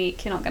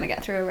technique, you're not going to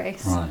get through a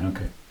race. Right,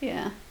 okay.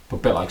 Yeah. But a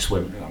bit like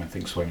swimming. I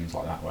think swimming's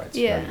like that, where it's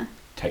Yeah. very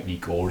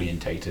technique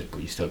orientated,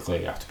 but you still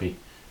clearly have to be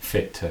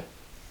fit to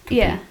compete.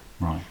 Yeah.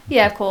 Right.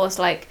 Yeah, of course.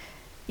 Like,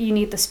 you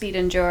need the speed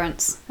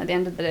endurance at the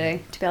end of the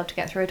day to be able to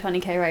get through a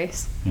 20k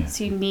race. Yeah.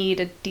 So you need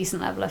a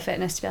decent level of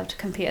fitness to be able to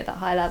compete at that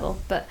high level.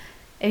 But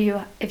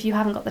if you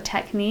haven't got the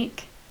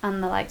technique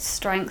and the like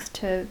strength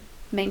to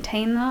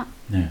maintain that,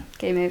 Yeah.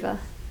 game over.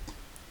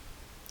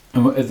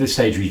 And at this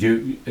stage,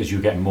 as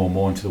you're getting more and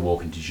more into the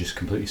walking, did you just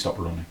completely stop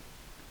running?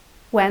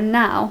 When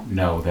now?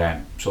 No,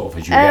 then sort of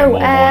as you were getting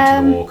more and more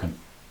into the walking.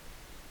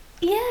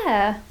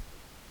 Yeah.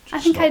 I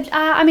just think stopped.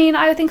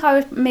 I think I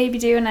was maybe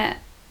doing it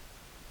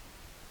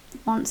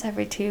once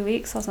every 2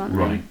 weeks or something.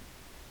 Running.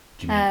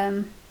 Do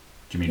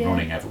you mean yeah.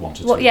 running every once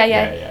or two? Well, yeah.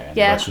 And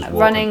the rest was walking.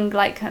 Running,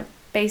 like,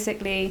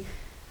 basically,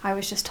 I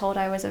was just told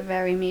I was a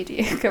very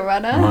mediocre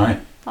runner. Right.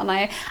 And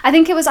I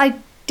think it was,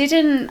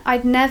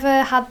 I'd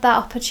never had that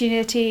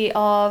opportunity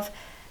of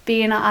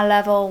being at a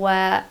level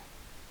where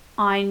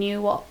I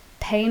knew what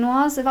pain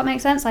was, if that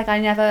makes sense. Like,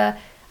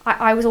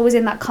 I was always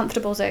in that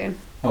comfortable zone.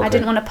 Okay. I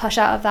didn't want to push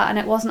out of that, and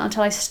it wasn't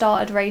until I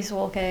started race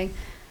walking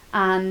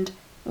and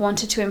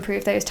wanted to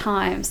improve those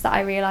times that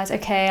I realised,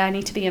 okay, I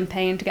need to be in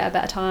pain to get a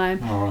better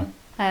time. All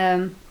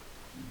right.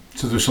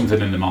 So there was something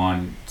in the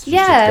mind to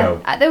Yeah,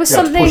 go. there was You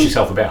had to something. push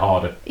yourself a bit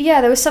harder.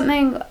 Yeah, there was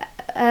something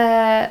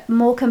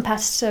more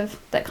competitive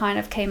that kind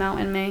of came out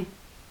in me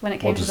when it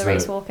came What to does the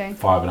race walking.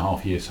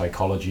 5.5 year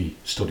psychology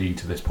studying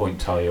to this point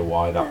tell you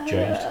why that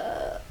changed?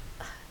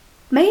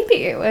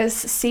 Maybe it was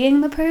seeing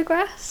the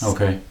progress.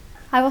 Okay.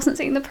 I wasn't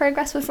seeing the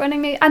progress with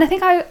running me, and I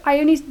think I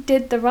only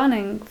did the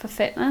running for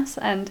fitness,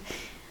 and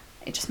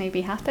it just made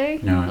me happy.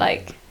 No.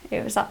 Like,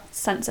 it was that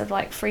sense of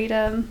like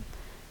freedom,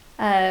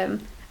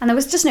 and there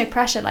was just no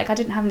pressure. Like, I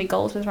didn't have any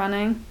goals with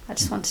running. I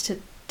just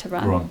wanted to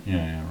run.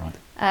 Yeah,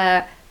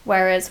 right.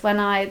 Whereas when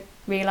I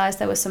realised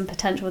there was some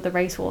potential with the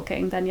race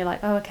walking, then you're like,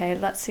 oh, okay,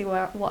 let's see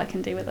what I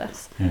can do with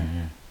this. Yeah.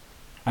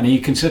 And you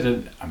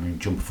consider,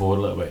 jumping forward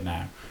a little bit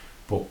now,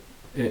 but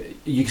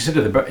you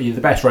consider you're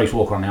the best race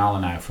walker on the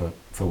island now for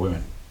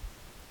women.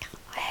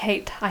 I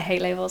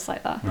hate labels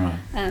like that.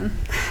 Right.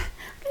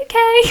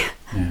 Okay.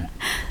 Yeah.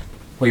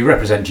 Well, you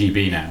represent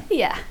GB now,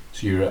 Yeah.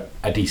 so you're at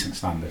a decent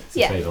standard, to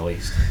Yeah. say the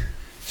least.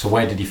 So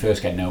where did you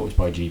first get noticed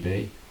by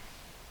GB?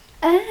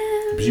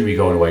 Presumably Um,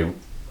 going away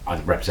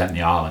either representing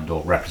the island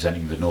or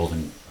representing the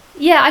northern.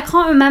 Yeah, I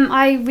can't remember.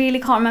 I really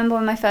can't remember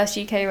when my first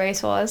UK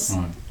race was.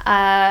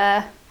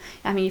 Right.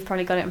 You've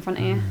probably got it in front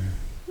of you.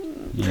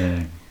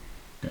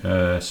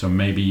 Yeah. So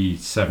maybe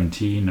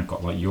 17. I've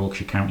got like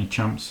Yorkshire County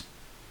Champs.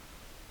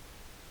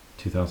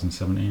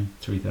 2017,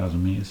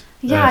 3,000 metres.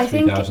 Yeah, I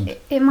think 3,000.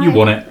 it might. You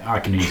won it. I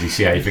can easily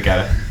see how you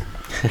forget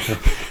it.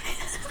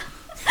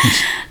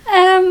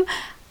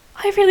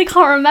 I really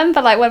can't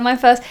remember like when my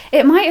first.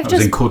 It might have That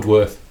was just in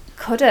Cudworth.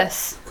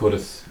 Cudworth.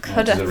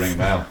 Cudworth. Does it ring a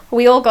bell?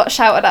 We all got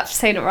shouted at for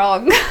saying it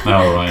wrong.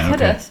 Oh, right,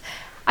 okay. Cudworth.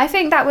 I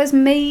think that was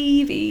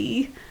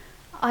maybe.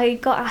 I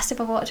got asked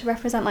if I wanted to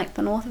represent like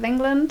the north of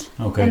England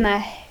Okay. in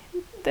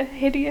the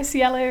hideous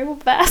yellow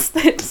vest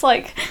that's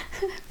like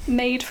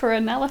made for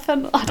an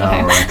elephant. I don't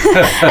know.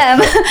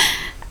 Right.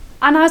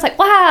 And I was like,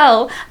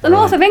 wow, the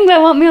north of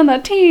England want me on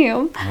their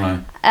team.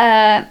 Right.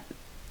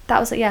 That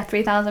was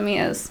 3,000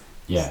 metres.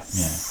 Yeah.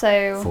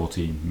 So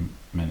 14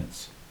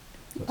 minutes.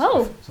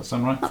 Oh. Does that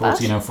sound right? Not bad.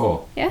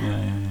 14:04.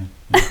 Yeah.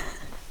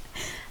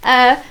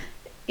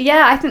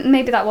 I think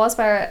maybe that was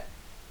where it,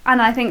 and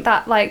I think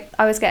that like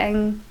I was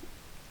getting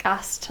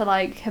asked to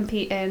like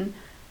compete in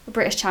a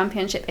British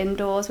Championship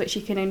indoors, which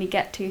you can only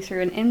get to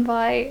through an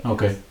invite.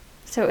 Okay.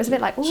 So it was a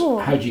bit like, So oh.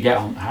 how do you get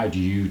on? Do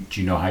you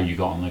know how you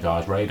got on the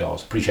guys'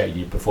 radars? Appreciating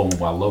you performing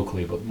well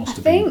locally, but must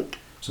have been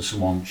so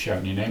someone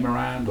shouting your name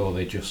around, or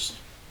they just.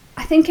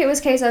 I think it was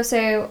a case of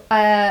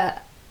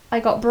I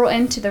got brought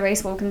into the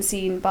race walking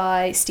scene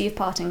by Steve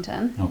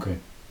Partington. Okay.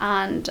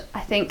 And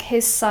I think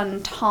his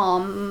son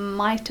Tom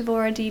might have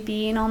already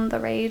been on the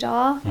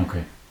radar.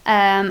 Okay.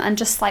 And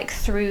just like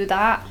through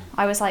that,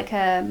 I was like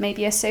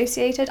maybe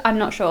associated. I'm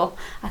not sure.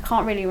 I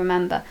can't really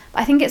remember.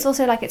 But I think it's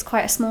also like it's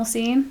quite a small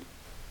scene.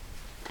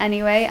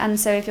 Anyway, and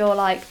so if you're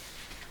like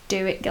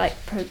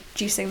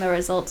producing the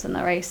results in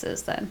the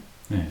races, then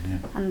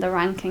and the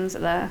rankings are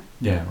there.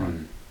 Yeah.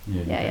 Right.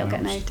 Yeah, you'll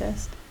get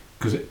noticed.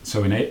 Because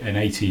so in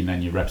 18,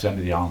 then you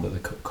represented the island at the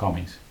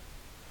commies.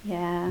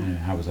 Yeah.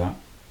 How was that?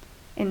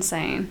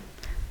 Insane.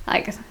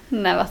 Like,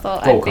 never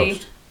thought Gold I'd be.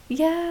 Coast.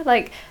 Yeah,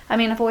 like, I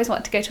mean, I've always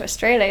wanted to go to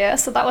Australia,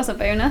 so that was a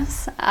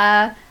bonus.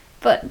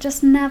 But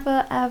just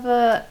never,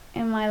 ever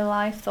in my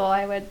life thought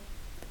I would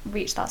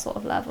reach that sort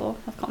of level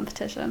of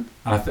competition.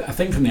 And I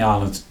think from the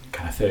islands,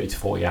 kind of 30 to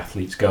 40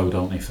 athletes go,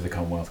 don't they, for the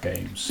Commonwealth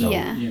Games? So,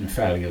 Yeah. you know,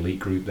 fairly elite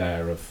group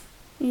there of.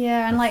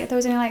 Yeah, and like there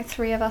was only like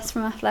 3 of us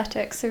from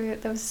athletics, so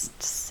there was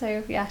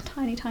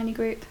tiny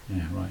group.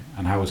 Yeah, right.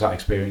 And how was that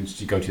experience?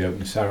 Did you go to the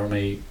opening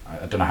ceremony?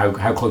 I don't know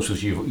how close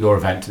was your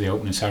event to the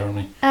opening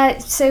ceremony?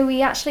 So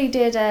we actually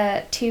did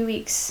 2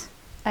 weeks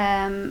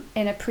in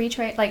a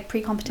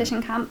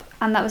pre-competition camp,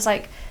 and that was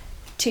like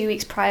 2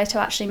 weeks prior to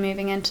actually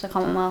moving into the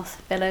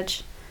Commonwealth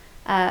Village.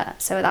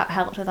 So that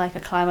helped with like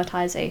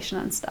acclimatization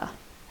and stuff.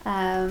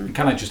 Can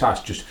I just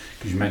ask, just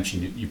because you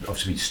mentioned you've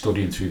obviously been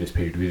studying through this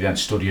period, were you then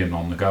studying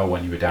on the go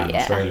when you were down in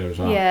Australia as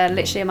well? Yeah,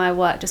 literally my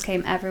work just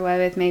came everywhere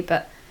with me,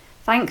 but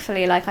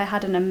thankfully, like, I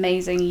had an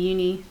amazing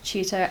uni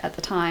tutor at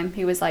the time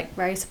who was like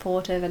very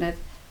supportive, and if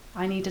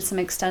I needed some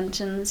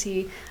extensions,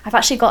 I've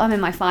actually got him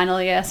in my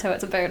final year, so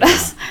it's a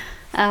bonus.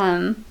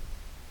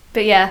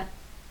 But yeah,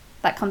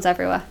 that comes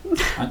everywhere.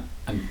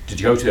 And did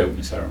you go to the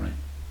opening ceremony?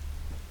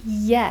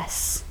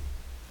 Yes,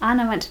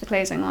 and I went to the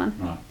closing one.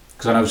 Right.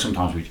 Because I know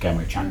sometimes we're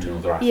chanting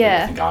other athletes,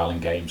 I think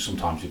Ireland games,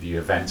 sometimes if you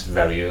events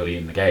very early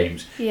in the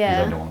games, you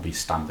don't want to be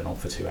standing up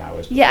for 2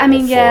 hours. Yeah, I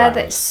mean,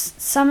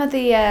 some of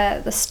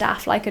the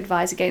staff like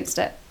advise against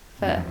it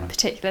for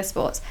particular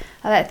sports.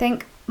 I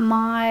think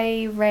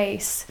my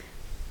race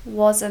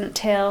wasn't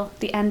till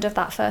the end of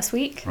that first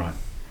week. Right.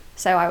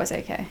 So I was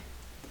okay.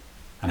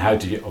 And how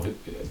did you,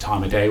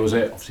 time of day was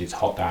it? Obviously it's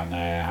hot down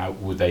there. How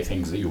were they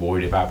things that you were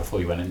worried about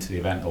before you went into the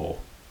event, or?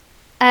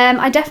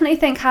 I definitely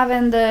think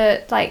having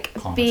the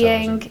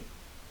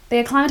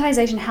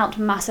acclimatization helped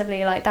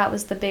massively. Like, that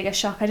was the biggest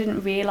shock. I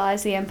didn't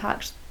realize the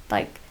impact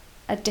like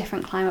a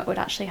different climate would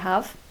actually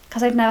have,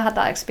 because I'd never had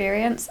that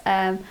experience.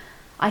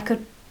 I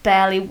could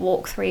barely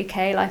walk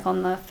 3k like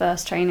on the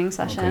first training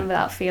session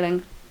without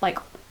feeling like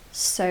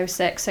so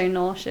sick, so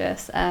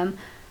nauseous, and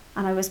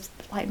I was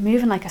like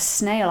moving like a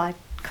snail. I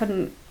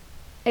couldn't.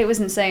 It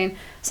was insane.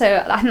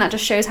 So I think that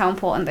just shows how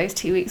important those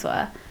 2 weeks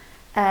were.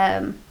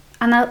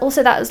 And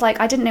also that was like,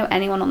 I didn't know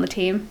anyone on the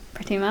team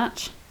pretty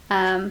much.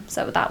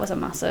 So that was a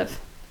massive,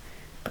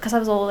 because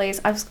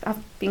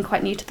I've been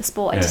quite new to the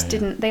sport. I just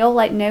didn't, they all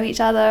like know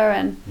each other.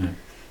 And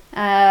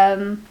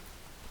then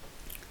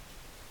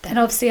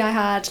obviously I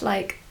had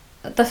like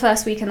the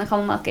first week in the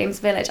Commonwealth Games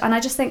village, and I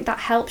just think that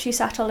helps you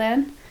settle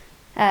in.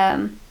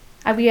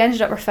 We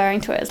ended up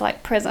referring to it as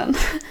like prison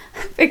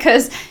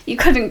because you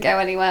couldn't go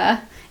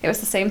anywhere. It was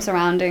the same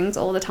surroundings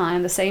all the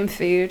time, the same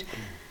food.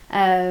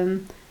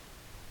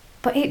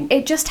 But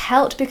it just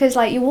helped because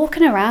like you're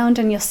walking around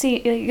and you're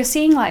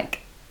seeing like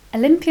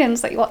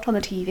Olympians that you watch on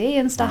the TV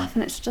and stuff,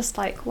 and it's just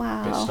like,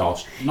 wow.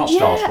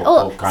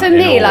 For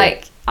me,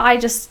 like, I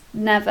just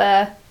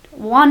never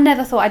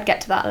thought I'd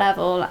get to that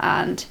level,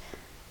 and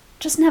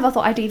just never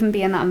thought I'd even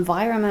be in that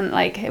environment.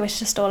 Like, it was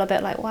just all a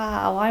bit like,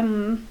 wow,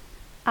 I'm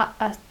at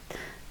a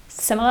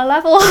similar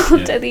level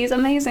to these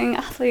amazing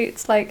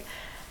athletes. Like,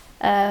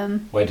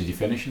 where did you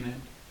finish in it?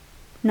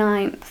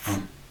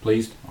 9th.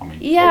 Pleased? I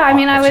mean, I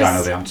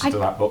know the answer to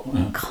that, but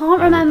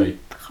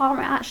can't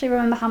actually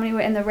remember how many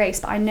were in the race,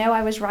 but I know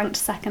I was ranked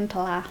second to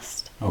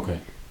last. Okay.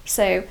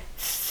 So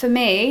for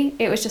me,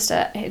 it was just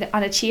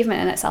an achievement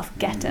in itself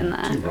getting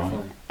there.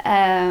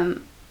 Right.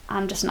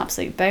 And just an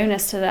absolute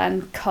bonus to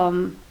then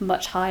come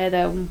much higher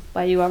than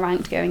where you were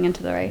ranked going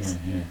into the race.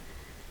 Yeah.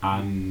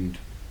 And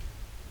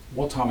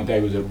what time of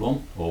day was it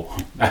run or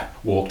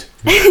walked?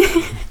 So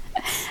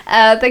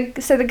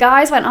the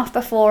guys went off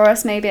before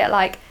us, maybe at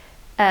like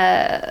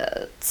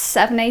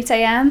 7-8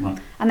 a.m. Right.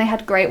 And they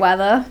had great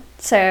weather,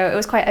 so it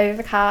was quite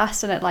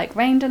overcast, and it like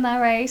rained in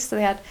their race, so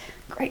they had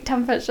great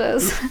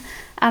temperatures.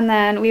 And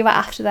then we were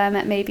after them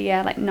at maybe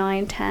like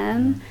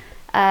 9-10,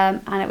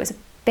 and it was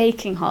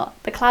baking hot.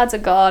 The clouds are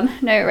gone,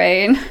 no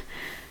rain.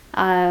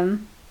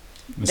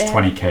 It's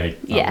 20k.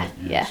 Yeah.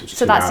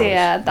 So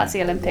that's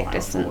the Olympic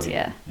distance.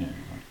 Yeah.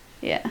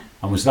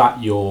 And was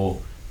that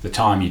the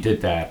time you did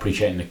there,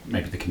 appreciating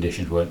maybe the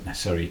conditions weren't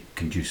necessarily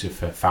conducive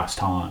for fast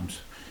times?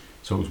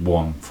 So it was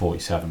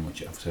 1:47,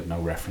 which I've said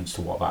no reference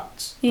to what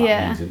that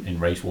means in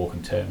race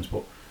walking terms,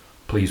 but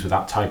pleased with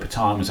that type of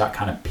time. Was that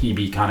kind of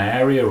PB kind of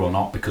area or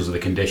not, because of the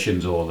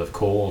conditions or the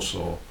course?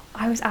 Or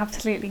I was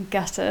absolutely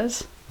gutted.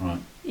 Right.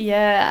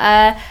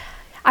 Yeah.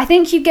 I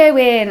think you go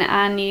in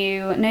and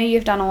you know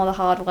you've done all the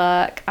hard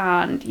work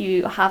and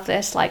you have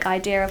this like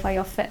idea of where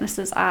your fitness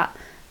is at,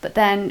 but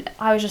then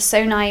I was just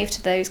so naive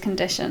to those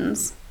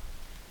conditions.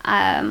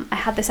 I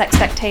had this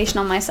expectation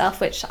on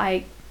myself which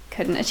I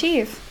couldn't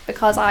achieve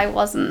because I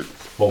wasn't.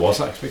 What was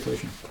that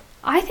expectation?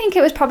 I think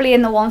it was probably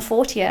in the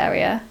 140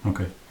 area.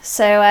 Okay.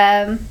 So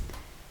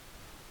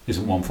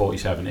isn't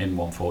 147 in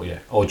 140?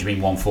 Or do you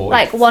mean 140?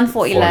 Like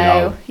 140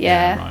 low.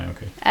 Yeah. Right.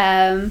 Okay.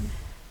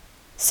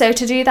 So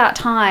to do that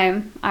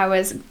time, I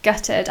was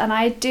gutted, and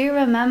I do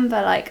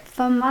remember like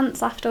for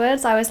months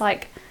afterwards, I was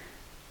like,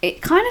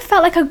 it kind of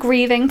felt like a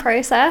grieving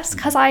process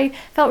because I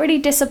felt really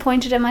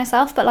disappointed in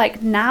myself. But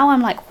like now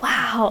I'm like,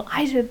 wow,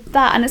 I did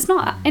that, and it's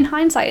not, in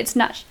hindsight, it's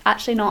not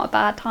actually not a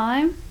bad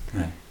time.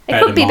 Yeah.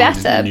 It could be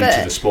better, but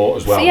to the sport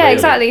as well. Yeah, really.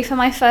 Exactly. For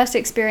my first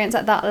experience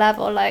at that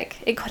level, like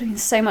it could have been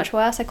so much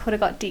worse. I could have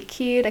got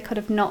DQ'd. I could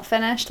have not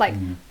finished. Like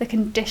the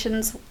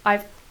conditions,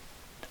 I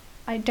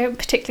don't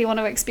particularly want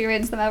to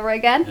experience them ever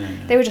again.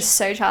 Yeah. They were just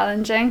so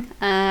challenging.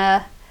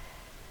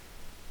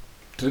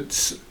 Do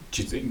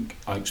you think,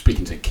 like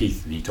speaking to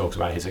Keith, and he talks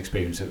about his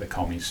experience at the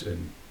commies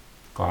in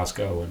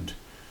Glasgow, and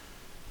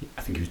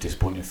I think he was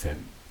disappointed for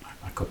him.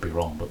 I could be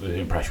wrong, but the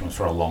impression was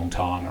for a long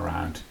time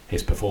around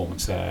his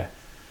performance there,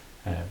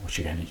 which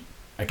again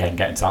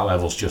getting to that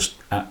level is just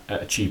an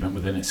achievement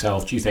within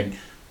itself. Do you think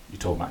you're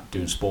talking about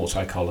doing sports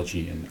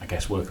psychology and I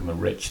guess working with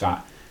Rich,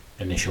 that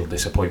initial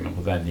disappointment,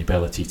 but then the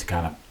ability to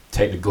kind of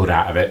take the good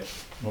out of it,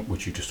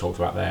 which you just talked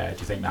about there. Do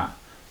you think that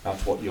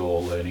that's what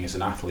you're learning as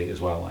an athlete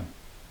as well then?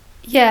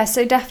 Yeah,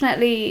 so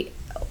definitely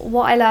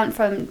what I learned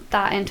from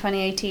that in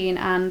 2018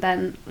 and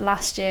then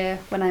last year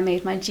when I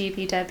made my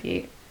GB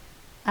debut,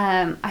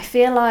 I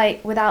feel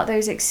like without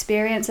those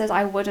experiences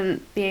I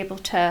wouldn't be able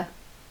to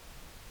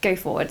go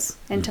forwards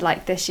into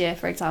like this year,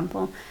 for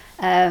example.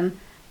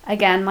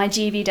 Again, my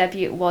GB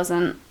debut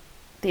wasn't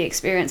the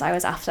experience I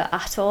was after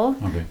at all.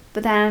 Okay.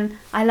 But then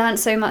I learned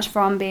so much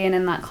from being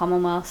in that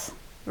Commonwealth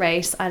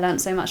race. I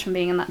learned so much from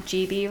being in that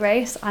GB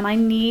race, and I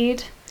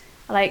need,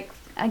 like,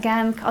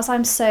 again, because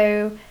I'm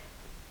so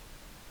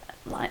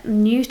like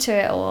new to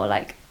it all,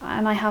 like,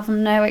 and I have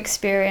no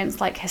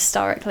experience like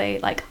historically,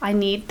 like I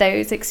need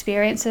those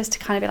experiences to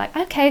kind of be like,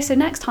 okay, so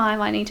next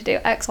time I need to do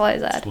X, Y,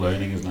 Z. It's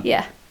learning, isn't it?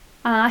 Yeah.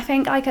 And I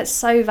think like it's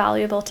so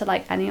valuable to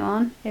like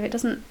anyone.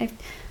 If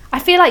I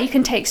feel like you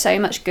can take so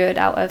much good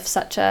out of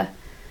such a,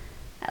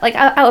 like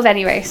out of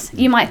any race.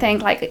 You might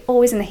think like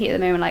always in the heat of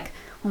the moment, like,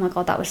 oh my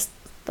God, that was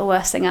the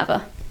worst thing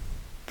ever.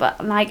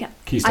 But like,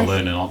 Keys to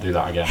learn and not do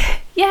that again.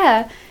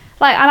 Yeah.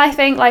 Like, and I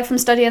think like from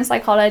studying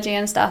psychology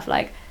and stuff,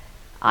 like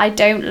I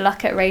don't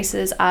look at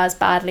races as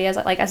badly as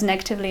like as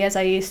negatively as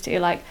I used to.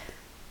 Like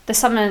there's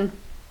something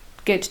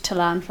good to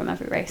learn from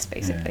every race,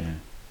 basically. Yeah.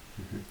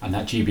 And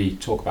that GB,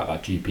 talk about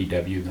that GP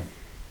debut then.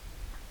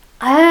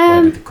 Um,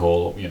 Where did the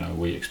call up? You know,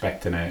 were you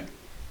expecting it?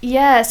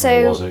 Yeah,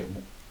 so was it?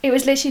 It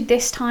was literally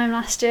this time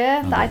last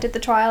year that I Okay. did the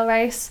trial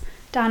race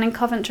down in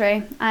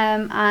Coventry,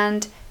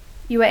 and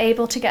you were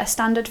able to get a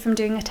standard from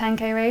doing a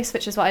 10k race,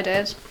 which is what I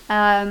did.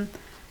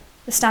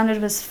 The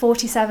standard was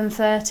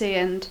 47:30,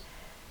 and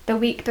the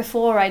week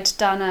before I'd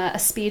done a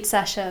speed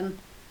session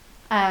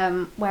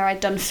where I'd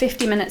done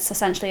 50 minutes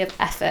essentially of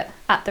effort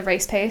at the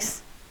race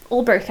pace,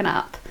 all broken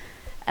up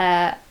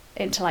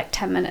into like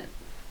 10-minute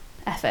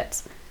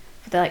efforts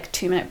with like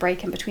 2-minute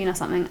break in between or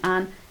something,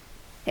 and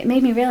it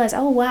made me realise,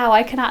 oh wow,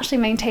 I can actually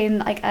maintain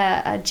like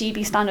a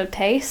GB standard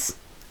pace,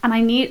 and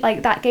I need,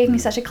 like, that gave me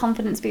such a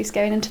confidence boost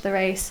going into the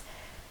race.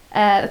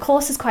 The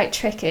course is quite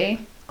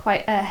tricky,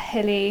 quite a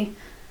hilly,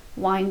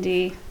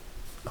 windy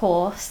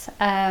course,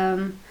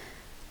 and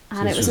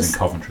So it this was was in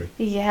Coventry.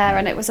 yeah,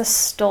 and it was a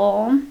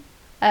storm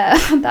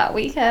that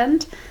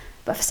weekend.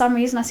 But for some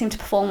reason, I seem to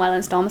perform well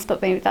in storms.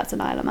 But maybe that's an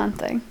Isle of Man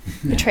thing.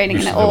 You're training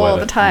in Used it to the all weather.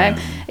 the time.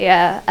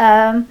 Yeah.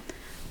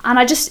 And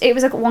it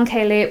was a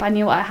 1k loop. I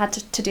knew what I had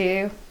to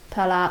do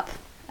per lap.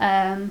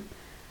 And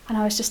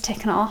I was just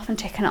ticking it off. And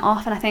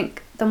I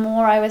think the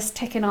more I was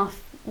ticking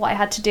off what I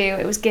had to do,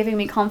 it was giving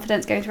me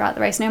confidence going throughout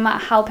the race, no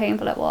matter how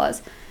painful it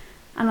was.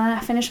 And then I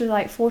finished with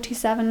like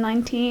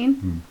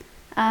 47:19.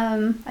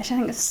 I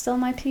think it's still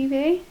my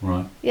PB.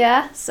 Right.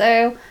 Yeah.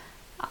 So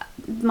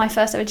my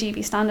first ever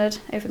GB standard,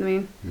 over the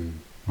moon.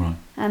 Right.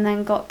 And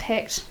then got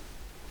picked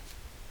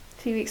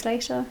a few weeks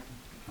later.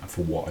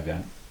 For what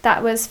event?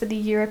 That was for the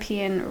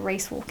European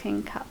Race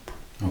Walking Cup.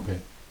 Okay.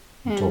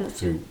 in- Talk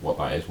through what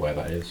that is, where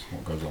that is,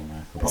 what goes on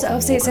there. Apart So from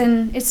obviously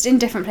walking. it's in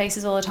different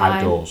places all the time.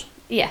 Outdoors.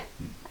 Yeah,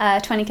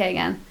 20k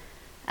again,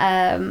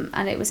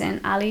 and it was in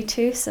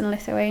Alytus in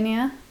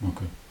Lithuania.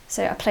 Okay.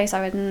 So a place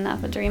I would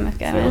never dream of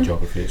Failed going.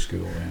 geography at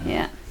school, yeah.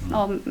 Yeah,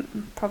 Right. or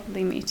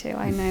probably me too.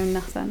 I know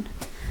nothing.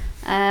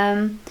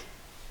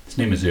 It's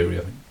near Missouri,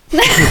 I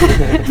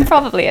think.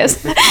 Probably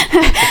is.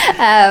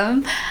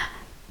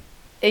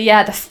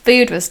 Yeah, the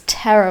food was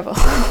terrible.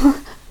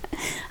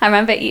 I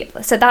remember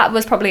so that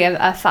was probably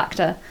a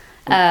factor.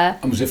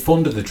 And was it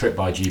funded the trip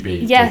by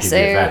GB? Yeah, to give so-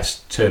 you a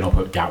vest, turn up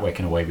at Gatwick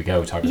and away we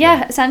go type of Yeah,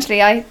 thing?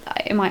 essentially, I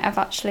might have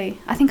actually.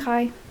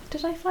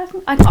 Did I fly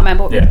from? I can't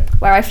remember Yeah.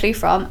 where I flew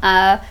from.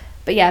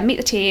 But yeah, meet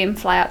the team,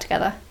 fly out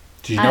together.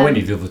 Did you know any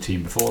of the other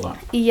team before that?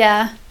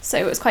 Yeah, so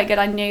it was quite good.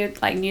 I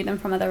knew them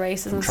from other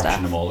races From and trashing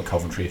stuff. them all at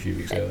Coventry a few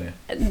weeks earlier.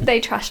 They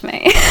trashed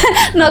me.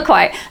 Not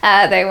quite.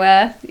 They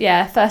were,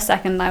 first,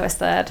 second, I was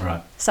third.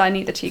 Right. So I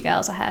knew the two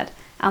girls ahead,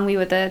 and we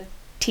were the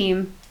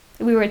team.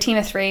 We were a team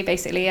of 3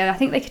 basically, and I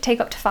think they could take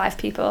up to 5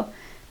 people,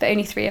 but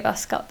only 3 of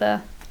us got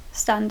the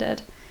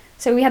standard.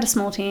 So we had a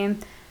small team,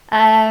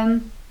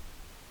 and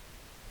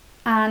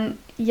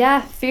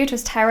yeah, food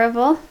was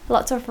terrible.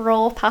 Lots of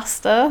raw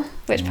pasta,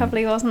 which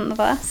probably wasn't the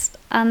best.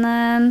 And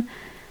then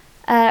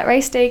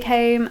race day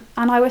came,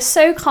 and I was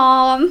so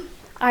calm.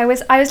 I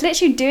was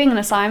literally doing an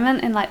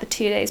assignment in like the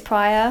 2 days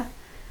prior,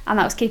 and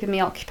that was keeping me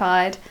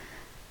occupied.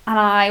 And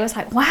I was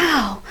like,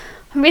 wow,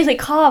 I'm really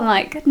calm,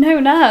 like no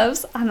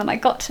nerves. And then I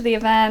got to the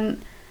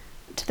event,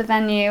 to the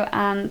venue,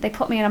 and they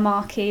put me in a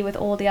marquee with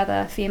all the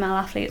other female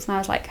athletes, and I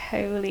was like,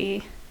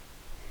 holy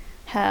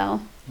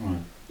hell. Right.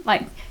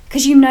 Like,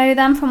 because you know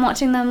them from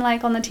watching them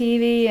like on the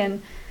TV.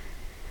 And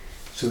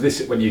So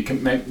this, when you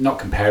not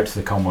compare it to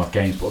the Commonwealth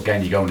Games, but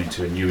again, you're going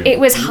into a new... it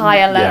was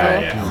higher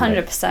level, Yeah,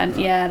 100%,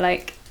 yeah,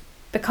 like,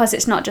 because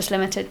it's not just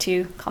limited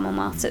to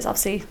Commonwealths, it's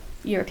obviously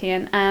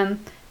European.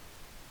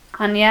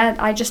 And yeah,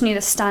 I just knew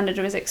the standard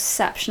was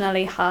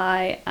exceptionally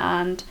high,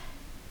 and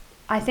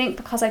I think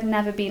because I'd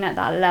never been at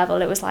that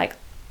level, it was like,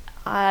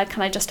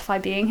 can I justify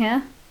being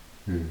here?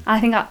 I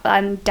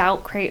think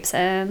doubt creeps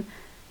in.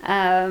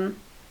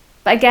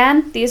 But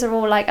again, these are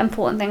all like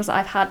important things that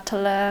I've had to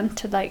learn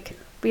to like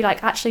be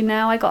like, actually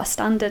no, I got a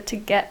standard to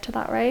get to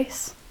that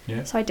race.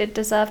 Yeah. So I did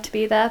deserve to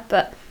be there,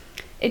 but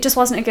it just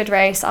wasn't a good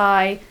race.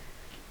 I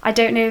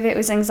don't know if it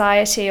was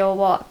anxiety or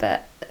what,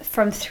 but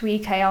from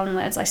 3k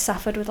onwards, I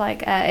suffered with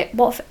like I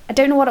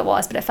don't know what it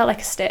was, but it felt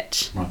like a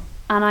stitch. Right.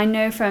 And I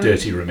know from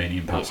Dirty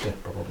Romanian pasta,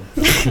 probably.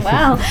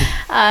 well,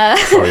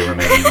 Sorry,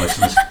 Romanian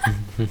listeners.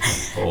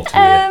 All too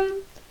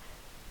weird.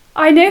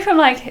 I know from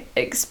like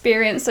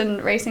experience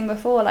and racing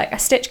before, like a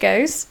stitch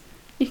goes,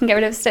 you can get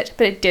rid of a stitch,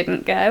 but it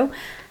didn't go.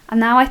 And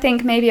now I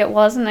think maybe it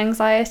was an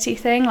anxiety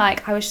thing.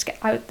 Like I was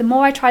just, the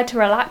more I tried to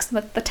relax,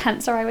 the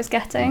tenser I was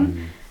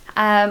getting.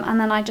 And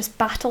then I just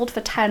battled for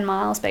 10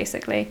 miles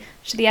basically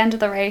to the end of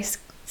the race,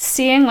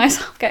 seeing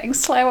myself getting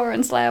slower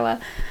and slower.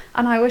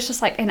 And I was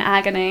just like in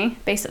agony,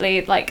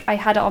 basically. Like I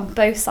had it on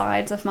both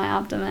sides of my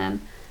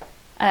abdomen.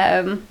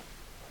 Yeah,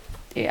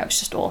 it was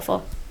just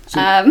awful.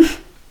 So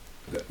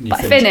but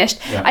I finished.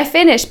 Yeah. I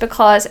finished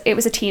because it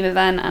was a team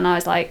event and I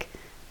was like,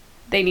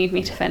 they need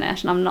me to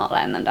finish and I'm not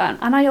letting them down.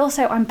 And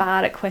I'm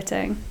bad at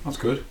quitting. That's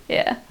good.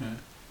 Yeah.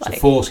 So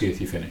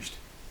 40th you finished?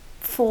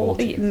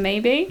 40,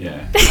 maybe?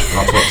 Yeah.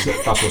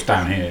 That's what's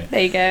down here.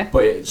 There you go.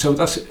 But it's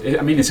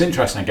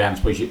interesting again. I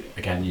suppose you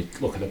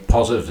look at the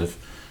positives of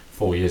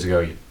 4 years ago,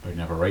 you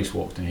never race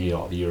walked and here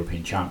are the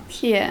European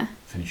champs. Yeah.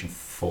 Finishing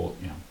fourth,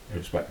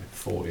 irrespective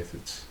of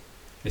 40th,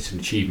 it's an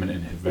achievement in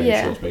a very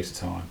short space of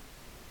time.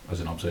 As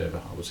an observer,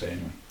 I would say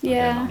anyway.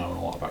 Yeah. Again, not knowing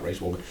a lot about race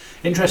walking.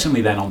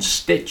 Interestingly, then on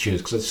stitches,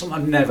 because it's something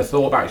I've never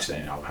thought about.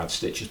 Saying I've had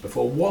stitches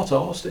before. What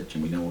are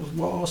stitches? We know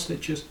what are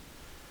stitches.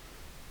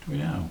 Do we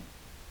know?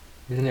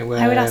 Isn't it where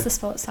I would ask the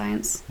sports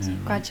science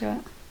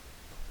graduate.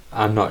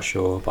 I'm not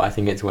sure, but I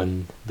think it's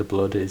when the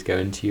blood is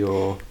going to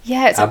your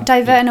it's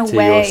diverting away.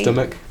 To your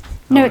stomach.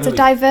 No, it's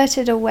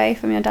diverted away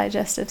from your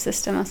digestive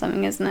system or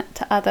something, isn't it?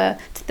 To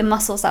the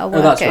muscles that are working.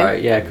 Oh, that's right.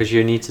 Yeah, because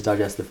you need to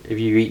digest if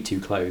you eat too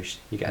close,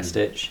 you get a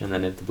stitch, and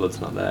then if the blood's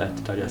not there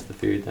to digest the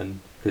food, then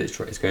because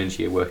it's going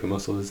to your working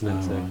muscles, isn't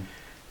it? So.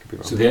 Could be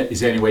wrong. So is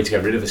there any way to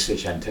get rid of a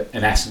stitch and to,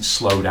 in essence,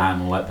 slow down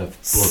and let the blood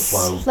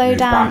flow? Slow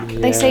down. Back?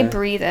 They say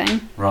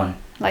breathing. Right.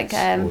 Like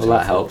well,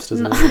 that helps,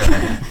 doesn't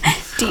it?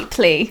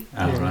 Deeply.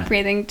 Right.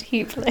 Breathing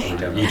deeply.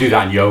 You do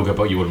that in yoga,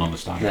 but you wouldn't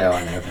understand. No,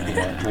 I know.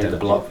 I need the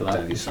block for that.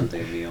 Don't do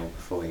Sunday meal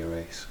before your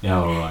race.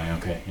 Yeah, all right,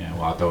 okay. Yeah,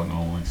 well, I don't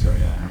normally, so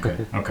yeah,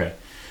 okay.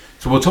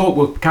 So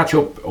we'll catch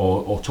up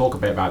or talk a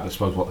bit about, I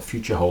suppose, what the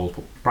future holds.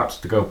 But perhaps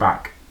to go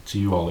back to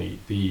you, Ollie,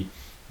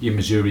 in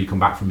Missouri, you come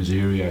back from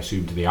Missouri, I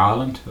assume, to the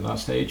island at that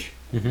stage.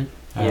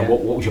 Mm-hmm.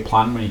 What was your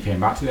plan when you came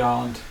back to the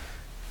island?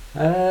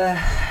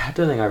 I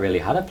don't think I really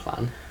had a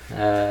plan.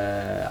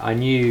 I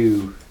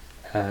knew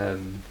that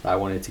I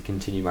wanted to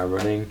continue my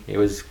running. It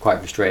was quite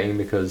frustrating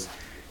because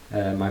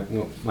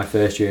my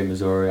first year in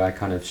Missouri, I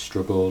kind of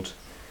struggled.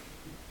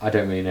 I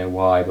don't really know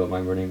why, but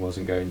my running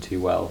wasn't going too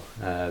well.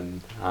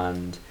 And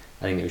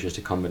I think it was just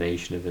a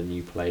combination of a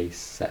new place,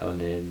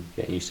 settling in,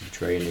 getting used to the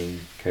training,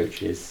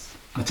 coaches.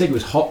 I think it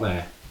was hot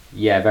there.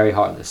 Yeah, very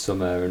hot in the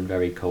summer and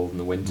very cold in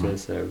the winter.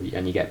 So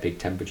and you get big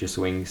temperature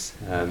swings.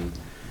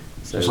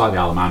 So it's like the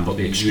Isle of Man, but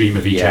the extreme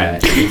of each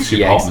end.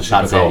 Super hot and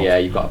super that's cold. it. Yeah,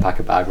 you've got to pack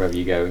a bag wherever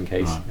you go in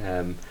case.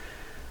 Right.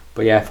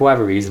 But yeah, for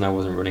whatever reason, I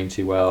wasn't running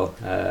too well.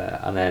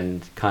 And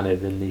then kind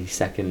of in the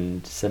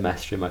second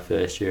semester in my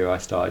first year, I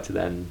started to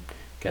then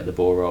get the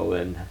ball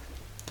rolling.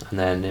 And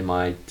then in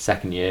my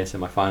second year, so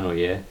my final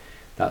year,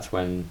 that's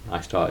when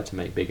I started to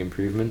make big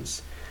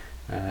improvements.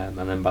 And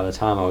then by the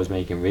time I was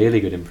making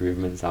really good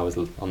improvements, I was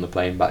on the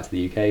plane back to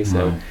the UK.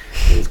 So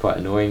it was quite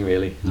annoying,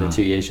 really. The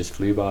 2 years just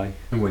flew by.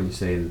 And when you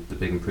say the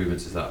big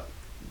improvements, is that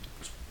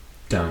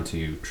down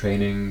to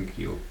training,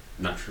 your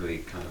naturally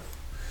kind of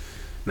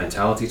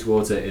mentality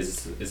towards it?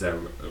 Is there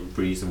a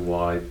reason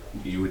why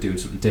you were doing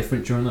something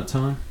different during that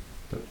time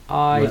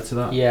that led to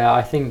that? Yeah,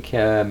 I think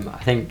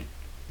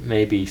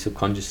maybe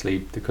subconsciously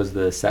because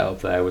the setup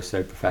there was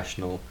so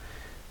professional.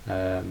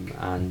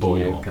 And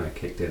Boyle kind of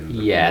kicked in.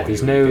 Yeah,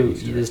 there's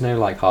no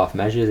like half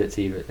measures. It's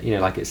either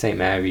like at St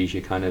Mary's,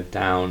 you're kind of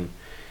down.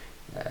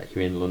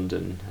 You're in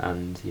London,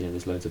 and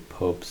there's loads of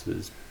pubs,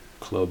 there's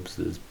clubs,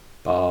 there's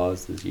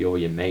bars, there's all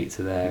your mates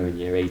are there, and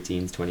you're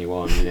 18 to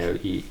 21.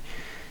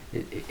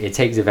 It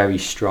takes a very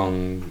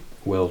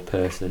strong-willed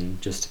person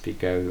just to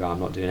go.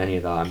 I'm not doing any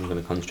of that. I'm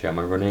going to concentrate on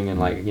my running,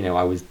 and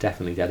I was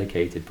definitely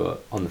dedicated.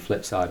 But on the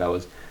flip side, I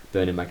was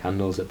burning my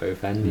candles at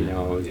both ends.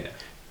 I was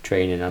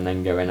training and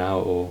then going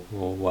out or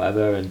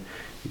whatever, and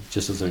it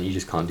just doesn't. You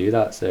just can't do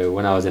that. So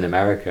when I was in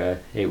America,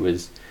 it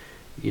was,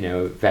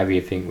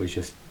 everything was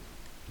just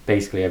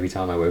basically every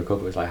time I woke up,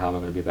 it was like, how am I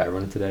going to be a better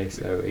runner today?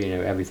 So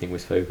everything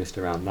was focused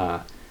around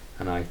that,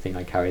 and I think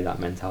I carried that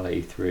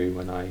mentality through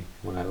when I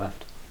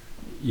left.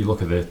 You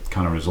look at the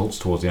kind of results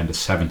towards the end of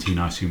 17,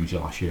 I assume was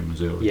your last year in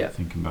Missouri. Yeah.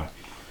 Thinking back,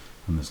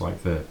 and is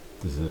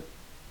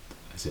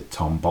it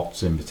Tom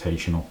Bott's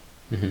Invitational,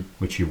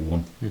 which you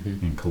won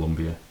in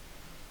Columbia.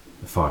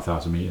 The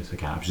 5,000 metres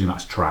again. I presume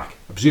that's track.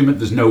 I presume that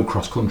there's no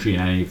cross country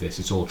in any of this.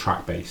 It's all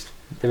track based.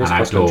 There is And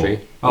cross outdoor.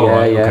 country. Oh, yeah,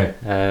 right, yeah.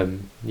 okay.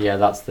 Yeah,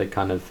 that's the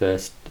kind of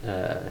first,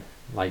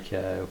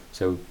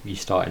 so you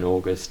start in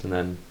August and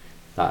then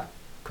that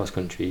cross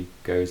country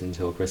goes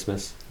until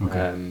Christmas. Okay.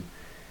 And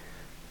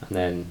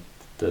then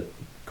the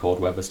cold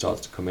weather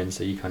starts to come in,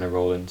 so you kind of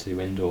roll into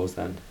indoors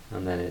then,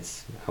 and then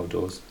it's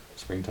outdoors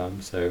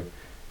springtime. So,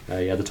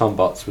 yeah, the Tom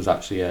Botts was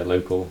actually a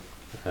local,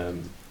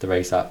 the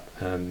race at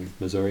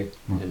Missouri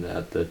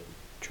at the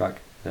track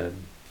and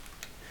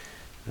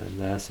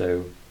there.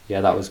 So,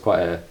 yeah, that was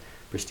quite a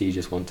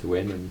prestigious one to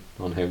win, and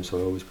on home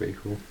soil was pretty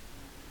cool.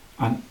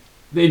 And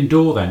the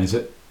indoor then,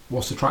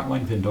 what's the track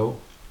length indoor?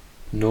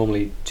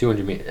 Normally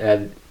 200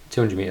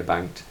 meter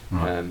banked.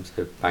 Right.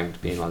 So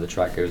banked being like the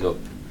track goes up.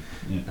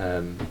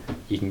 Yeah.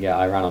 You can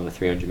I ran on the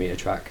 300 meter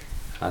track.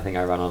 I think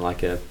I ran on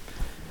like a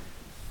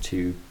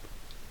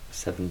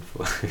 2.7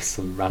 for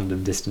some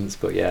random distance,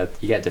 but yeah,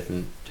 you get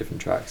different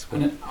tracks.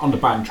 But And on the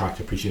bank track,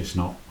 I appreciate it's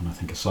not, when I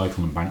think of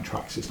cycling and bank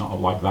tracks, it's not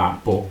like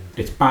that, but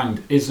it's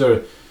banked. Is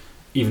there,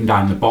 even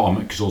down the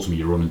bottom, because ultimately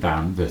you're running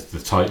down the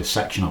tightest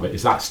section of it,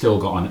 is that still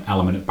got an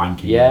element of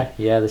banking? yeah,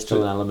 there's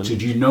still an element. So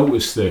do you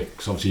notice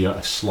because obviously you're at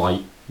a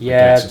slight, Yeah, I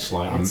guess a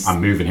slight,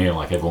 I'm moving here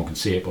like everyone can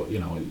see it, but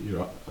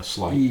you're at a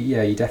slight.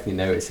 Yeah, you definitely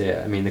notice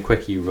it. I mean, the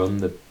quicker you run,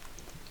 the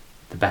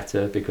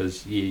better,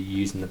 because you're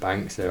using the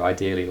bank. So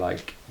ideally,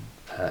 like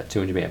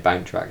 200 meter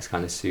bank tracks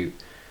kind of suit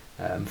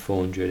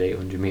 400,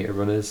 800 meter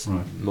runners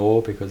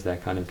more, because they're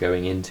kind of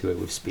going into it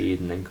with speed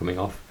and then coming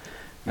off.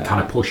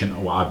 Kind of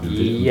pushing, what I've been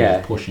doing,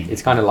 Yeah, pushing.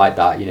 it's kind of like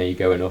that. You're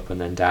going up and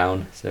then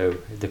down. So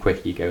the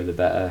quicker you go, the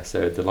better.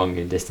 So the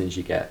longer in distance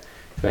you get,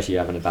 especially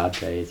having a bad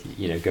day,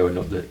 going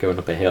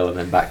up a hill and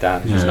then back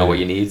down, is just not what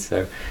you need.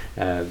 So,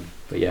 but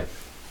yeah.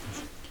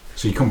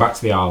 So you come back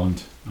to the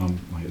island.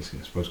 I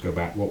suppose go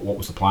back. What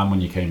was the plan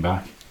when you came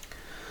back?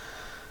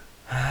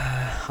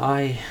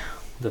 What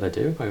did I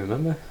do? I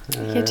remember.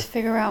 You had to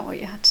figure out what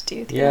you had to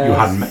do.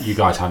 Yeah. You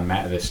guys hadn't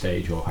met at this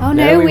stage, or? Oh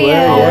no, we were.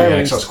 Yeah,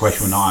 because that's a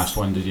question we're not asked.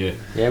 When did you?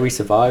 Yeah, we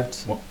survived.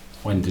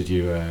 When did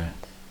you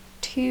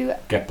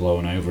get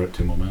blown over at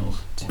Timor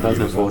Mills?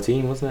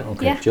 2014, wasn't it?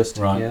 Okay. Yeah. Just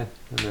Right. yeah,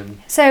 and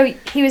then So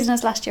he was in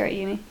his last year at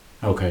uni.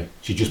 Okay,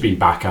 so you've just been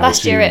back out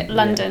Last year at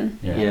London.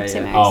 Yeah. Yeah,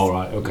 St. yeah. Mary's. Oh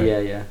right,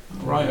 okay. yeah.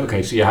 Right,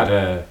 okay. So you had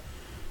a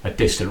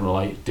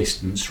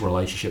distance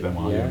relationship then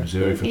while you were in Yeah.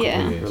 Missouri for a couple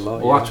Yeah. of years. For a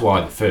lot, Well, yeah. that's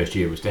why the first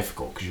year was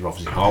difficult, because you're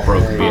obviously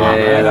heartbroken being out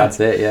Yeah, there. that's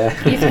it.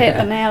 Yeah. You've hit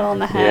the nail on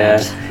the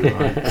head.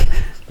 Right.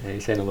 Yeah,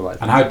 you're saying all the right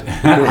And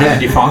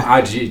things.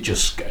 how did you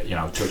just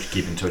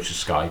keep in touch with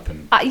Skype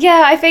and?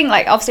 Yeah, I think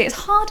obviously it's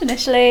hard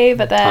initially,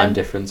 but then Time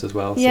difference as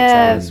well. 6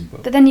 yeah, hours.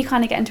 but then you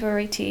kind of get into a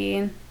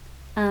routine,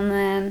 and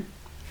then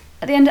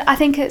at the end, I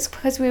think it's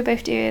because we were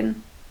both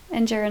doing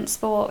endurance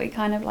sport, we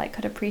kind of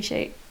could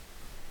appreciate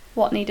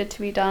what needed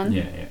to be done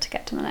to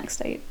get to the next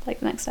state, the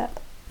next step.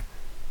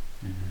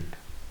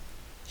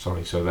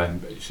 Sorry, so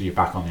you're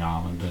back on the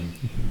island and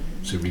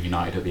so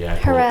reunited at the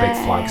airport, Hooray. big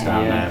flags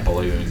down Yeah. there,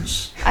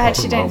 balloons. I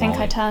actually rock and don't think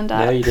roll, I turned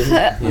up. No, you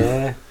didn't.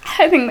 Yeah.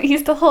 I think that he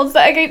still holds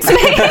that against me.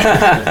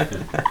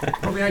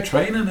 Probably out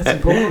training, it's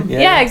important.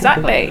 Yeah,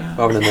 exactly.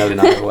 Rather than early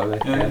night or whatever.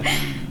 Yeah.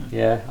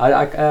 Yeah.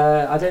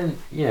 I don't.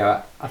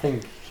 I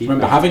think he.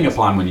 Remember having a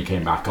plan when you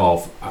came back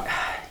of, I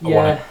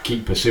want to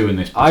keep pursuing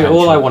this potential.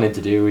 All I wanted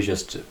to do was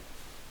just.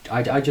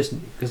 I just,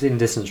 because in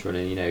distance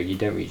running, you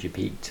don't reach your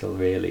peak till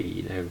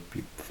really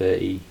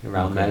 30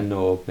 around then,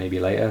 or maybe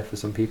later for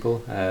some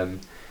people. And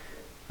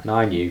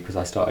I knew, because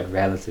I started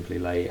relatively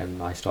late and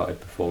I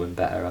started performing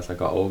better as I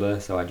got older,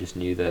 so I just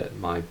knew that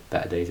my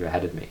better days were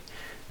ahead of me.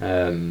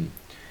 The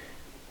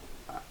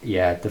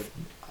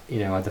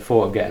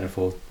thought of getting a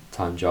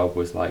full-time job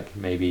was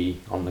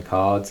maybe on the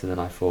cards, and then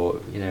I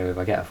thought, if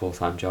I get a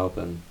full-time job,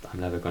 then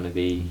I'm never going to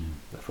be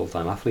a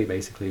full-time athlete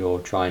basically, or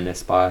try and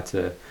aspire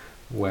to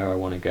where I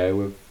want to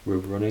go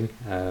with running.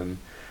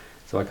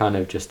 So I kind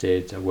of just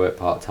did work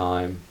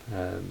part-time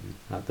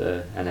at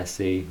the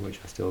NSC, which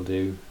I still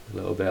do a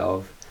little bit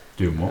of.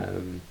 Doing what?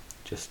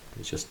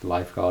 It's just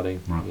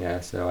lifeguarding. Right. Yeah,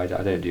 so I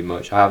don't do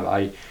much.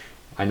 I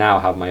now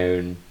have my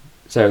own.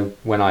 So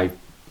when I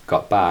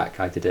got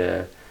back, I did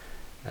a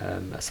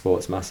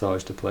sports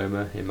massage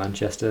diploma in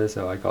Manchester.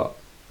 So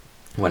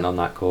went on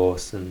that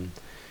course, and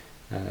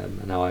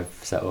now I've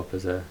set up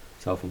as a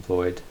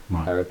self-employed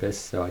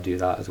therapist, so I do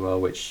that as well,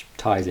 which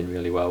ties in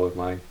really well with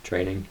my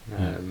training.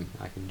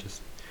 I can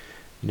just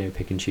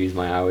pick and choose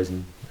my hours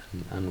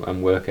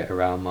and work it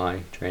around my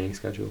training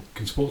schedule.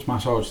 Can sports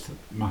massage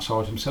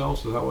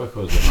themselves? Does that work,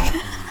 or is it not?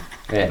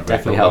 It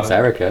definitely helps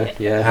Erika.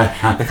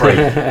 Yeah. Free,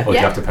 or do you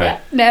have to pay?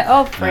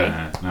 No, free.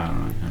 No,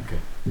 right,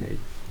 okay.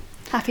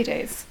 Happy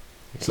days.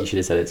 You should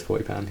have said it's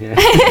 £40. Yeah.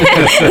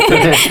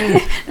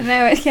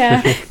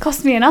 No,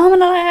 cost me an arm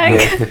and a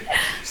leg.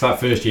 So that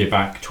first year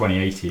back,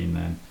 2018,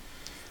 then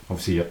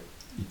obviously you're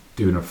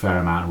doing a fair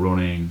amount of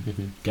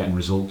running, getting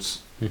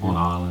results on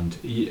Ireland.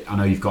 I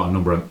know you've got a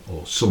number of,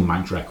 or some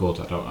Manx records.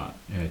 I don't know.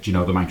 Do you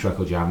know the Manx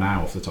records you have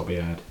now off the top of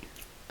your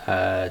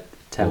head?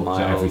 10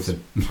 miles,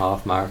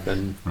 half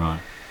marathon. Right.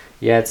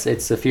 Yeah,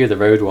 it's a few of the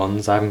road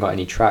ones. I haven't got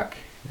any track.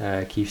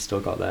 Keith's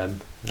still got them.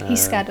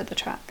 He's scared of the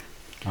track.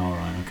 Oh,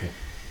 right, okay.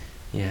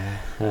 Yeah.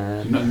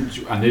 And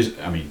there's,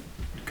 I mean,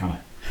 kind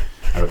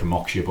of Erika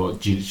mocks you,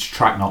 but do you,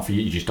 track not for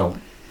you? You just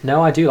don't.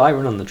 No, I do like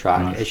running on the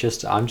track. Right. It's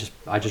just I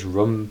just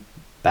run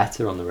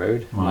better on the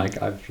road. Right.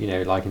 Like I've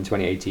like in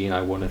 2018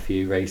 I won a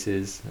few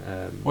races.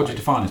 What do you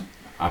define as?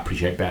 I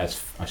appreciate better.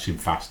 As, I assume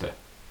faster.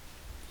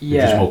 Yeah.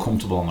 You're just more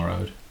comfortable on the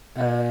road.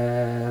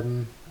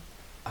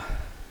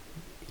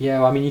 Yeah,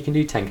 well, I mean you can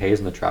do 10Ks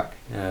on the track.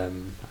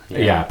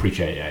 Yeah, I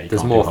appreciate. Yeah, you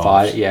there's can't more do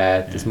five. halves.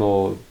 Yeah, there's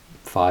more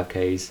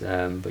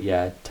 5Ks. But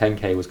yeah,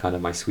 10K was kind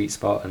of my sweet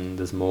spot, and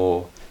there's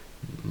more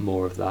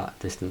of that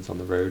distance on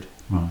the road.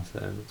 Right. So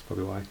that's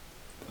probably why.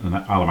 And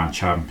Alaman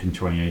Champ in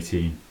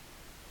 2018,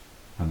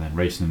 and then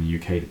racing in the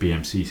UK, the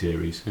BMC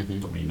series.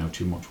 Mhm. Don't really know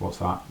too much. What's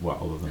that?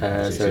 What other than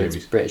the So series?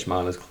 it's British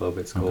Milers Club.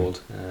 It's Okay.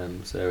 called.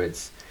 So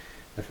it's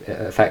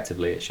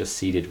effectively it's just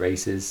seeded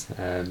races.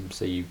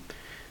 So you,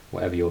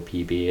 whatever your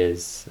PB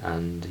is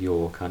and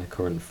your kind of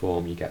current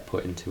form, you get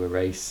put into a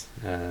race,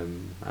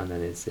 and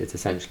then it's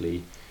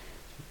essentially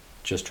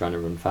just trying to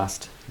run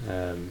fast.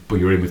 But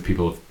you're in with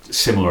people of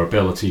similar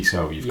ability,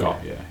 so you've Yeah.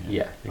 got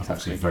Yeah,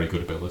 obviously exactly. very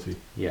good ability.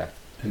 Yeah.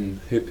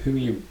 And who are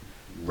you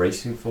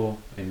racing for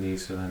in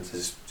these events?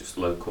 Is it just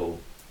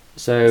local?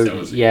 So So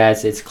was it- yeah,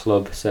 it's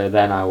club. So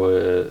then I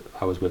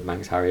was with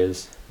Manx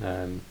Harriers.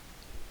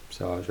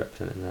 So I was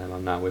representing them.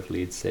 I'm now with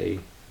Leeds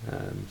City.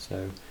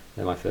 So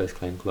they're my first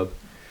claim club.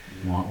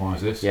 Why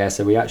is this? Yeah,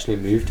 so we actually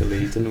moved to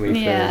Leeds, didn't we?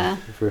 Yeah.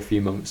 For a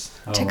few months.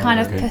 Oh, To right, kind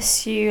of okay.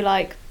 pursue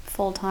like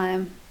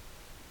full-time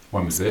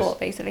When was sport,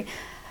 this? basically.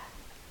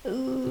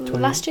 Ooh, 20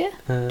 last year,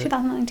 Uh,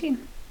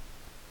 2019,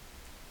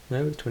 no,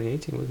 it was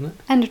 2018, wasn't it?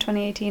 end of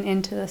 2018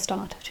 into the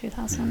start of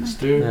Let's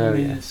 2019. do Oh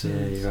this.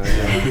 yeah, you're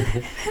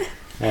right.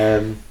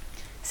 Yeah.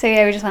 So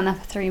yeah, we just went there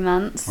for 3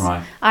 months.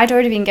 Right. I'd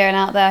already been going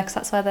out there because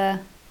that's where the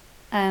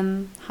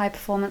high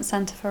performance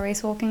centre for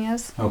race walking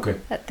is Okay.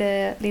 at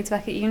the Leeds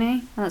Beckett Uni,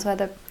 and that's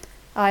where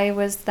I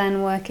was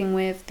then working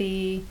with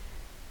the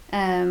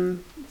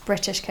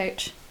British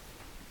coach,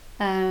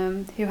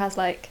 who has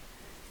like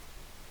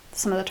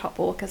some of the top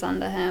walkers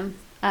under him.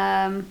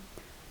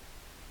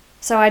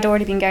 So I'd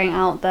already been going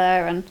out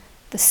there, and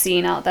the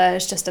scene out there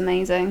is just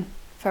amazing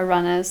for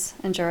runners,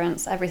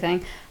 endurance,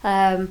 everything.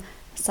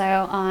 So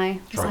I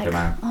was Tried like, them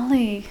out.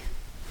 Ollie,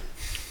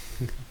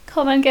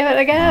 come and give it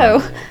a go.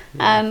 Yeah.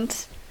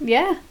 And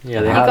yeah, Yeah,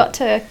 we they had- got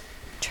to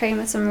train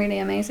with some really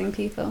amazing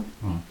people.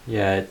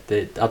 Yeah,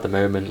 at the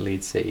moment,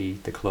 Leeds City,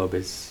 the club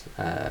is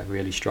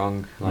really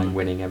strong, like Mm.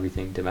 winning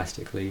everything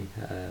domestically.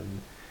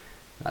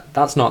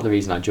 That's not the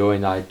reason I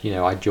joined.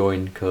 I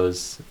joined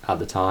because at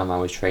the time I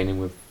was training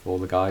with all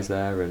the guys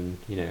there, and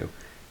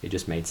it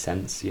just made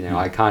sense.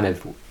 I kind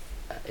of,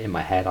 in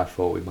my head, I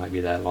thought we might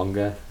be there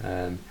longer,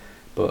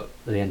 but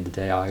at the end of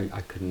the day,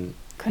 I couldn't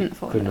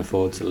Couldn't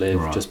afford it. to live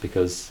Right. just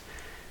because.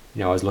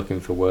 I was looking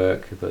for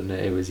work, but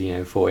it was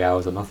 40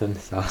 hours or nothing.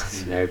 So I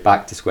was,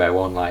 back to square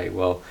one. Like,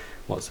 well,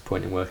 what's the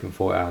point in working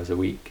 40 hours a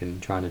week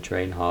and trying to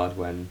train hard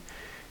when,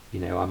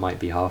 I might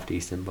be half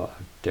decent, but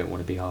I don't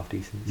want to be half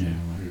decent. So. Yeah.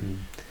 Right. Mm.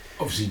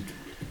 Obviously,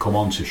 come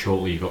on to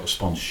shortly. You got a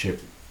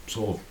sponsorship.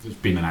 Sort of, it's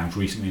been announced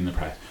recently in the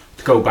press.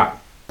 To go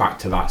back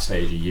to that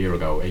stage a year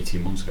ago,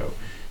 18 months ago,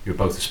 you were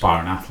both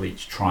aspiring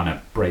athletes trying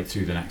to break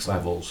through the next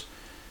levels.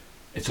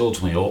 It's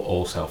ultimately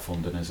all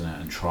self-funding, isn't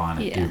it? And trying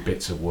to do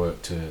bits of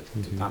work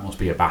that must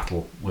be a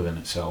battle within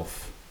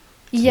itself.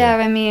 Yeah,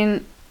 I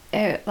mean,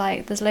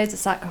 there's loads of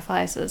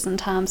sacrifices in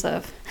terms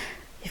of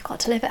you've got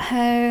to live at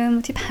home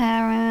with your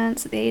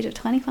parents at the age of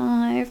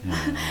 25,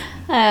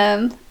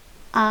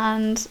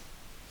 and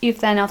you've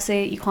then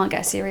obviously you can't get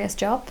a serious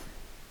job.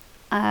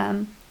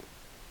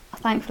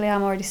 Thankfully,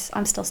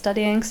 I'm still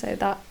studying, so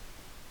that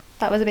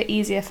was a bit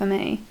easier for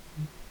me,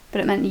 but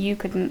it meant you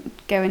couldn't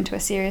go into a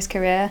serious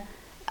career.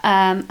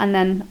 And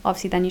then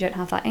obviously then you don't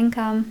have that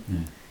income.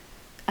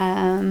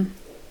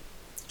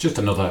 Just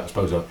another, I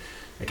suppose,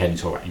 again you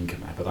talk about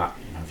income there, but that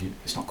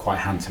it's not quite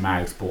hand to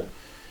mouth, but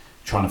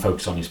trying to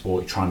focus on your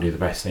sport, you're trying to do the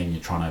best thing,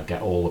 you're trying to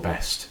get all the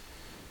best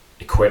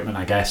equipment,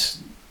 I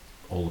guess,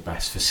 all the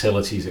best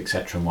facilities,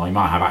 etc. And while you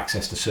might have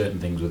access to certain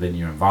things within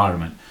your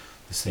environment,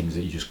 there's things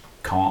that you just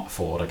can't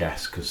afford, I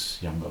guess, because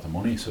you haven't got the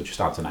money. So it just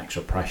adds an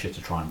extra pressure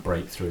to try and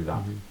break through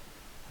that.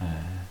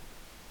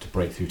 To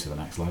break through to the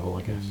next level,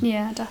 I guess.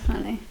 Yeah,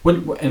 definitely.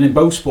 And in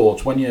both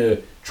sports, when you're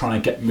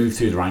trying to move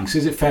through the ranks,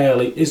 is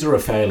there a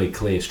fairly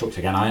clear structure?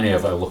 Again, I only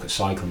ever look at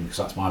cycling because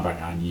that's my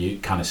background. You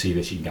kind of see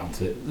this. You can get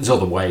onto there's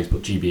other ways,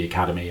 but GB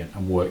Academy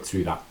and work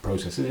through that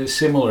process. Is it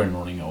similar in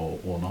running or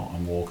not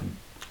and walking?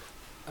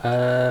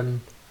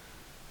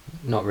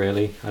 Not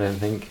really. I don't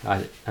think.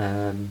 I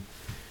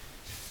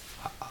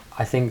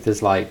think there's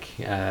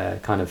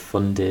kind of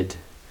funded.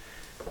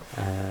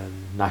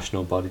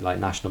 National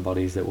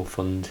bodies that will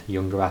fund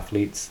younger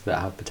athletes that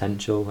have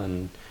potential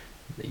and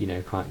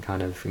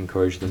kind of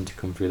encourage them to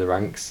come through the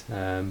ranks,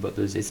 but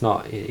it's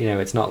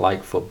not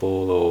like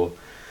football or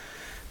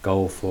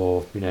golf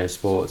or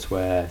sports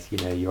where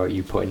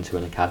you put into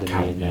an academy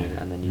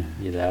and then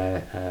you're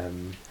there.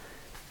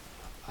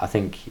 I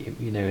think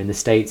in the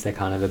States they're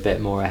kind of a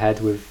bit more ahead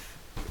with.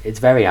 It's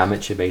very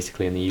amateur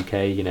basically in the UK.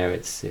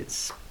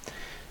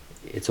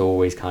 it's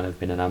always kind of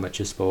been an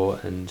amateur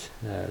sport and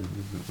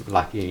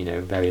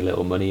very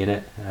little money in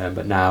it.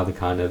 But now the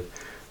kind of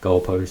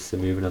goalposts are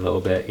moving a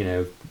little bit.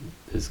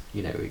 There's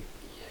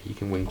you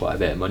can win quite a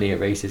bit of money at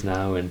races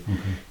now, and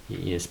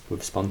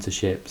with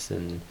sponsorships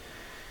and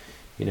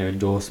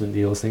endorsement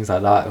deals, things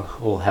like that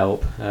all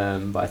help.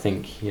 But I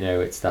think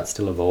that's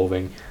still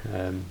evolving,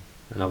 and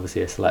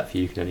obviously a select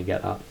few can only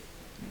get that.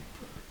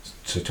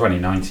 So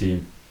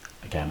 2019,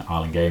 again,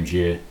 Island Games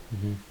year,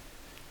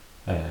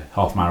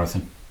 half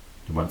marathon.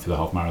 You went for the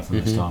half marathon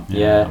this time,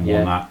 and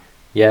won that.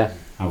 Yeah.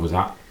 How was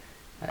that?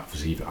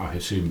 Obviously, I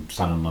assume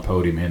standing on the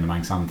podium here in the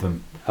Manx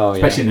Anthem. Oh,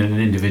 especially in an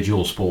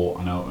individual sport.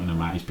 I know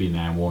Matt, been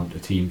there and won a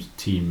team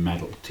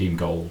medal, team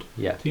gold.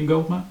 Yeah. Team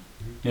gold, Matt?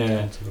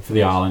 Yeah, for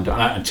the Ireland.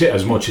 And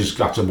as much as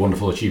that's a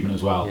wonderful achievement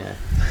as well. Yeah.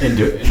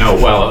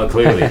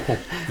 Clearly.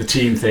 The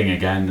team thing,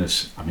 again,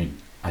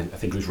 I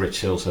think it was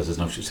Rich Hill says there's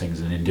no such thing as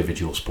an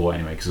individual sport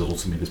anyway, because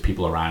ultimately there's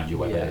people around you,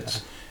 whether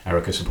it's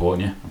Erika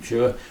supporting you, I'm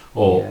sure,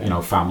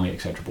 or family,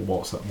 etc. But what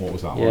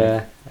was that like?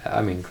 Yeah,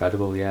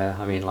 incredible. Yeah,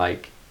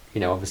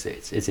 obviously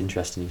it's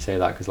interesting you say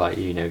that, because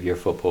if you're a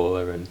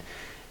footballer and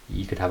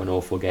you could have an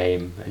awful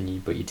game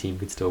but your team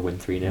could still win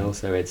 3-0.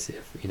 So it's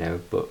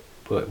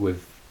but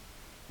with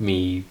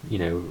me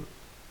winning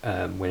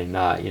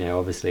that,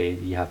 obviously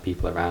you have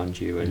people around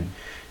you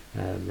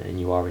and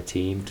you are a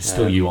team. It's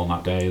still you on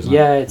that day, isn't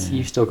it?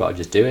 You've still got to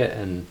just do it,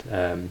 and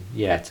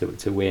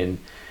to win,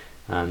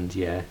 and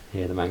hear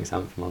the Manx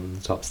Anthem on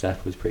the top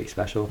step was pretty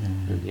special.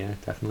 And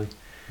definitely.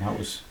 That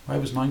was where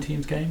was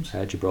 19's games?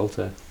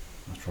 Gibraltar.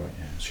 That's right.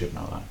 Yeah, I should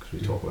know that because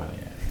we talk about it.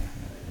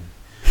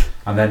 Yeah.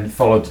 And then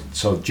followed.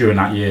 So during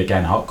that year,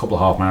 again, a couple of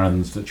half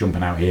marathons that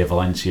jumping out here,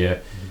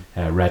 Valencia,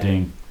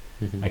 Reading.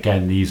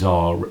 Again, these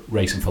are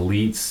racing for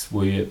Leeds.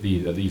 Were you at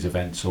these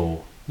events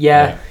or?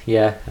 Yeah.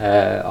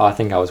 I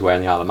think I was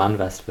wearing the Isle of Man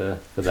vest for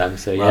them.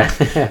 So yeah.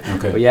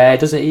 Okay. But yeah, it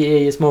doesn't.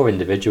 It's more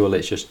individual.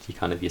 It's just you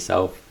kind of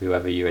yourself,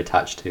 whoever you're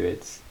attached to.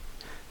 It's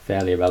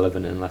fairly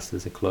irrelevant unless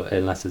there's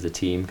a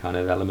team kind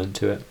of element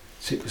to it.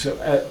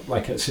 So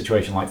like a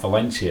situation like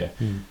Valencia,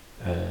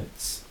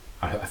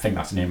 I think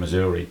that's near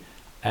Missouri.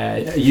 Are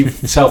you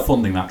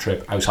self-funding that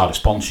trip outside of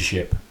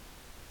sponsorship?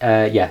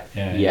 Yeah.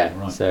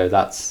 Right. So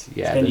that's So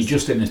then you're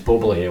just in this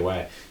bubble here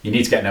where you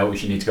need to get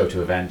noticed, you need to go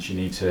to events, you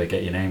need to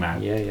get your name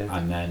out,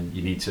 and then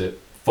you need to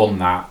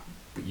fund that,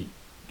 but you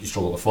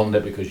struggle to fund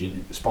it because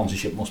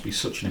sponsorship must be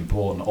such an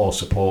important, or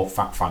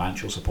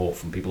financial support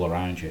from people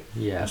around you.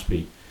 Yeah. Must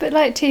be.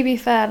 But to be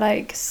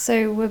fair,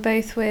 so we're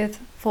both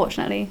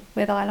fortunately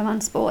with Isle of Man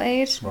Sport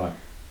Aid. Right.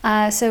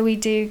 So we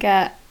do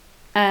get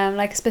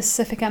a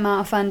specific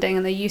amount of funding,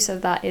 and the use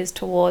of that is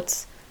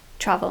towards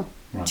travel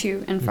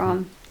to and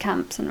from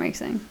camps and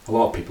racing. A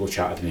lot of people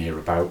chatted in here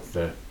about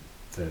the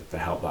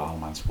help that Isle of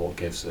Man Sport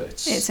gives.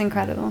 It's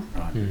incredible.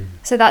 Right.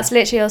 So that's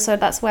literally also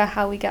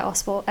how we get our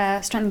sport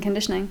strength and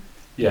conditioning.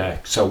 Yeah.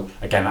 So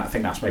again, I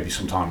think that's maybe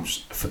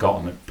sometimes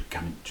forgotten, that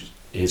kind of just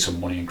here's some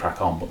money and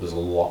crack on, but there's a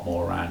lot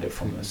more around it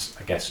from this.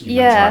 I guess you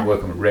mentioned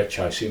working with Rich.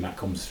 I assume that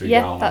comes through.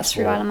 Yeah, that's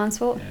through Isle of Man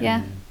Sport.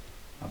 Yeah.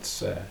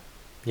 That's.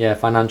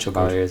 Financial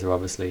barriers are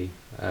obviously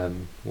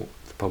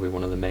probably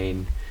one of the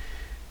main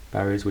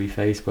barriers we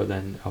face, but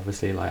then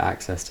obviously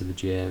access to the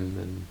gym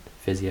and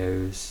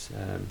physios,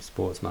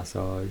 sports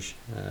massage,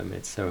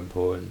 it's so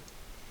important.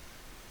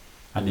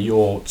 And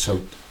you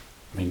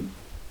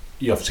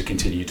have to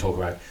continue to talk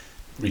about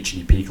reaching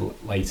your peak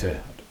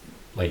later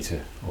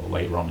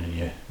on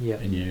in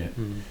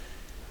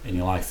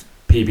your life.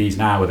 PBs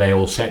now, are they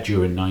all set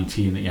during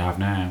 19 that you have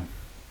now?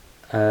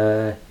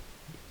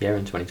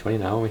 In 2020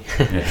 now, aren't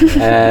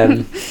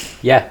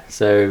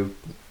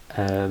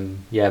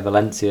we?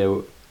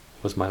 Valencia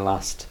was my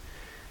last.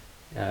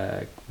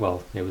 It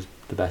was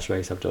the best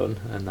race I've done,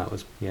 and that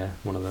was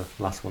one of the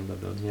last ones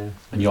I've done. Yeah.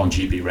 And you're on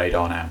GB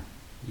radar now.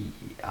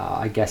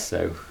 I guess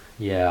so.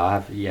 Yeah,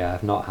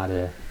 I've not had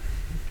a.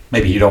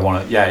 Maybe you don't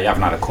want to. Yeah, you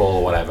haven't had a call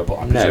or whatever, but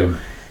I presume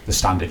the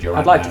standard you're at.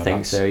 I'd like to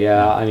think so.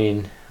 Yeah,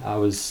 I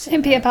was.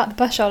 Don't be about the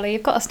bush, Ollie.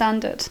 You've got a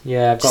standard.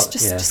 Yeah, I've got.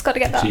 Just got to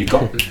get that. So you've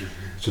got.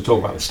 So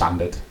talk about the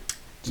standard.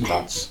 So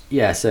that's.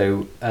 Yeah.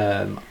 So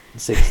I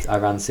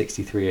ran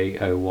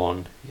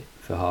 63:01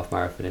 for half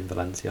marathon in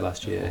Valencia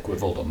last year.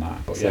 We've all done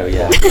that. But so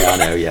I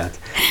know. Yeah.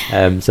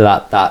 So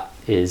that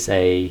is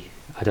a.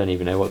 I don't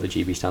even know what the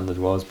GB standard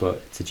was,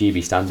 but it's a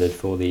GB standard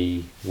for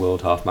the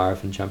World Half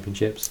Marathon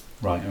Championships.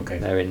 Right. Okay.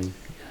 They're in.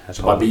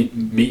 So by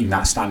meeting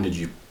that standard,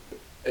 you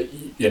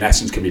in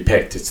essence can be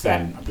picked. It's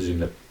then I presume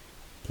the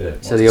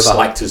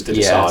selectors to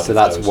decide. Yeah. So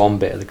that's one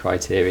bit of the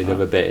criteria. The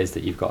other bit is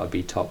that you've got to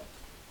be top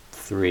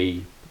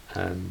 3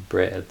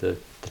 Brit at the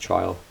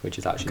trial, which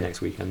is actually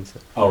next weekend. So.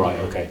 Oh right.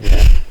 Okay.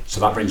 Yeah. So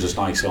that brings us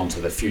nicely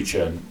onto the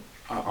future. And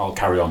I'll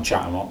carry on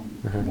chatting on.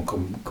 We'll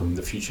come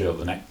the future of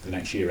the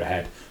next year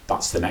ahead.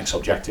 That's the next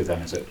objective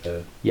then, is it?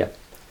 The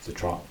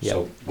trial. Yeah.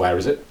 So where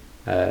is it?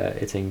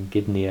 It's in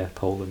Gdynia,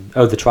 Poland.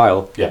 Oh, the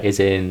trial is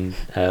in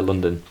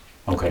London.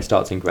 Okay. It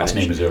starts in Greenwich. That's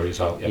near Missouri as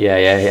well.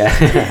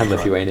 Yeah. I'm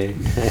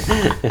Lithuanian.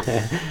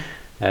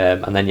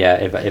 And then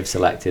if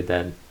selected,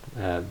 then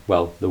the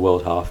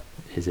World Half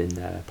is in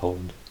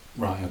Poland.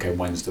 Right. Okay.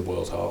 When's the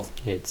World Half?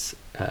 It's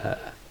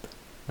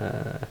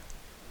 4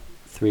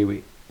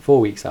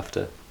 weeks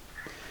after.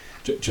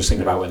 Just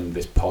thinking about when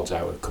this pod's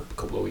out, a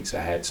couple of weeks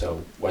ahead.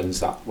 So when's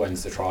the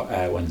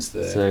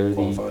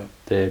qualifier?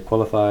 The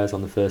qualifiers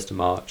on the 1st of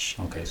March.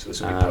 Okay, so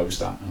this will be post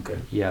that. Okay.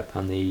 Yep,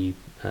 and the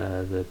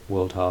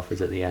World Half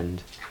is at the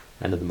end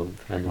of the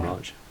month, end of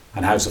March.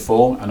 And how's the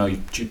form? I know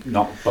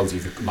both of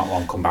you not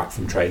long come back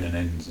from training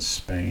in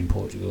Spain,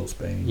 Portugal,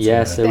 Spain.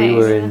 Yeah, so we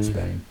were in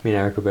Spain. Me and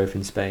Erika were both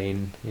in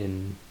Spain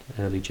in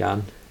early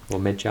Jan or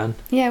mid Jan.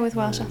 Yeah, with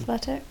Welsh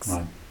Athletics.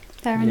 Right.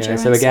 Their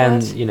endurance so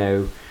again, squad. you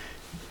know,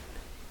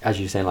 as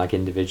you're saying, like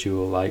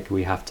individual, like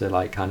we have to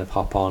like kind of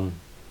hop on.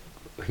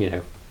 You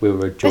know, we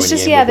were joining There's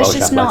just in with there's Welsh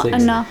just Athletics.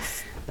 not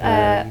enough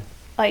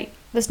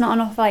there's not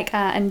enough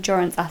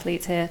endurance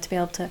athletes here to be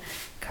able to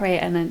create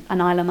an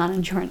Isle of Man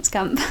endurance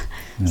camp.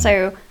 Yeah.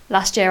 So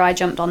last year I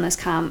jumped on this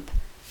camp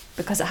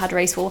because it had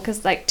race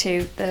walkers, like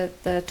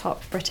the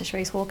top British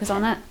race walkers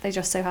on it. They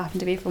just so happened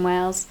to be from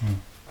Wales.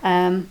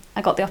 I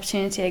got the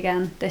opportunity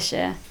again this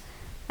year,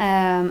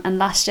 and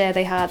last year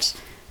they had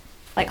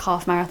like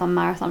half marathon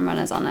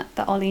runners on it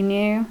that Ollie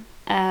knew.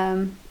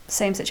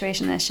 Same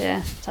situation this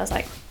year, so I was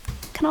like,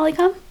 can Ollie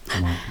come?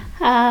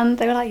 And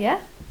they were like,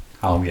 yeah.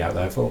 How long were you out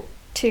there for?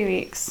 2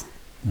 weeks.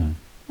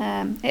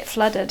 It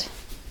flooded.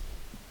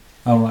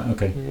 Oh right,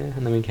 okay. Yeah,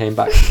 and then we came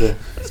back to the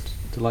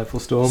delightful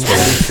storm.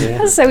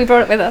 Yeah. So we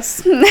brought it with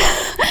us.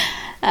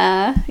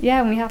 And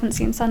we haven't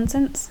seen sun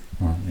since.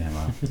 Right,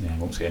 I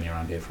won't see any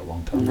around here for a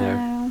long time.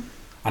 No.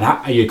 And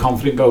are you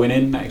confident going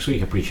in next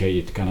week? I appreciate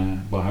you to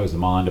kind of, how's the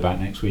mind about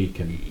next week?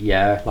 And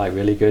yeah, like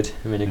really good.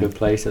 I'm in a good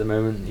place at the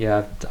moment.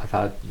 Yeah,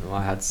 I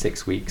had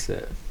 6 weeks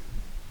at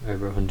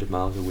over 100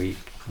 miles a week,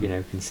 you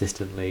know,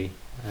 consistently,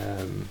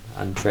 and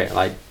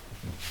like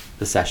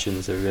the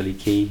sessions are really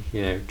key,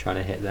 you know, trying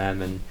to hit them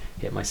and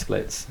hit my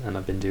splits, and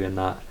I've been doing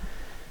that.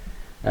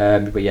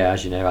 But yeah,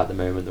 as you know, at the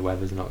moment the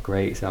weather's not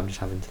great, so I'm just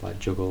having to like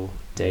juggle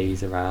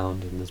days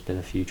around, and there's been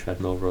a few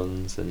treadmill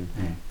runs and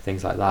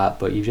things like that.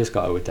 But you've just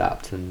got to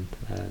adapt and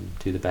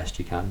do the best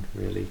you can,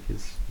 really,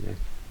 because you know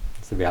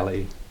it's the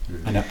reality.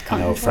 I know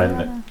a friend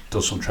that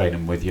does some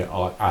training with you,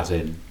 or as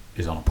in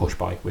is on a push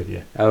bike with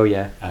you. Oh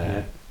yeah.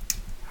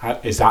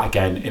 Is that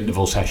again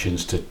interval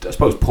sessions to, I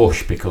suppose,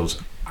 push,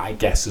 because I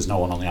guess there's no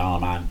one on the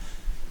Ironman.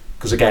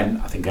 Because again,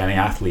 I think any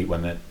athlete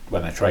when they're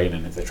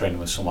training, if they're training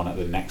with someone at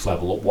the next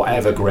level,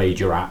 whatever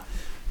grade you're at,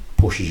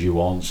 pushes you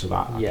on. So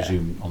that I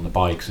presume on the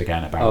bikes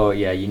again about. Oh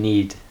yeah, you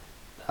need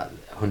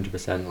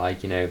 100%.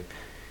 Like, you know,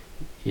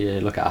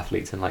 you look at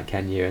athletes in like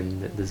Kenya,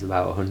 and there's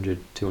about 100,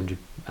 200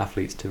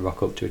 athletes to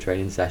rock up to a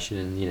training session,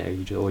 and you know,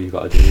 all you've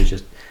got to do is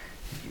just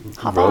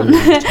run,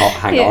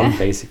 hang on,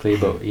 basically.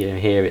 But you know,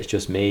 here it's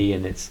just me,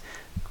 and it's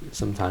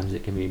sometimes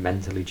it can be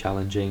mentally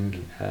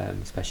challenging,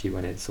 especially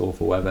when it's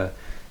awful weather.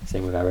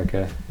 Same with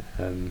Erika,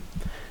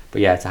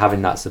 but yeah, to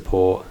having that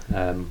support,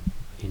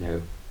 you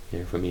know,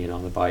 for me and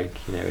on the bike,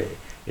 you know,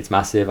 it's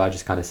massive. I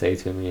just kind of say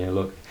to him, you know,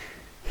 look,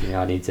 you know,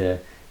 I need to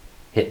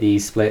hit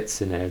these splits,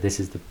 and this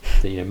is the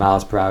you know,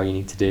 miles per hour you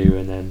need to do,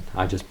 and then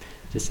I just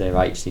say,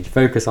 right, you just need to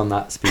focus on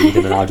that speed,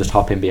 and then I'll just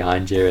hop in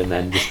behind you, and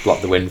then just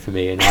block the wind for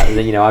me, and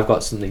then you know, I've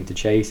got something to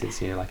chase.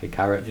 It's, you know, like a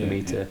carrot for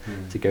me to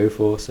go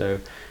for. So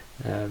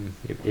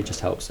it just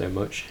helps so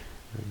much.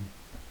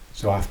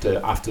 So after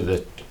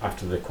the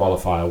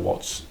qualifier,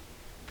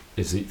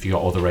 have you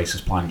got other races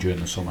planned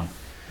during the summer?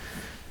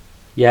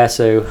 Yeah,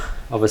 so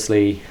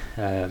obviously,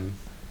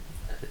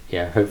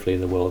 hopefully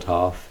the World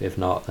Half. If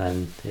not,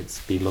 then it's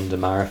the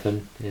London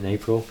Marathon in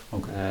April.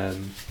 Okay.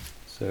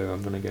 So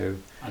I'm gonna go.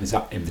 And is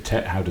that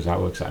how does that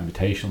work? Is that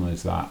invitational?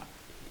 Is that?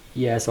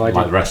 Yeah, so like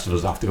the rest of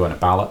us have to go in a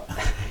ballot.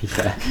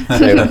 So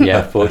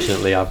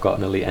fortunately I've got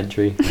an elite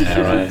entry.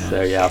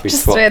 So yeah, I'll be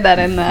just throw that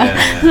in there.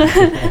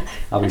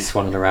 I'll be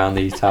swanning around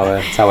the Tower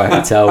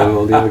Hotel with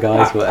all the other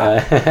guys,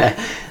 but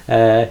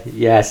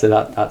so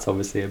that's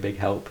obviously a big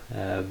help.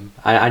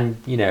 And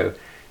you know,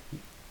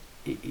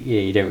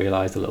 you don't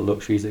realise the little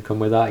luxuries that come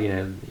with that. You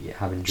know,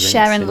 having drinks,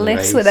 sharing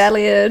lifts with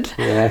Elliot.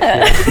 You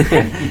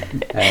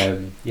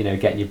know,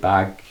 getting your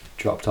bag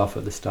dropped off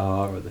at the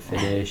start or the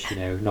finish, you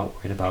know, not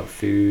worrying about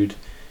food.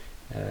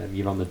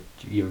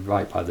 You're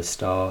right by the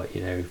start.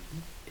 You know,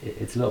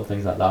 it's little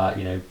things like that.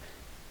 You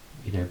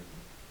know,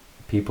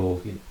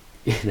 people.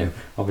 You know,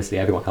 obviously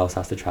everyone else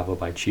has to travel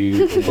by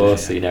tube or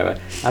bus. You know,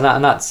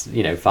 and that's,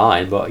 you know,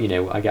 fine. But you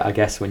know, I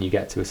guess when you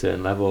get to a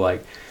certain level,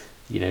 like,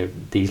 you know,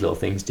 these little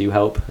things do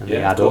help, and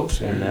they add up,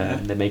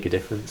 and they make a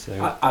difference. So,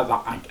 I,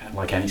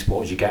 like any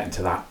sport, as you get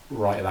into that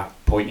at that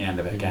pointy end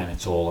of it, again,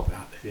 it's all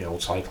about the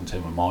old cycling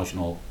term of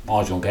marginal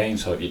gain.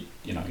 So you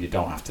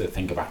don't have to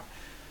think about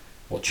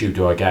what tube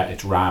do I get.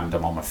 It's rammed.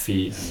 I'm on my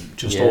feet, and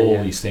just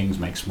these things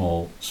make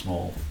small,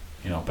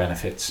 you know,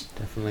 benefits.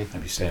 Definitely.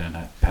 Maybe staying in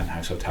a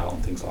penthouse hotel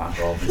and things like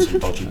that, rather than some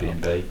dodgy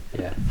B&B.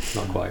 Yeah,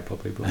 not quite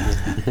probably, but.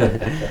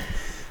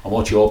 And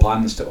what's your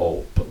plans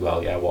what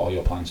are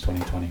your plans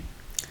 2020?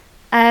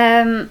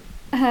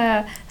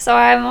 So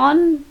I'm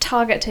on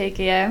target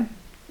Tokyo,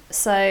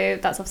 so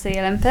that's obviously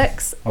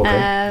Olympics.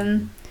 Okay.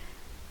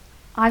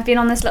 I've been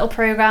on this little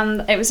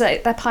program. It was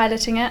like they're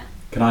piloting it.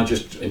 Can I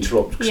just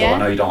interrupt? So Yeah. I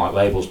know you don't like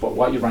labels, but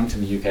what are you ranked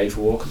in the UK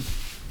for walking?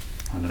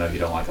 I know you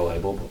don't like a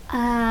label, but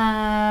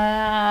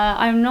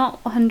I'm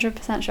not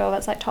 100% sure.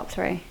 That's like top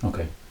 3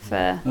 okay.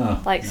 for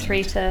like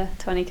 3 to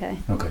 20k.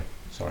 Okay.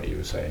 Sorry, you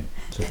were saying.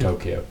 So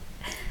Tokyo.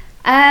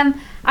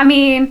 I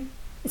mean,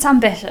 it's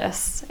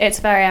ambitious. It's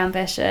very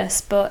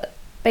ambitious, but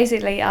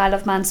basically, I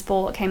Love Man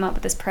Sport came up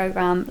with this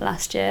program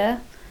last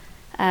year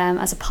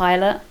as a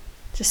pilot,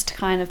 just to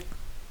kind of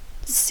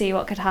see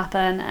what could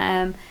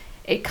happen.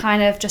 It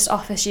kind of just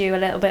offers you a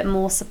little bit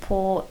more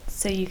support,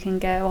 so you can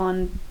go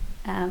on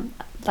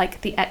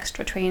like the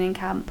extra training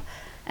camp.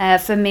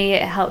 For me,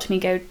 it helped me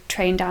go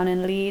train down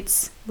in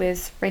Leeds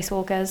with race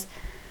walkers.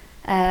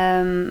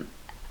 More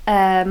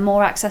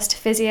access to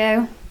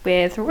physio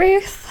with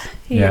Ruth,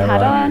 who you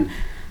had on.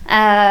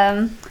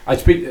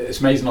 It's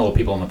amazing all the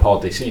people on the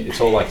pod. They see it's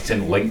all like it's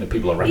in link that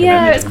people are recommending.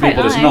 Yeah, it's quite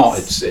but nice.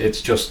 It's not.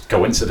 It's just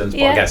coincidence.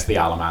 But I guess the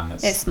Alaman.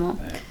 It's small.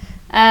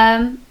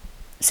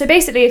 So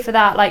basically, for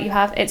that, like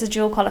it's a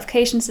dual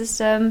qualification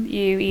system.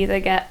 You either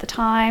get the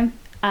time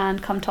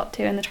and come top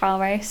 2 in the trial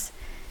race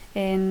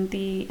in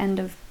the end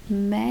of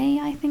May,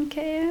 I think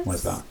it is.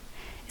 Where's that?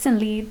 It's in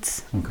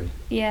Leeds. Okay.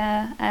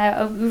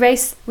 Yeah, we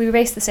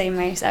race the same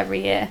race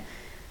every year.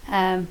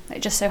 It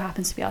just so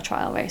happens to be our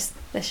trial race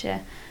this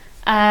year.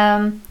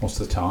 What's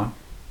the time?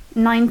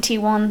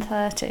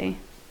 91:30.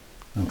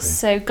 Okay.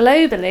 So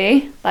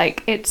globally,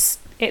 like it's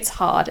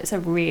hard. It's a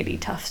really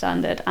tough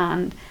standard,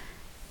 and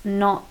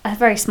not a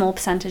very small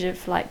percentage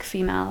of like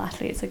female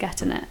athletes are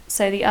getting it.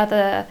 So the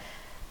other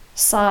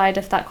side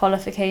of that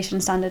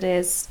qualification standard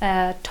is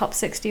top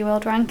 60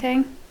 world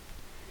ranking.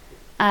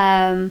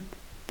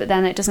 But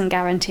then it doesn't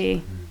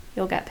guarantee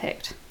you'll get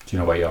picked. Do you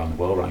know where you are on the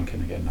world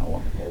ranking again? I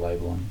want the little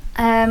label on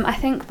you. I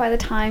think by the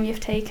time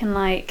you've taken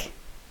like,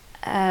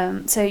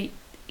 so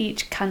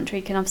each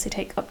country can obviously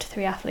take up to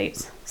 3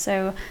 athletes.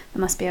 So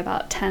there must be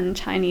about 10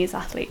 Chinese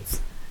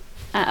athletes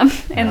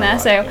in there. Right,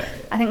 So yeah.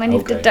 I think when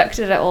you've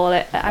deducted it all,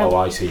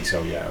 I see.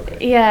 So yeah, okay.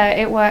 Yeah,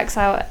 it works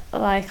out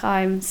like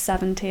I'm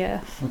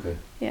 70th. Okay.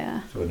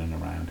 Yeah. So in and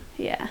around.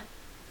 Yeah.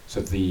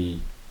 So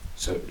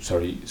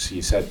sorry. So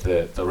you said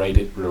the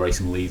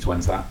racing Leeds.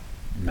 When's that?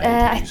 May,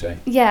 did you say?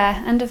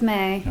 Yeah, end of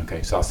May.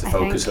 Okay, so that's the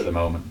focus at the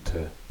moment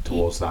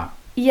towards that.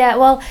 Yeah,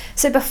 well,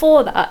 so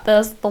before that,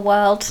 there's the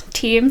World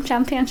Team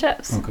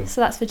Championships. Okay.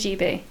 So that's for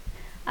GB.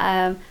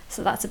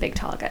 So that's a big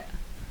target.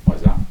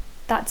 Where's that?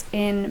 That's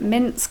in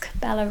Minsk,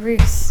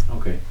 Belarus.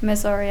 Okay.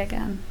 Missouri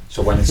again.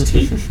 So when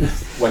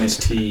it's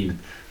team,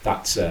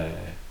 that's I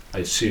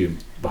assume,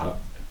 but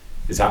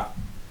is that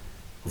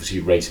obviously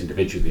you race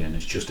individually and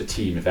it's just a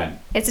team event?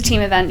 It's a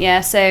team event, yeah.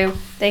 So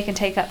they can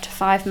take up to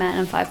 5 men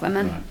and 5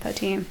 women per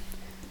team,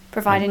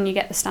 providing you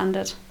get the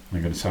standard.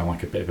 I'm going to sound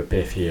like a bit of a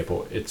biff here,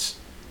 but it's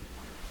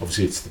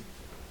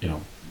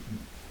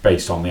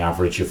based on the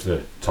average of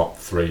the top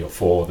 3 or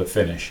 4 that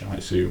finish, I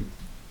assume,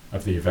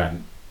 of the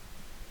event.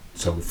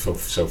 So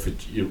for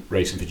you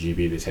racing for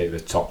GB, they take the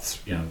top,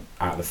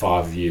 out of the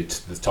 5 of you,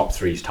 the top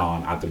 3's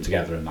time, add them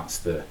together, and that's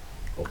the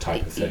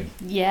type of thing.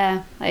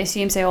 Yeah, I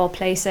assume so. Or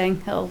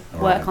placing, it'll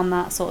work on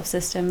that sort of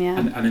system. Yeah.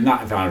 And in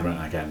that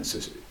environment, again,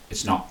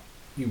 it's not.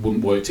 You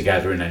wouldn't work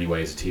together in any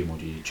way as a team, or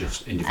do you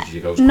just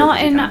individually go as quick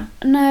as you can?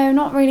 No,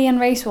 not really in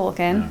race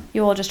walking. No.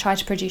 You all just try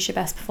to produce your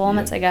best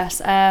performance, Yeah. I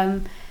guess.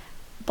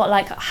 But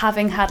like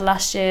having had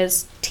last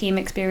year's team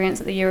experience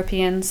at the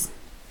Europeans,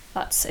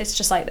 it's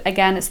just like,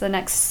 again, it's the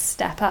next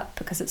step up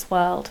because it's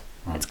world,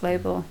 it's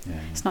global. Yeah.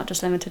 It's not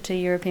just limited to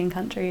European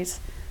countries.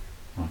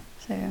 Right.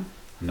 So.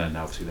 And then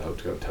obviously they hope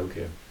to go to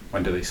Tokyo.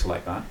 When do they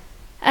select that?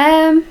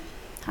 I'm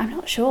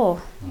not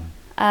sure.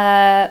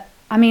 Right.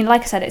 I mean,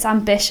 like I said, it's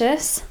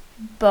ambitious,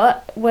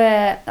 but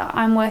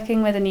I'm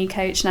working with a new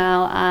coach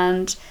now,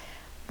 and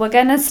we're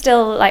gonna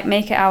still like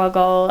make it our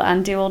goal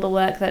and do all the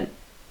work that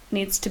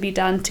needs to be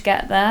done to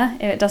get there.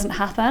 If it doesn't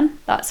happen,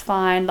 that's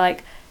fine.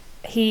 Like,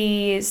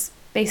 he's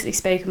basically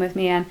spoken with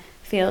me and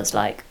feels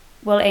like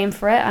we'll aim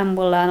for it and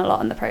we'll learn a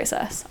lot in the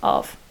process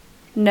of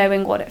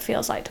knowing what it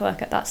feels like to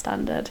work at that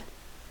standard.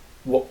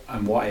 What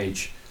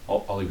age?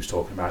 Ollie was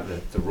talking about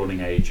the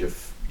running age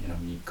of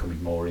you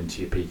coming more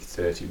into your peak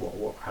 30.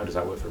 How does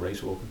that work for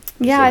race walking?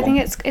 Yeah, I think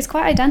it's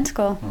quite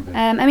identical. Okay.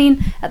 I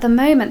mean, at the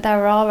moment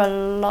there are a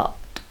lot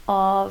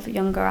of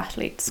younger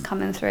athletes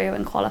coming through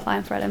and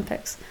qualifying for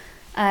Olympics.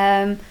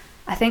 I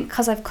think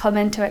because I've come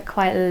into it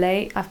quite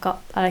late, I've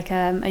got like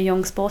a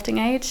young sporting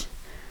age.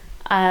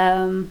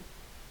 I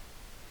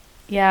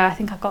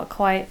think I've got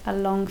quite a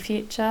long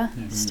future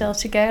still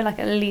to go, like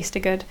at least a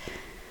good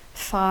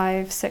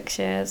 5-6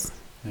 years.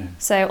 Yeah.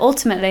 So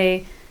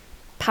ultimately,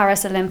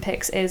 Paris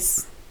Olympics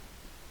is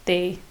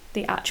the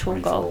actual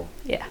 24. goal.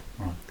 Yeah.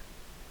 Right.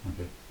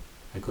 Okay.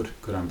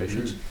 Good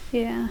ambitions.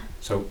 Yeah.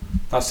 So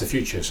that's the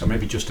future. So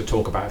maybe just to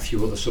talk about a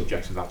few other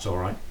subjects, if that's all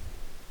right.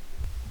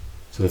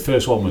 So the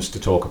first one was to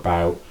talk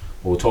about,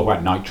 we'll talk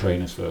about night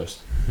trainers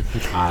first,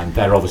 and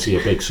they're obviously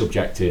a big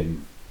subject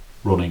in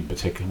running,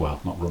 particularly. Well,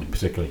 not running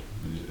particularly.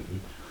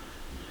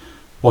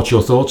 What's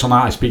your thoughts on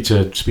that? I speak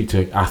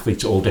to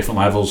athletes at all different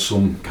levels.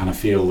 Some kind of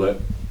feel that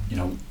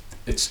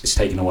it's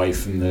taken away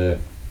from the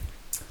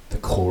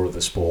core of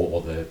the sport,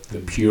 or the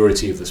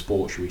purity of the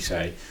sport, should we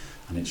say,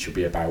 and it should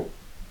be about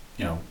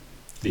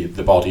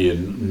the body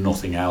and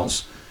nothing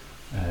else.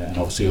 And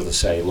obviously others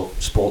say, look,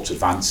 all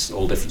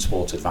different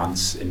sports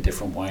advance in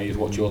different ways.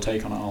 What's your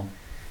take on it all?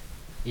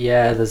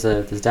 Yeah, there's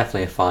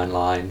definitely a fine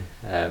line.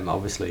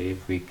 Obviously,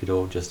 if we could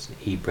all just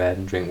eat bread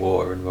and drink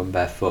water and run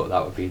barefoot,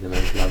 that would be the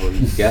most level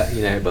you get,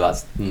 but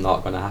that's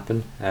not going to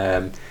happen.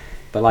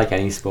 But like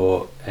any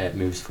sport, it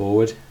moves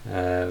forward.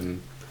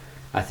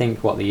 I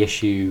think what the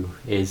issue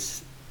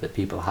is that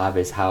people have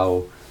is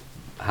how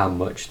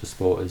much the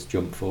sport has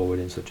jumped forward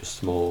in such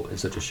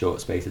a short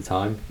space of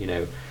time.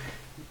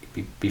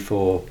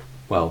 Before,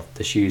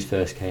 the shoes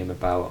first came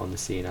about on the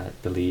scene, I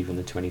believe, in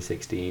the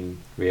 2016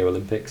 Rio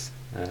Olympics.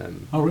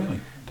 Oh, really?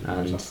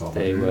 And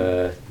they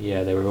were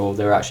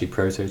actually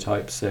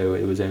prototypes, so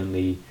it was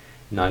only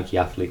Nike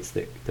athletes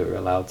that were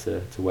allowed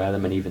to wear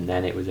them, and even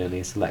then it was only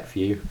a select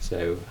few.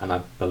 So, and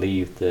I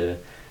believe the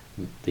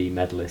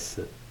medalists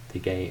at the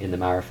game in the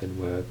marathon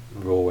were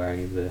all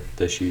wearing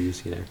the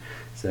shoes.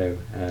 So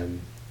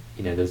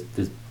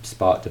there's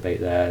sparked debate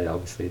there.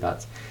 Obviously,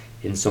 that's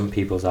in some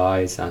people's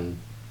eyes, and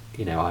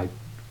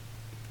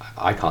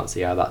I can't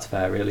see how that's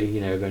fair, really.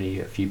 If only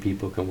a few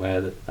people can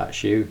wear that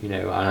shoe, and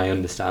I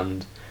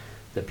understand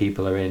that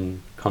people are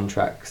in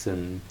contracts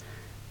and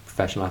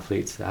professional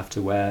athletes have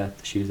to wear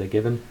the shoes they're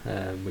given,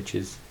 which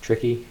is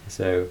tricky.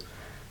 So,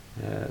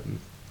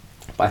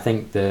 but I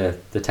think the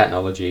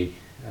technology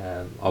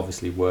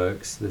obviously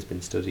works. There's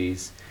been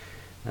studies,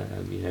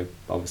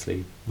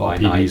 obviously by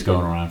PB's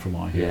going around from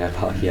what I hear.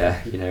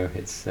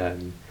 It's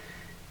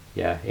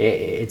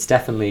it's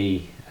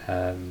definitely.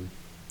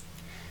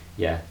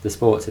 The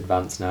sport's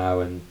advanced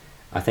now, and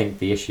I think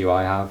the issue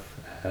I have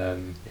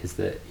is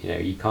that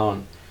you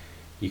can't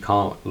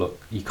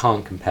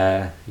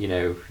compare.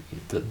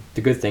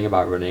 The good thing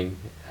about running,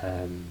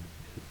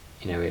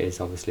 it is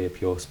obviously a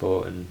pure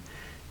sport, and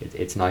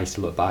it's nice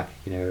to look back.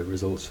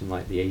 Results from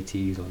like the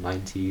 80s or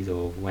 90s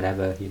or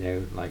whenever.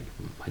 Like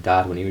my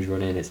dad when he was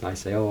running, it's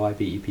nice to say, "Oh, I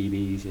beat your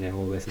PBs,"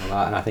 all this and all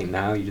that. And I think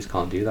now you just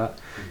can't do that.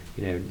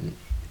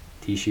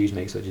 These shoes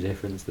make such a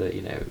difference that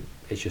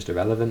it's just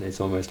irrelevant. It's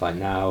almost like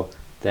now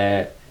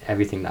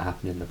everything that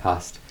happened in the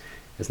past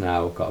has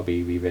now got to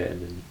be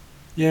rewritten.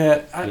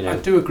 And I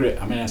do agree.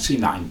 I mean, I've seen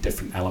that in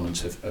different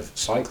elements of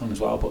cycling as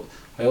well, but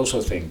I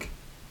also think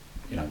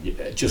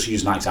just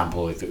use an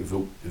example, if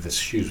the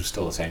shoes were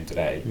still the same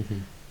today,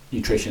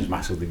 nutrition's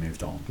massively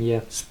moved on,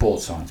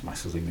 sports science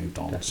massively moved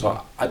on. Definitely.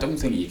 So I don't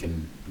think you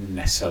can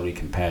necessarily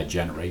compare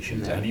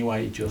generations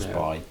anyway,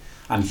 by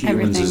and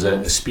humans as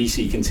a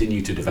species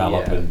continue to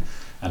develop and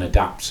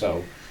adapt.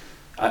 So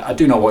I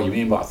do know what you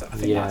mean, but I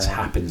think that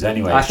happens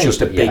anyway. It's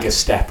just a bigger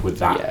step with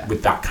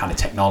that kind of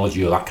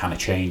technology or that kind of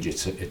change.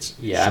 It's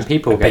and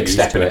people get used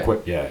to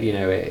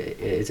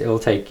it. It'll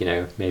take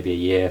maybe a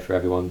year for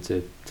everyone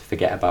to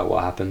forget about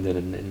what happened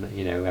and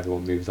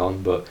everyone moves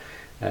on. But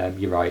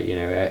you're right.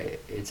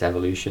 It's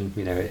evolution.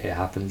 It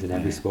happens in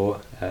every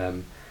sport.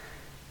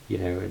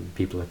 And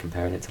people are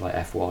comparing it to like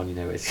F1,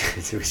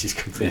 it's just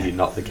completely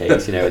not the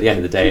case. At the end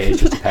of the day,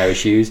 it's just a pair of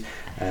shoes,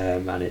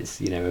 and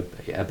it's a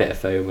bit of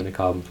foam and a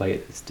carbon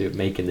plate that's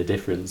making the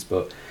difference.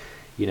 But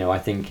I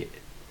think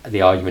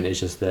the argument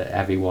is just that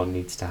everyone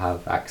needs to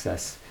have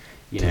access,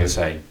 to the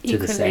same,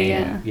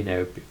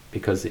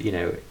 because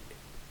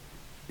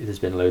there's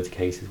been loads of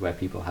cases where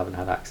people haven't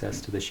had access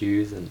to the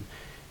shoes, and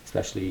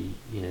especially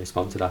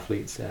sponsored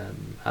athletes,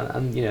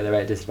 and they're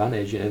at a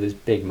disadvantage. There's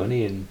big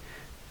money in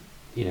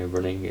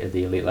running at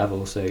the elite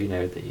level, so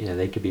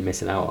they could be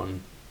missing out on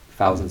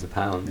thousands of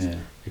pounds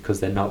because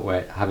they're not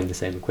having the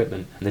same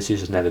equipment, and this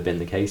has just never been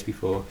the case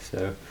before.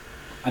 So,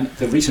 and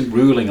the recent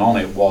ruling on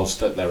it was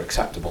that they're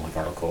acceptable, if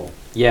I recall.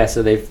 Yeah,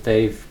 so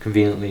they've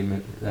conveniently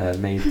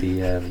made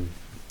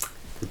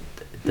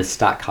the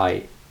stack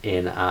height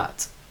in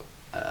at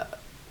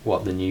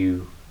what the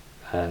new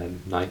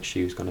Nike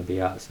shoe is going to be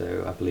at.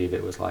 So I believe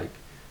it was like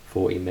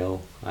 40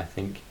 mil, I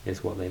think,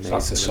 is what they made. So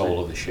that's the sole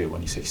of the shoe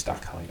when you say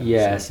stack height.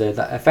 So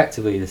that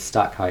effectively the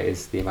stack height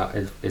is the amount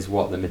is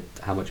what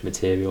how much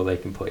material they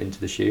can put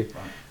into the shoe.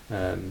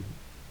 Right.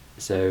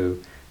 So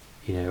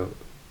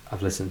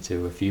I've listened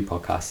to a few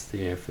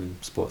podcasts from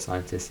sports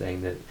scientists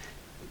saying that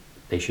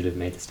they should have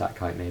made the stack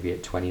height maybe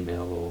at 20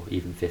 mil or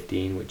even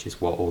 15, which is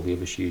what all the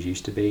other shoes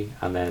used to be,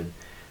 and then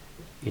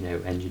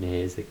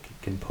engineers that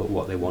can put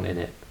what they want in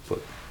it, but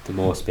the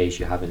more space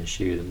you have in a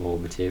shoe, the more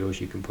materials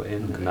you can put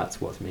in, and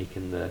that's what's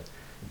making the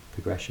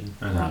progression.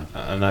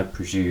 And I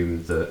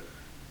presume that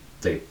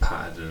they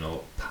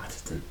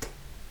patented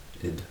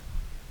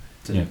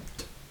to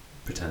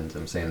pretend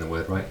I'm saying the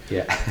word right.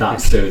 Yeah.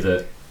 That's so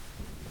that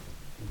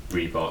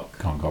Reebok,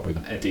 can't copy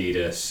them.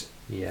 Adidas,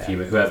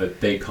 Puma, whoever,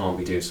 they can't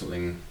be doing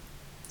something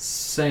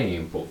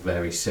same but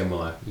very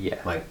similar. Yeah.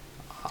 Like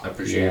I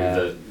presume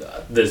that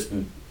there's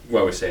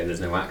we're saying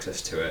there's no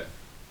access to it.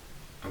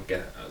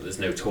 There's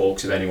no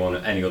talks of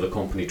any other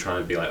company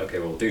trying to be like, okay,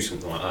 we'll do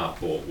something like that,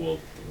 but we'll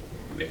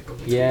make a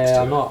couple of Yeah, tweaks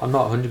to I'm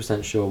not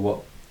 100% sure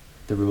what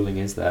the ruling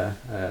is there.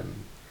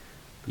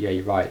 Yeah,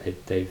 you're right.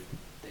 They've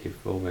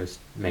almost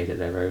made it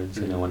their own,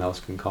 so no one else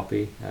can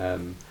copy.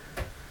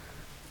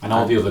 And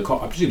all the other,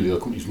 I presume the other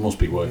companies must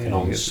be working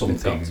on it's something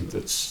got to.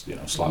 that's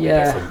slightly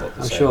Yeah, different. But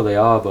the I'm same. sure they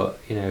are, but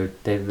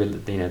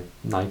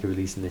Nike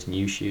releasing this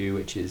new shoe,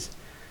 which is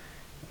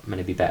going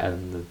to be better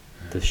than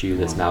the shoe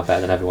that's now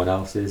better than everyone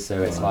else's.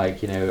 So it's Right. like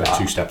They're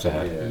 2 steps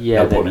ahead.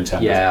 Yeah, No pun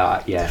intended.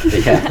 yeah.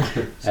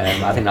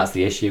 I think that's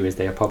the issue. Is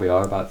they probably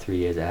are about 3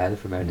 years ahead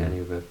from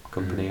any other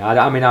company.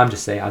 I mean, I'm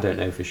just saying I don't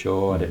know for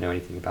sure. I don't know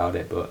anything about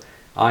it, but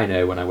I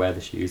know when I wear the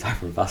shoes, I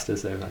run faster.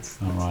 So that's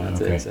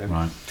Okay. it. So.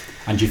 Right.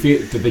 And do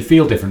they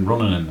feel different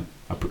running in them?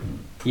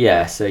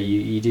 Yeah, so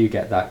you do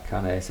get that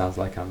kind of. It sounds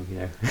like I'm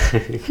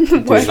Working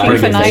doing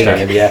for Nike.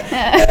 Nike.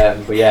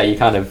 Yeah. But yeah, you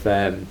kind of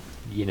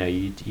you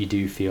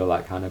do feel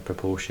that kind of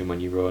proportion when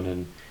you run,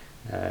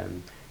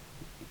 and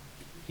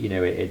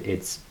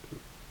it's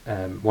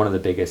one of the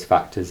biggest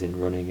factors in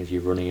running is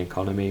your running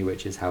economy,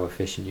 which is how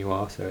efficient you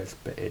are. So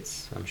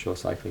it's I'm sure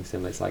cycling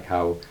similar. It's like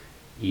how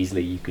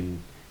easily you can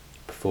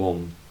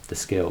perform the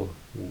skill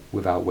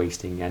without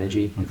wasting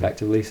energy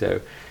effectively.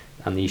 So,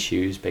 and these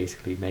shoes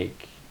basically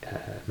make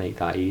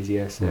that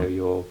easier. So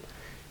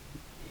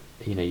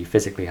you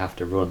physically have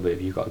to run, but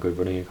if you've got a good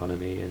running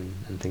economy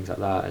and things like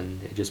that,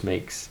 and it just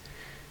makes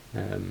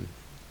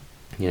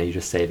you're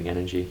just saving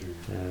energy.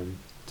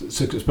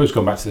 So I suppose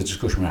going back to the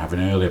discussion we were having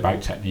earlier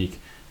about technique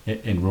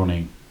in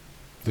running,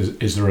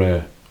 is there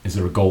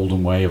a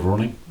golden way of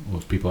running? Or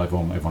does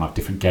everyone have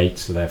different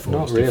gaits, so therefore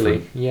Not it's really.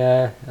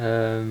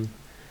 different?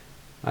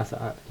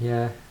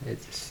 Yeah.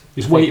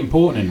 Is weight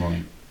important in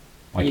running?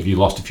 Like if you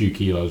lost a few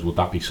kilos, would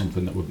that be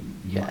something that would?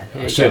 Yeah.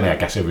 Certainly, I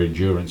guess over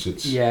endurance,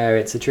 it's. Yeah,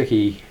 it's a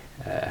tricky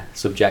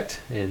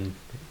subject in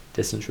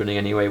distance running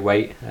anyway.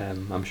 Weight,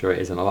 I'm sure it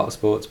is in a lot of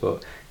sports,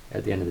 but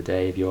at the end of the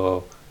day, if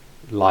you're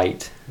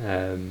light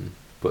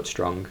but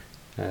strong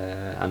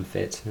and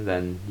fit,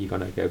 then you're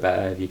gonna go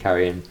better. If you're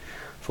carrying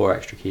 4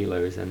 extra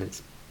kilos, and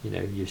it's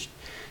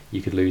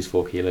you could lose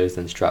 4 kilos,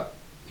 then strap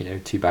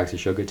 2 bags of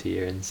sugar to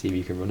you and see if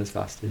you can run as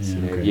fast as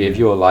if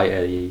you're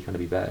lighter, you're gonna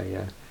be better.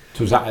 Yeah.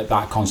 So is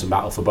that constant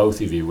battle for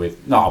both of you,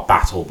 with not a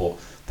battle, but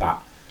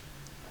that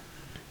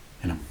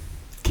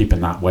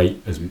keeping that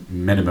weight as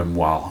minimum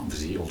while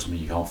obviously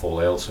ultimately you can't fall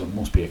ill, so it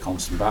must be a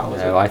constant battle.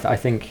 No, I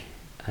think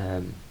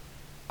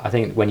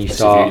when you Especially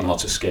start if you're eating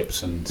lots of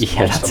skips and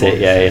that's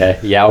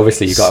it. Yeah.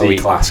 Obviously you've got to eat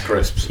C-class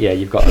crisps. Yeah,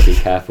 you've got to be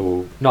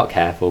careful. Not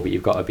careful, but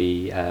you've got to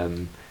be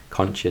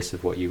conscious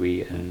of what you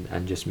eat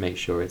and just make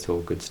sure it's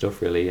all good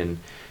stuff really. And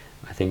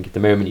I think the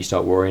moment you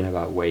start worrying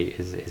about weight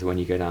is when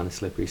you go down a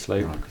slippery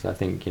slope, Right. because I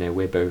think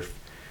we're both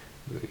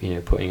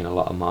putting in a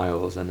lot of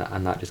miles, and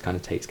that just kind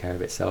of takes care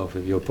of itself.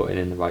 If you're putting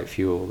in the right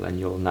fuel, then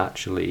you'll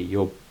naturally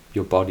your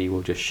body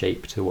will just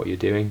shape to what you're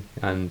doing,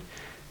 and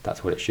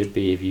that's what it should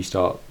be. If you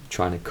start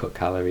trying to cut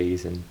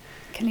calories and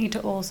Can lead to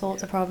all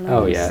sorts of problems.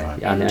 oh yeah,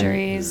 Right. and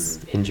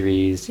Injuries.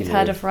 injuries. You've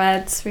heard of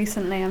REDS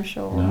recently, I'm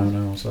sure.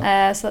 No, what's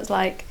that? So that's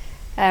like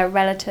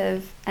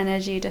relative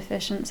energy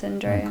deficient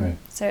syndrome. Okay.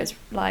 So it's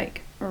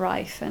like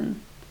rife in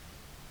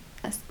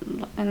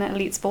an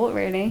elite sport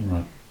really,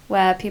 Right.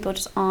 where people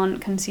just aren't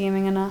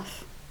consuming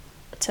enough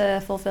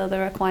to fulfill the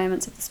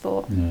requirements of the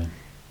sport, Yeah.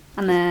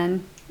 and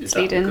then Is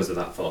lead that in. because of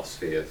that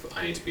philosophy of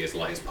I need to be as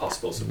light as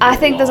possible? So I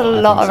think there's a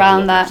lot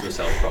around that.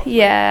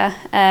 Yeah.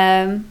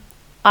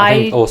 I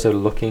think also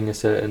looking a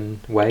certain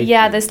way.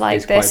 Yeah, there's like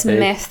is quite this big.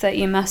 myth that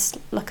you must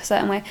look a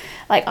certain way.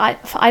 Like I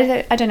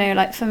don't know.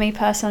 Like for me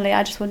personally,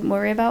 I just wouldn't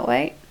worry about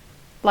weight.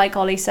 Like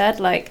Ollie said,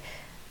 like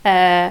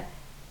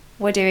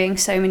we're doing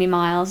so many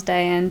miles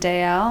day in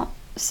day out,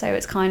 so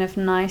it's kind of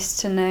nice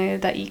to know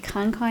that you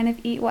can kind of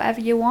eat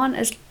whatever you want.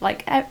 As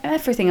like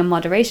everything in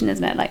moderation,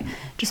 isn't it? Like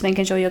just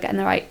making sure you're getting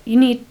the right. You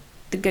need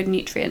the good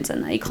nutrients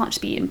in there. You can't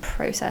just be eating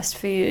processed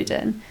food,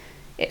 and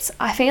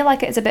I feel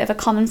like it's a bit of a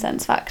common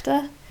sense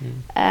factor.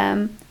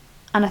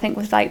 And I think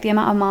with like the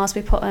amount of miles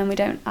we put in, we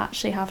don't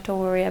actually have to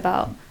worry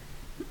about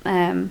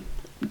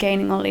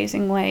gaining or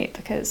losing weight,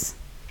 because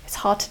it's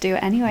hard to do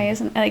it anyway,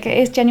 isn't it? Like it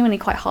is genuinely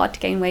quite hard to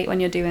gain weight when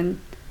you're doing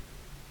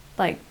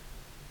like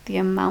the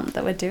amount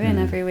that we're doing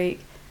every week.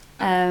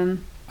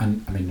 And I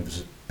mean, there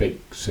was a big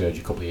surge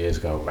a couple of years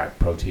ago about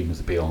protein was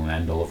the be all and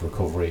end all of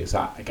recovery. Is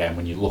that, again,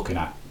 when you're looking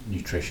at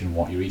nutrition,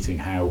 what you're eating,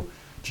 how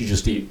do you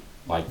just eat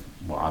like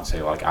what I'd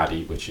say like I'd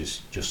eat, which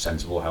is just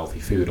sensible, healthy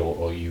food,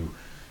 or are you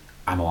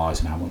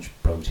analysing how much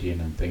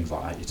protein and things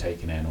like that you're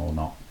taking in or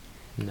not?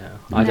 No,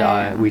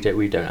 No. we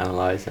don't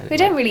analyse it. We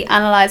don't really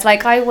analyse.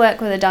 Like I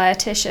work with a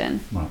dietitian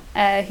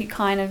Right. who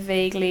kind of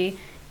vaguely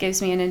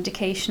gives me an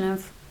indication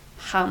of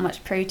how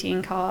much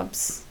protein,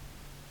 carbs,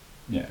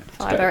 Yeah,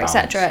 fibre,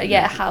 etc.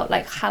 Yeah,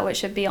 how it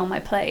should be on my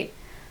plate.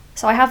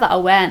 So I have that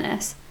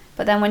awareness.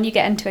 But then when you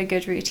get into a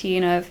good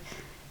routine of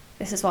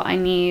this is what I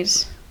need,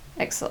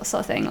 like sort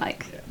of thing,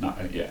 like not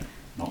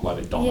let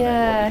it dominate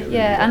what you're doing.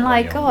 and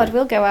like When you're God, hungry.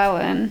 we'll go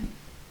out and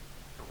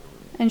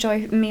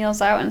enjoy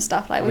meals out and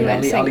stuff. Like we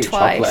won't I'll think eat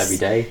chocolate twice. every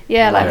day.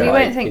 Yeah, like we Yeah.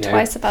 won't think You know.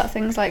 twice about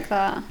things like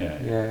that. Yeah.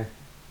 Yeah.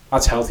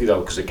 That's healthy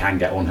though, because it can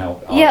get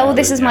unhealthy. Yeah, well,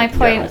 this is my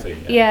point. Healthy,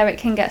 yeah, it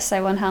can get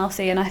so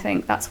unhealthy, and I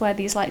think that's where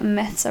these like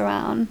myths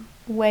around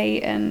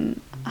weight and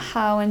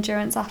how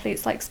endurance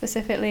athletes like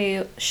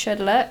specifically should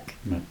look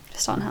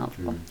just aren't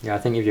helpful. Yeah, I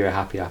think if you're a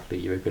happy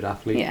athlete, you're a good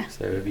athlete. Yeah.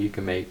 So if you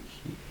can make,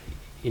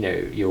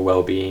 your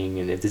well-being,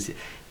 and if there's,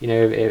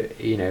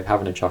 if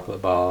having a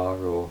chocolate bar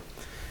or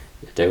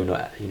a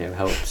donut,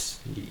 helps,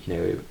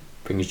 it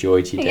brings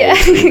joy to your day. Yeah.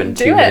 For even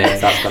Do 2 it.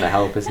 minutes, that's going to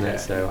help, isn't Yeah. it?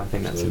 So I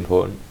think that's Absolutely.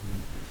 important.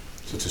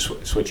 So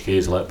to switch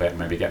gears a little bit,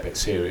 maybe get a bit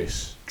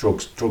serious.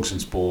 Drugs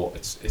and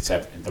sport.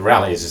 The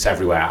reality is it's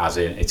everywhere, as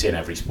in it's in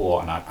every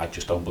sport, and I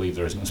just don't believe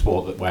there isn't a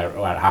sport that where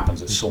it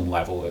happens at some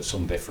level, at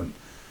some different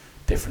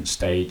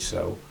stage.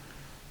 So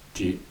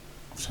obviously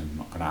I'm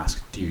not going to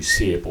ask, do you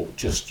see it, but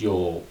just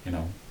your,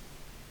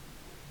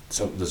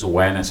 so there's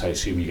awareness. I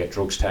assume you get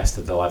drugs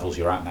tested the levels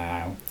you're at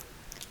now.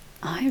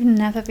 I've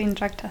never been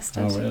drug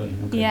tested. Oh really?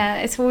 Okay. Yeah,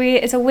 it's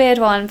weird. It's a weird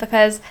one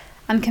because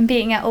I'm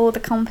competing at all the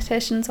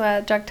competitions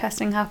where drug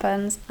testing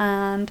happens,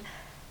 and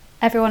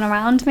everyone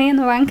around me in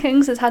the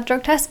rankings has had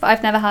drug tests, but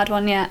I've never had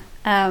one yet.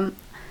 I'm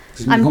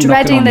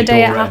dreading the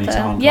day it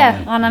happens.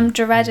 Yeah, and I'm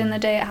dreading the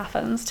day it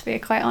happens, to be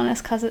quite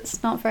honest, because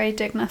it's not very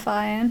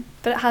dignifying.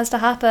 But it has to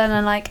happen,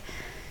 and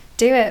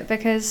do it,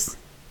 because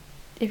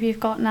if you've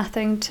got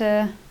nothing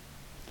to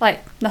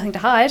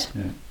hide,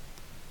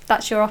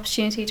 that's your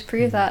opportunity to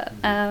prove that.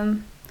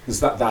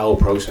 There's that whole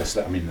process.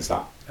 There's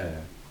that.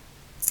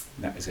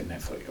 Is it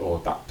Netflix or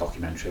that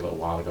documentary a little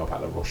while ago about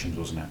the Russians,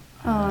 wasn't it?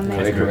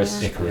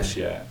 Icarus. Icarus,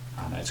 yeah.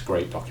 And it's a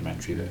great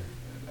documentary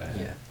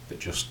that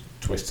just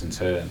twists and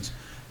turns.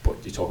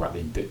 But you talk about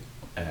the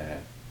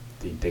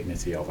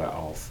indignity of it,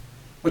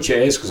 which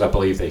it is, because I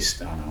believe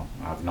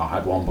I've not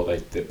had one,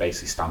 but they're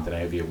basically standing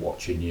over you,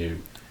 watching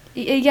you.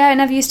 Yeah, it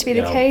never used to be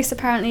the case.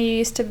 Apparently, you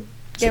used to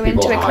go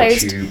into a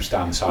closed tubes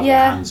down the side of their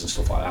hands and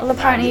stuff like that. Well,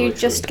 apparently you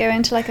just go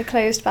into a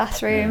closed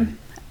bathroom,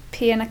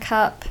 pee in a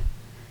cup,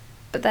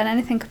 but then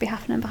anything could be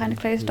happening behind a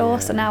closed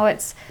door. So now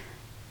it's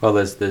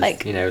there's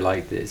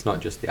it's not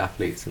just the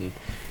athletes, and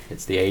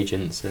it's the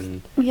agents,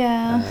 and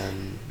there's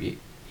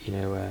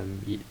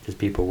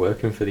people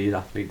working for these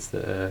athletes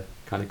that are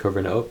kind of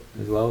covering it up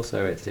as well.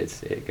 So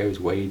it goes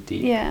way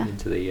deep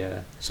into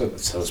the. So I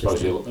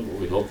suppose we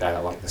look at it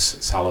like the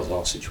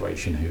Salazar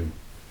situation, who.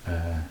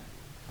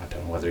 I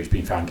don't know whether he's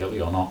been found guilty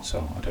or not,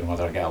 so I don't know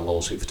whether I get a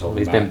lawsuit for talking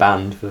about it. He's been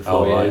banned for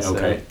 4 years.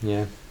 Okay. So,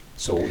 yeah.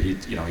 So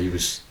he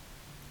was.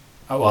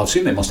 Well, I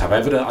assume they must have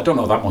evidence. I don't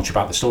know that much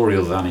about the story,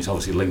 other than he's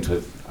obviously linked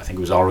with, I think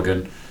it was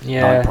Oregon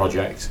Night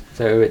Project.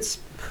 So it's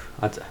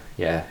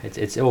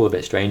all a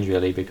bit strange,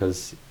 really,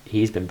 because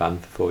he's been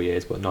banned for 4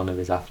 years, but none of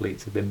his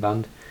athletes have been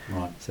banned.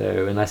 Right.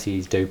 So unless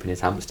he's doping his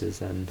hamsters,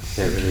 then I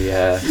don't really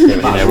know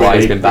why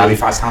he's been banned. Really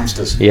fast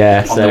hamsters.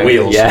 Yeah. On the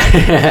wheels.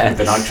 Yeah. With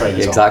the night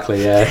trainers.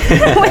 Exactly. Yeah.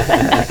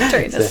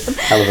 It's a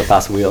hell of a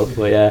fast wheel.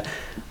 But yeah.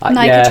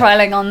 Nike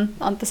trialing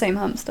on the same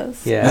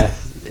hamsters. Yeah.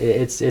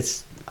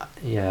 It's.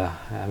 Yeah.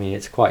 I mean,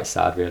 it's quite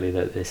sad, really,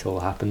 that this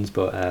all happens,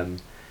 but.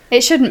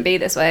 It shouldn't be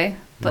this way,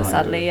 but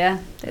sadly,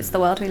 it's the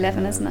world we live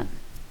in, isn't it?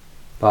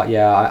 But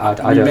yeah, I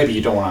don't. Maybe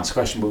you don't want to answer the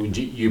question, but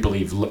you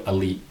believe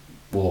elite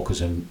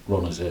walkers and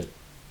runners are.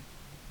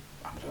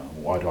 I don't know,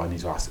 why do I need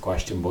to ask the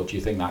question? But do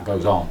you think that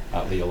goes on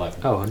at the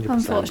 11? Oh, 100%.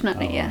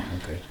 Unfortunately, yeah.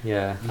 Okay.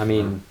 Yeah, I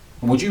mean.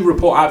 And would you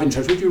report, out of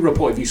interest, if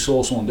you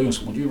saw someone doing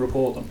something, would you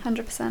report them?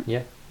 100%.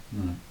 Yeah.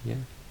 Yeah.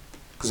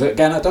 Because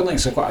again, I don't think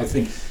so. I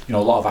think a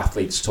lot of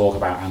athletes talk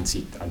about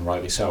and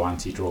rightly so,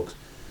 anti-drugs.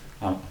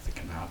 I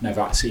think I've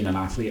never seen an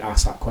athlete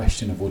ask that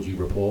question of would you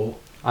report.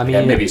 I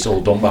mean, maybe it's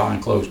all done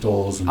behind closed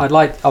doors. I'd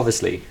like to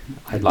think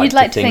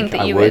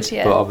that I you would,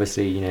 yeah. But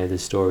obviously,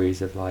 there's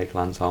stories of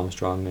Lance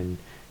Armstrong and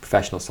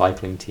professional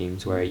cycling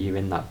teams where you're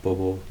in that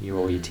bubble, you're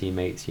all your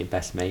teammates, your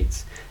best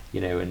mates,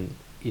 and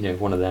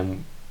one of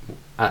them.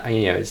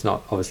 It's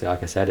not, obviously,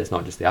 like I said, it's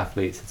not just the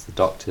athletes, it's the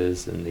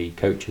doctors and the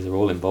coaches are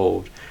all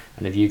involved.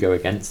 And if you go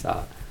against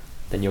that,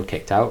 then you're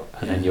kicked out,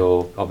 and then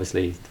you're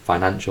obviously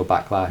financial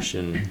backlash,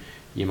 and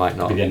you might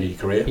not. At the end of your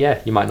career.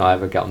 Yeah, you might not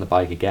ever get on the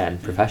bike again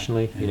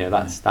professionally.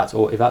 That's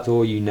all. If that's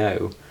all you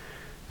know,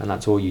 and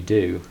that's all you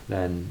do,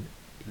 then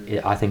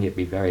I think it'd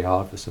be very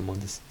hard for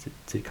someone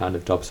to kind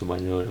of dob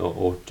someone,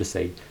 or just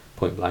say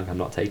point blank, I'm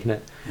not taking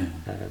it.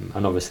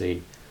 And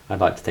obviously,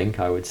 I'd like to think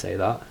I would say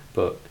that,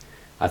 but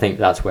I think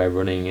that's where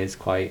running is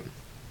quite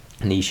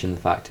niche in the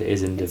fact it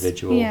is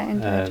individual,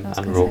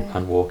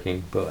 and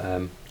walking.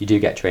 But you do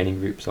get training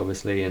groups,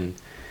 obviously, and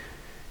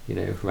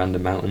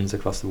random mountains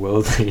across the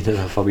world.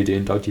 They're probably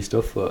doing dodgy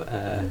stuff, but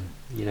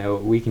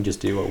we can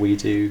just do what we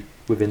do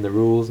within the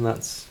rules, and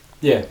that's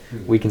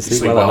we can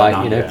sleep well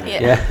at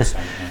night.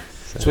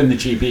 So in the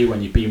GB,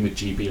 when you've been with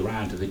GB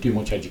around, do they do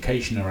much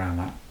education around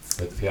that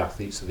for the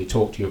athletes? Do they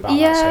talk to you about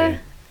that? Saying,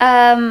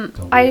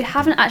 I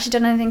haven't actually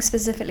done anything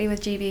specifically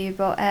with GB,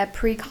 but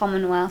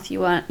pre-Commonwealth, you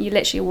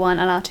literally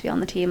weren't allowed to be on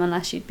the team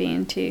unless you'd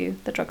been to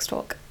the drugs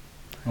talk.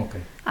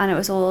 Okay. And it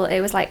was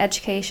like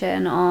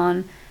education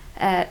on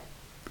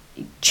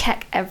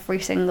check every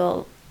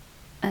single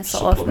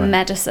sort of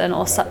medicine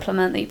or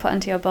supplement that you put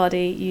into your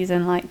body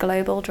using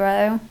Global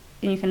Dro.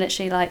 and you can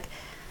literally like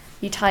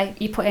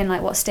you put in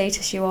like what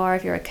status you are,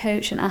 if you're a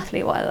coach, an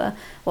athlete, whatever,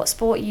 what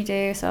sport you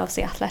do, so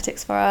obviously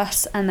athletics for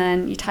us, and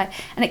then you type,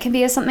 and it can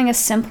be something as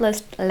simple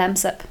as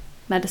LEMSIP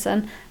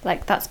medicine.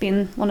 Like that's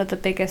been one of the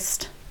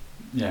biggest.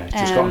 Yeah, it's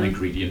just got an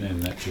ingredient in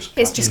that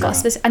it's just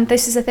got and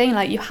this is the thing,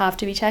 like you have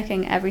to be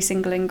checking every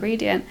single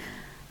ingredient.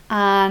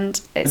 And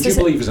do you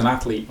believe as an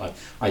athlete, like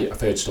I've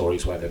heard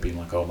stories where they've been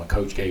like, oh, my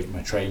coach gave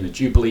my trainer,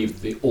 do you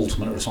believe the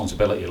ultimate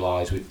responsibility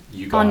lies with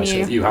you guys? On you. So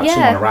if you had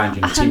someone around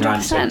you, a team around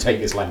you, 100%. saying, take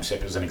this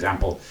LEMSIP as an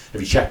example,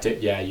 have you checked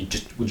it? Yeah,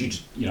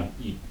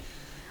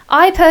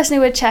 I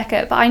personally would check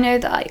it, but I know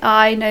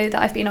that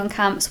I've been on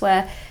camps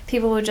where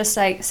people will just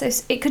like, so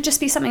it could just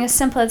be something as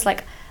simple as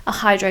like a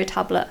hydro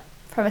tablet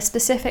from a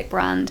specific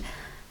brand,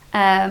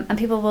 and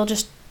people will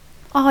just,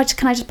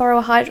 can I just borrow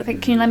a hydro?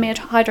 Can you lend me a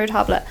hydro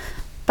tablet?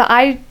 But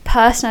I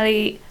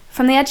personally,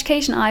 from the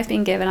education I've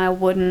been given, I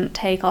wouldn't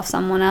take off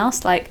someone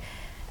else. Like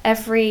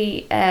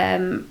every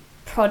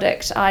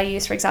product I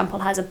use, for example,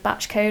 has a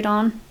batch code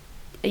on.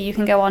 You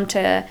can go onto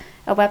a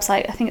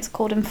website, I think it's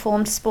called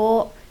Informed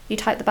Sport. You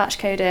type the batch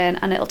code in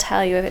and it'll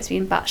tell you if it's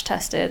been batch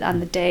tested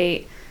and the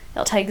date.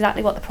 It'll tell you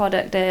exactly what the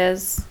product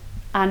is,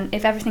 and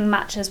if everything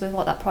matches with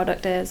what that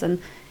product is,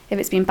 and if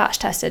it's been batch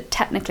tested,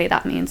 technically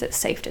that means it's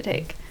safe to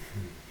take.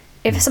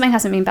 If something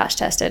hasn't been batch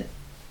tested,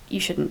 you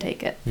shouldn't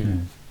take it.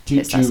 Do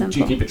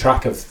you keep a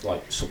track of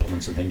like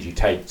supplements and things you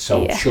take?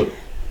 So should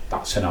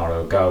that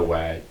scenario go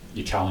where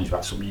you're challenged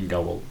about something, you can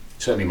go, well,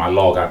 certainly my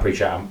log, I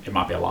appreciate it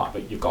might be a lot,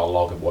 but you've got a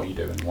log of what you're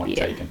doing and what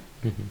you're taking.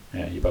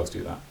 Yeah, you both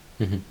do that.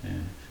 Yeah.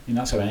 I mean,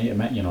 that's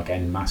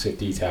again, massive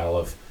detail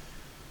of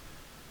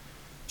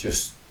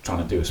just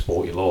trying to do a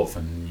sport you love,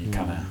 and you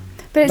kind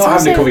of not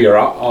having to cover your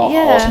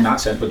arse in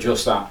that sense, but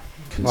just that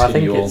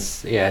continual. Well, I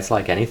think it's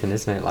like anything,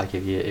 isn't it? Like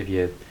if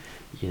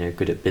you're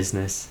good at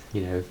business,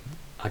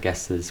 I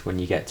guess there's when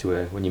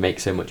you make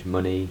so much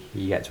money,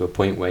 you get to a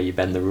point where you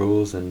bend the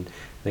rules and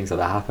things like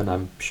that happen.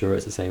 I'm sure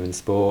it's the same in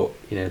sport.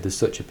 There's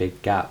such a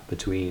big gap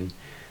between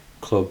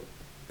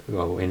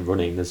in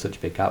running, there's such a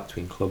big gap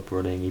between club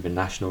running, even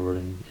national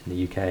running in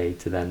the UK,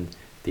 to then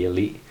the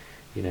elite.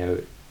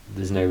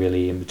 There's no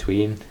really in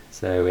between.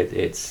 So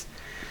it's.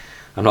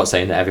 I'm not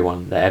saying that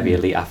every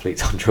elite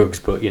athlete's on drugs,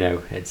 but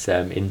it's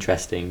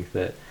interesting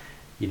that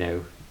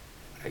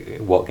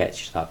what gets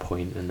you to that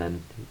point, and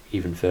then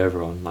even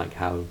further on, like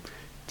how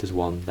does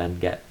one then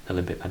get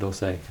Olympic medal,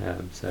 say?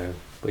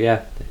 But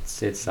yeah,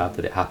 it's sad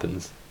that it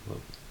happens.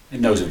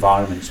 In those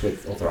environments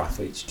with other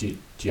athletes, do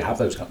you have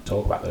those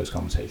talk about those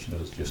conversations,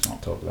 or is it just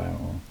not talked about?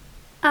 Or?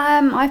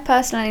 I've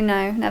personally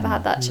never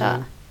had that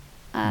chat.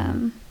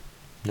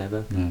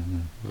 Never.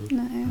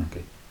 No.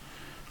 Okay.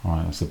 All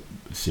right, that's the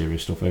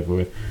serious stuff over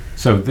with.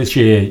 So this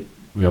year,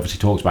 we obviously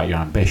talked about your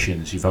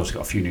ambitions. You've obviously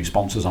got a few new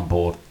sponsors on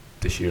board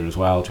this year as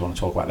well. Do you want to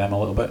talk about them a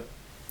little bit,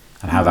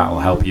 and how that will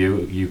help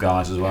you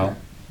guys as well?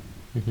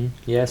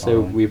 Yeah.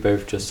 So we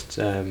both just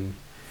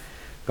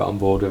got on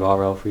board with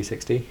RL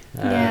 360.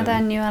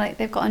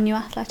 They've got a new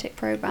athletic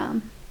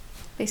program,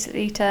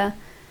 basically to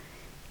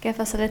give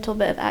us a little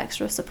bit of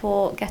extra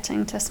support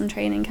getting to some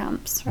training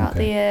camps throughout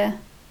the year,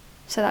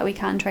 so that we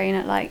can train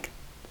at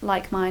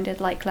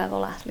like-minded,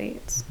 like-level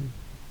athletes.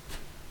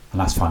 And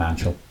that's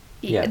financial.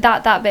 Yeah.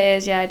 That bit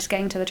is just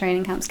getting to the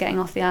training camps, getting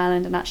off the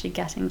island, and actually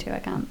getting to a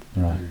camp.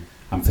 Right.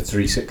 And for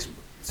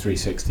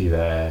 360,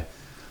 they're,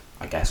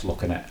 I guess,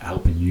 looking at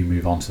helping you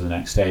move on to the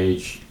next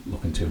stage,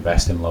 looking to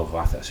invest in local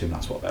athletes. I assume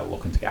that's what they're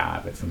looking to get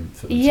out of it for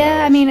themselves.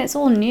 Yeah, I mean, it's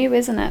all new,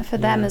 isn't it, for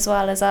them as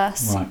well as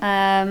us.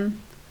 Right.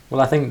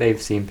 Well, I think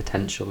they've seen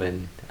potential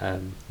in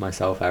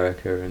myself,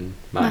 Erika, and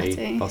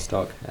Matty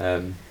Bostock,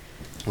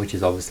 which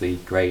is obviously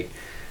great,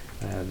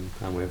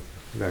 and we're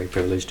very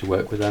privileged to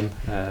work with them.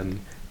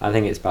 I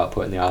think it's about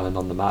putting the island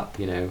on the map,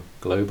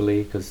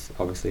 globally, because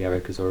obviously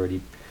Erika's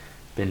already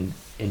been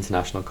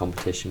international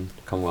competition,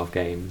 Commonwealth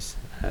Games,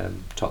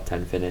 top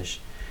 10 finish,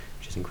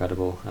 which is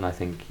incredible. And I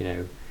think,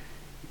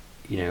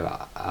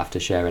 after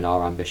sharing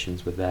our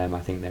ambitions with them,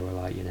 I think they were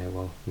like,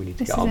 well, we need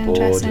to get on board.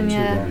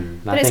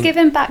 But it's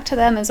giving back to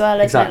them as well,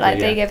 isn't it? Like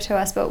they give to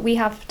us, but we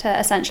have to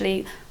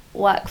essentially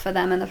work for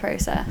them in the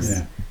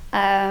process.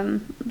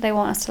 They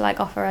want us to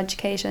offer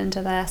education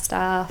to their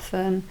staff,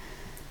 and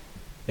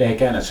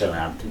again, it's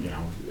certainly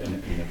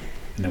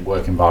in a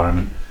work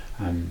environment,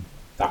 and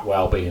that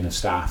well-being of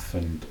staff,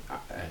 and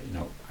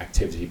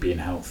activity being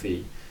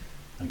healthy.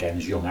 Again,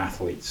 as young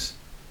athletes,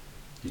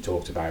 you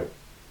talked about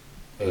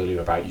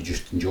earlier about you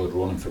just enjoyed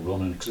running for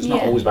running, because it's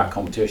not always about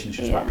competition, it's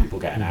just about people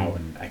getting out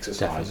and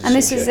exercising. And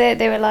this is it.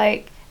 They were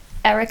like,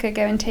 Erika,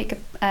 go and take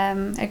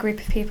a group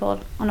of people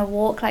on a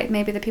walk, like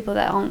maybe the people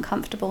that aren't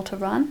comfortable to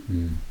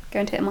run, go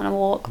and take them on a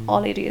walk.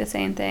 Ollie, do the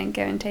same thing,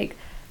 go and take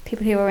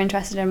people who are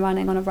interested in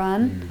running on a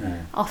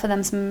run, offer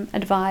them some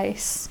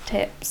advice,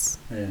 tips.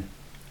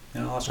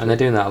 That's And they're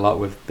doing that a lot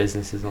with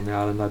businesses on the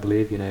island, I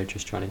believe,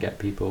 just trying to get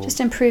people... Just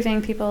improving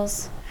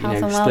people's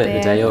health and split well-being.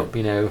 the day up,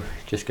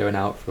 just going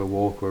out for a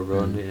walk or a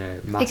run,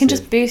 massive... It can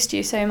just boost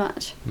you so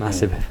much.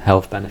 Massive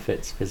health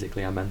benefits,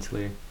 physically and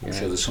mentally. I'm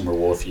sure there's some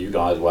reward for you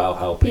guys as well,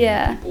 helping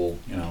people,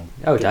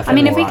 Oh, definitely. I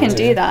mean, if we can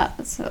do that,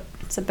 it's a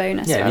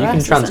bonus. Yeah, for you us,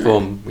 can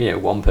transform, isn't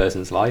it? one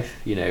person's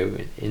life,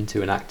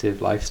 into an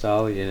active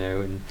lifestyle,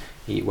 and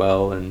eat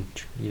well and,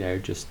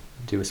 just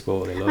do a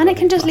sport they love. And it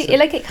can just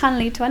it can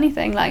lead to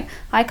anything. Like,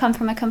 I come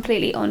from a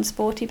completely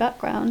unsporty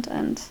background,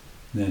 and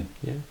you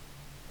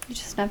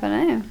just never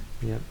know.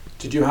 Yeah.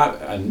 Did you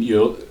have, I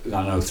know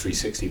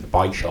 360, the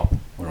bike shop,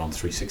 we're on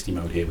 360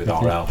 mode here with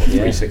RL, but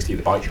 360,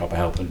 the bike shop are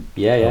helping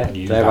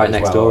you they're right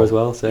next door as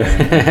well, so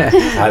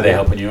how are they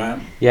helping you out?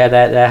 Yeah,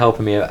 they're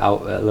helping me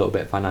out a little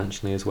bit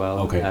financially as well.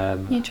 Okay.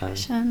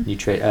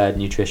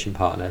 Nutrition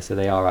partner, so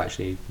they are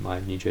actually my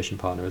nutrition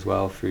partner as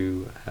well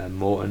through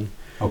Morton,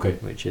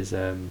 which is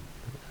a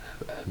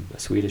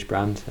Swedish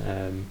brand,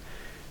 and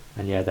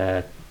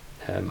they're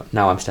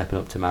now I'm stepping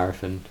up to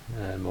marathon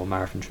or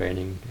marathon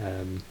training.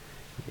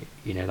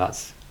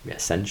 That's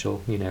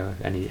essential.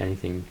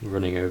 Anything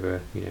running over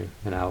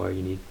an hour,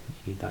 you need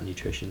that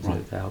nutrition. So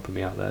they're helping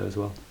me out there as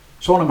well.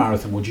 So on a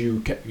marathon, would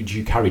you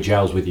carry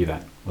gels with you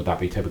then? Would that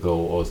be typical,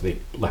 or is they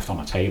left on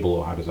a table,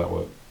 or how does that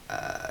work?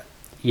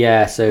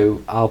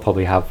 So I'll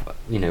probably have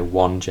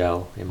one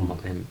gel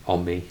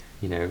on me,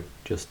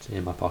 just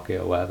in my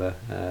pocket or whatever.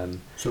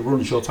 So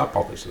running shorts have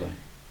pockets, do they?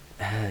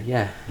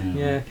 Yeah,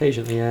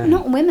 occasionally, yeah.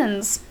 Not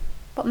women's,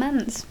 but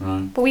men's.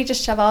 Right. But we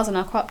just shove ours in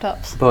our crop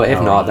tops. But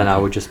if not, then I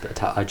would I'd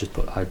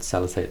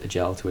sellotape the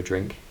gel to a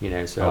drink,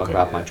 so I'll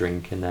grab my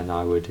drink, and then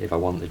if I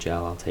want the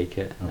gel, I'll take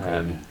it.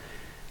 So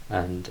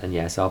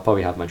I'll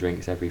probably have my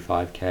drinks every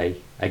 5k.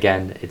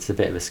 Again, it's a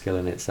bit of a skill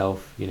in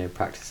itself,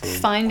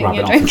 practicing finding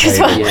your drink as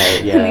well.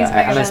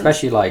 And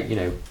especially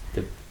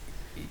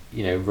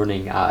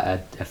running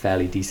at a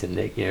fairly decent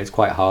nick, it's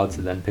quite hard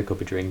to then pick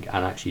up a drink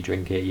and actually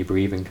drink it. Your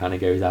breathing kind of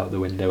goes out the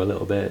window a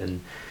little bit,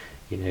 and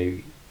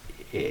it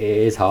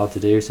is hard to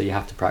do, so you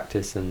have to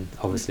practice. And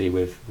obviously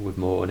with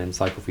Morton and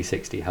Cycle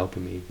 360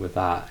 helping me with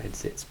that,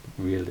 it's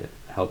really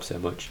helped so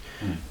much.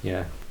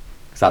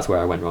 So that's where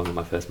I went wrong in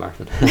my first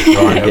marathon.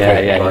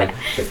 Right.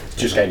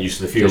 Just getting used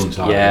to the fueling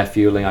time. Yeah,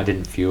 fueling. I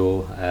didn't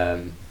fuel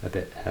a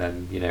bit,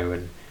 and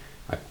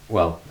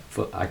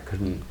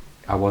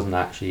I wasn't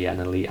actually an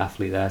elite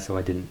athlete there, so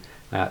I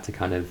had to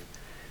kind of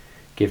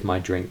give my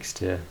drinks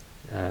to,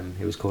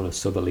 it was called a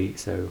sub-elite,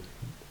 so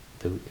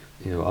a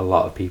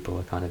lot of people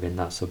are kind of in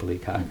that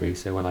sub-elite category.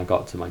 So when I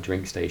got to my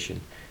drink station,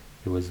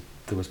 there was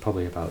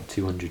probably about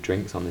 200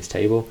 drinks on this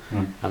table,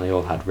 and they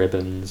all had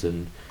ribbons,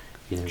 and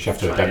you have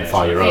to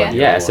identify your own.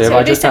 So if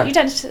I just you'd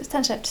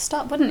essentially have to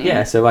stop, wouldn't you?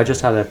 Yeah, so if I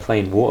just had a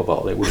plain water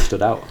bottle, it would have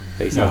stood out,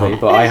 basically.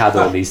 But I had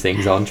all these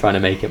things on, trying to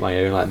make it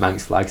my own, like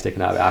Manx flag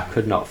sticking out of it. I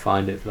could not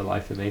find it for the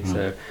life of me,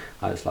 so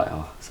I was like,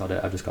 sod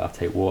it, I've just got to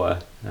take water.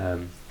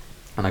 And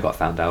I got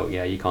found out,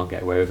 you can't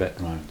get away with it.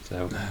 Right.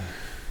 So,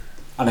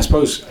 and I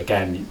suppose,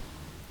 again,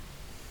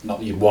 not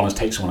that you'd want to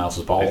take someone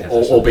else's bottle,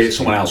 albeit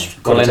someone else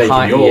could have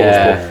taken yours,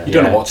 but you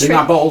don't know what's in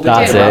that bottle.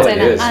 That's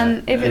it.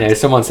 And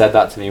someone said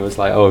that to me, was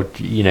like,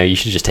 you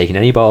should have just taken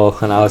any bottle.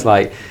 And I was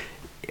like,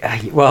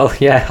 well,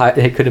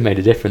 it could have made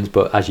a difference,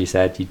 but as you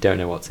said, you don't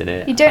know what's in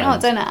it. You don't know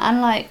what's in it,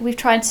 and we've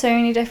tried so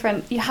many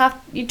different.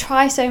 You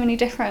try so many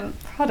different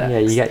products. Yeah,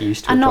 you get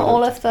used to. And not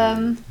all of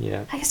them.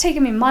 Yeah. It's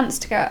taken me months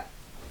to get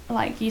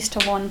used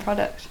to one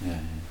product. Yeah.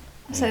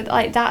 So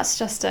that's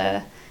just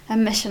a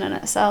mission in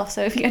itself.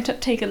 So if you end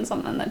up taking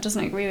something that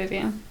doesn't agree with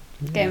you,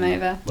 game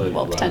over.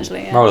 Well,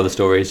 potentially. Yeah. Moral of the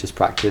story is just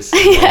practice.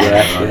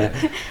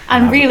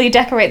 And really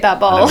decorate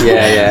that bottle.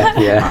 Yeah.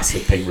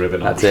 Massive pink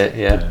ribbon. That's it.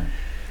 Yeah.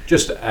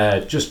 Just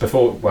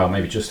before,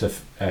 maybe just to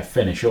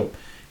finish up,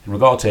 in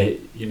regard to,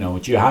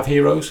 do you have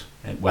heroes,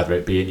 whether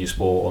it be in your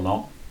sport or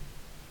not?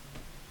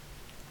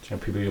 Do you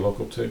have people you look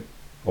up to,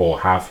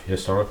 or have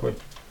historically?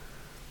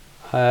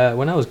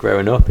 When I was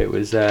growing up, it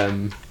was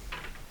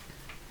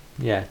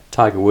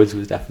Tiger Woods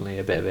was definitely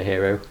a bit of a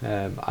hero.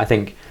 I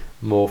think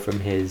more from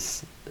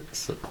his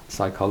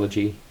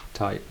psychology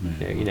type.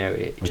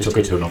 We took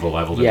it to another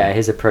level.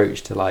 His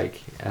approach to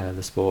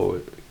the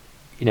sport.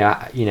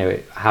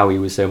 How he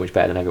was so much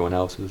better than everyone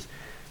else was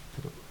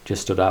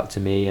just stood out to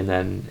me. And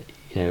then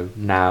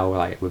now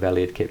with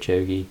Eliud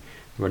Kipchoge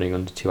running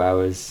under 2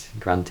 hours,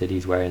 granted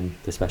he's wearing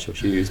the special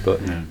shoes, but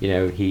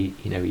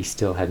he's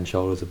still head and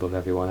shoulders above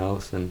everyone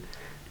else, and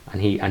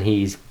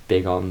he's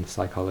big on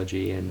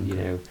psychology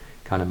and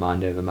kind of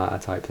mind over matter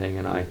type thing.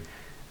 And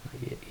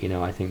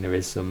I think there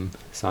is some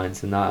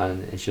science in that,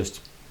 and it's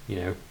just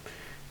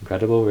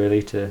incredible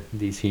really to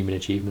these human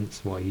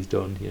achievements, what he's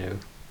done.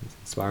 It's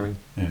inspiring.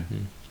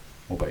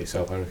 What about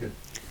yourself, Erika?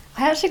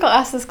 I actually got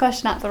asked this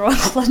question at the Royal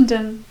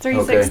London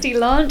 360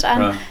 launch,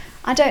 and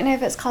I don't know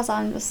if it's because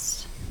I'm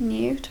just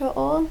new to it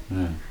all.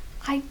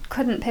 I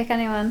couldn't pick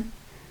anyone.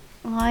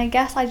 I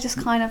guess I just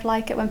kind of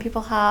like it when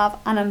people have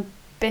an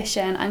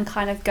ambition and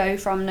kind of go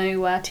from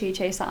nowhere to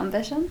chase that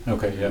ambition.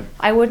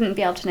 I wouldn't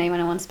be able to name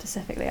anyone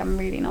specifically. I'm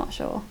really not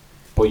sure.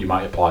 But you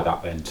might apply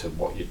that then to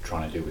what you're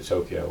trying to do with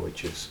Tokyo,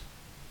 which is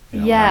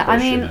yeah. I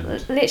mean,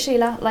 ambition literally,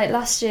 like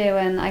last year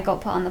when I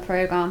got put on the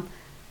program,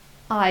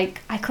 I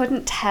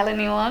couldn't tell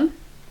anyone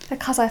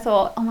because I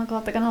thought, oh my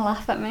god, they're gonna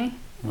laugh at me,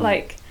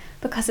 like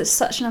because it's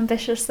such an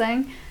ambitious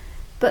thing.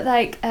 But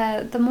like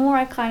the more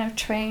I've kind of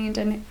trained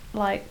and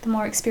like the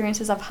more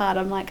experiences I've had,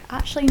 I'm like,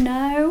 actually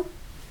no,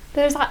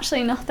 there's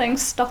actually nothing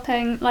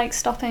stopping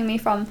me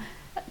from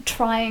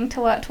trying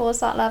to work towards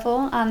that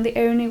level, and the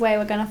only way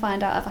we're going to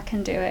find out if I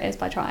can do it is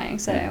by trying.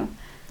 So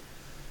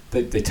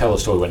they tell a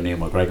story when Neil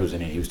McGregor was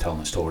in it. He was telling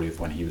the story of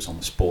when he was on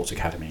the sports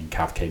academy and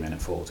Cav came in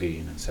at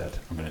 14 and said,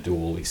 I'm going to do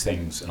all these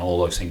things, and all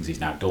those things he's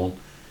now done.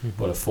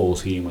 But at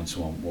 14, when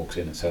someone walks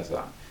in and says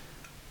that,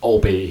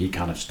 albeit he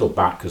kind of stood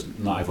back because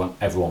not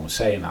everyone was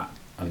saying that,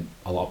 and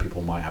a lot of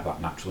people might have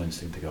that natural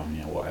instinct to go,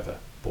 whatever.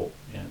 But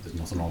there's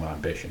nothing wrong with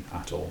ambition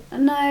at all.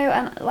 No,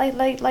 and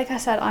like I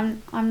said,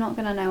 I'm not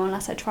gonna know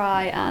unless I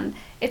try, and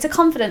it's a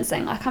confidence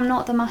thing. Like I'm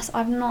not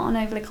an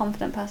overly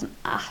confident person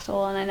at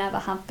all, and I never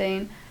have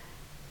been.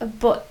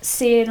 But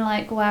seeing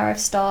like where I've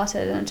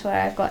started and to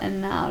where I've gotten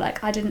now,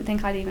 like I didn't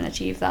think I'd even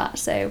achieve that.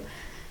 So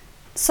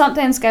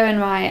something's going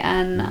right,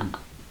 and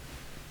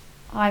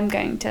I'm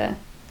going to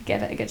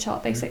give it a good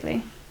shot,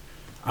 basically.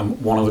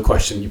 And one other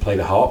question: you play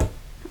the harp?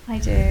 I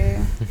do.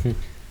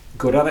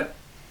 Good at it?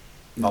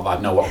 Not that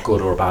I know what a good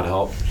or a bad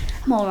harp.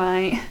 I'm all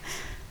right.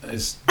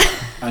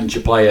 And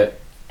you play it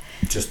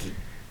just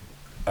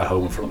at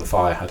home in front of the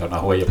fire? I don't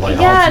know where you play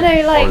harp. Yeah,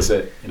 no, like. Or is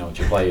it, do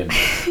you play in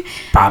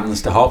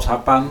bands? Do harps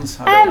have bands?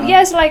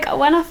 Yeah, so like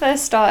when I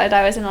first started,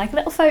 I was in like a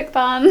little folk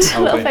band,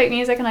 little folk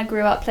music, and I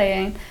grew up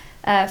playing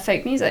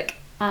folk music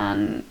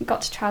and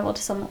got to travel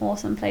to some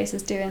awesome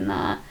places doing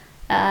that.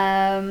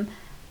 And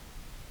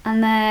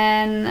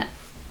then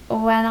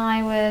when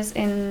I was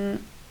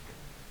in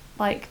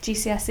like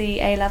GCSE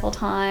A-level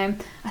time,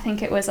 I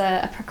think it was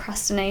a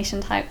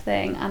procrastination type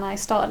thing, and I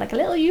started like a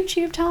little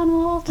YouTube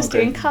channel just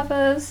doing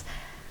covers.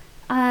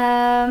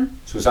 So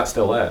is that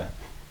still there?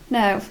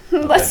 No.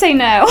 Let's say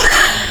no.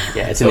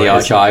 Yeah, it's in the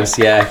archives,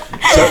 yeah.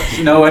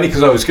 So, no, only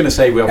because I was going to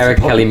say we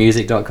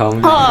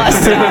ErikaKellymusic.com. Well,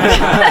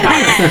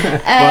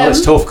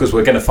 it's tough because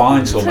we're going to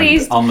find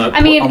something on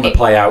the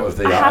play out of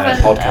the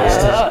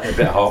podcast. A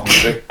bit of harp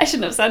music. I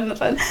shouldn't have said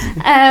nothing.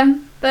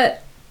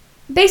 But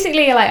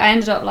basically, like I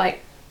ended up like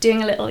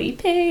doing a little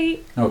EP,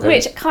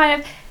 which kind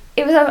of,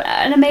 it was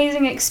an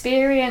amazing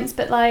experience,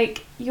 but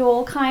like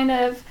you're kind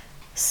of,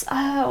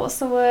 what's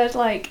the word,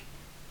 like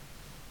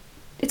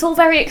it's all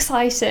very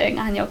exciting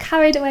and you're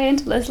carried away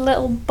into this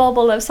little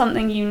bubble of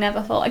something you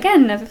never thought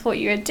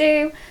you would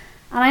do.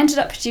 And I ended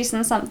up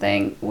producing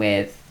something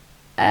with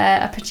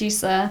a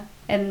producer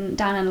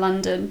down in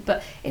London,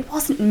 but it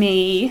wasn't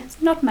me.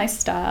 It's not my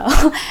style.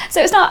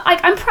 So it's not,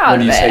 I'm proud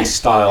of it. When you say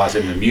style, as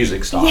in the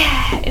music style?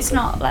 Yeah, it's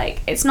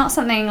not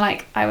something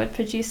like I would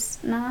produce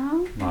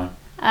now. Right.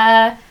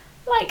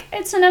 Like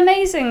it's an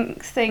amazing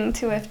thing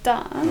to have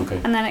done. Okay.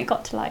 And then it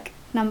got to like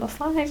number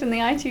 5 in the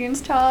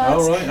iTunes charts.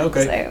 Oh right,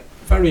 okay. So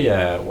very,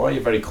 why are you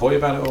very coy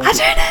about it all? I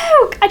don't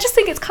know. I just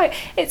think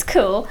it's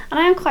cool, and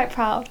I am quite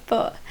proud,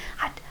 but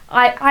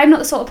I'm not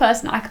the sort of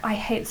person, I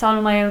hate the sound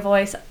of my own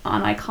voice,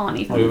 and I can't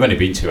even... Well, we've only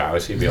been 2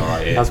 hours, so you'll be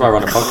alright here. That's why I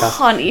run a podcast. I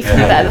can't even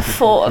bear the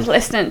thought of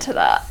listening to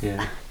that.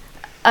 Yeah.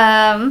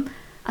 And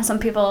some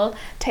people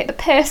take the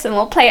piss and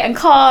will play it in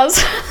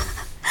cars.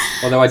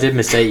 Although I did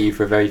mistake you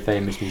for a very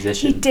famous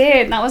musician. You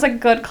did, that was a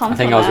good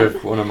compliment. I think I was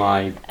with one of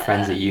my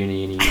friends at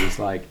uni, and he was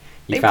like...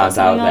 He found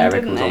out that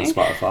Erika was on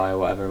Spotify or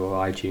whatever,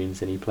 or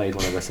iTunes, and he played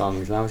one of her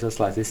songs, and I was just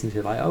like listening to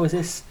it, like, oh, is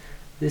this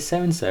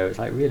so and so? It's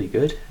like really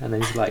good. And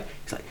then he's like,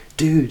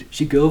 dude,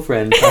 she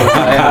girlfriend. I was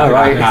like, all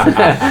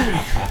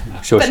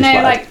right. Sure, but no,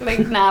 like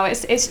now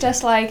it's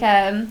just like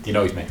he's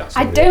made that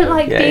song. I don't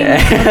like being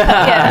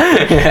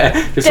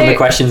just from the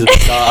questions at the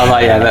start, I'm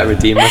like, I better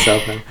redeem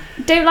myself now.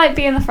 Don't like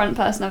being the front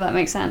person, if that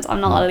makes sense. I'm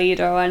not a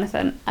leader or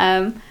anything.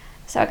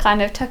 So I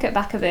kind of took it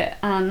back a bit,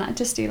 and I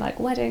just do like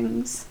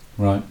weddings.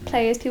 Right.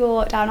 Plays, people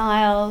walk down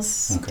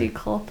aisles, do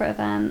corporate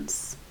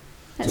events.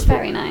 It's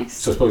very nice.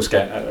 So I suppose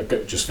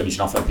just finishing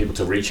off on people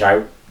to reach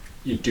out,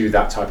 you do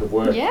that type of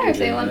work? Yeah, if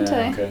they want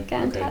to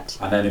get in touch.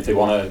 And then if they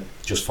want to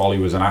just follow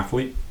you as an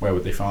athlete, where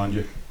would they find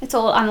you?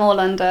 I'm all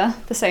under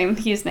the same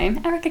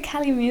username, Erika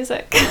Kelly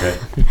Music. Okay.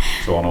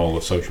 So on all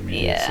the social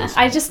media. Yeah,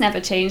 I just never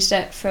changed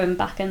it from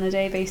back in the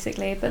day,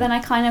 basically. But then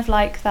I kind of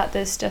like that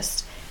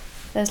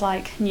there's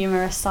like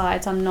numerous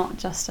sides. I'm not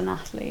just an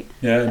athlete.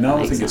 Yeah, no,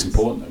 I think it's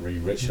important that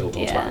Rich Hill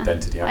talks about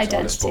identity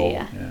outside of sport.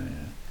 Yeah.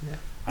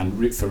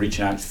 And for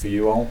reaching out for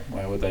you all,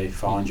 where would they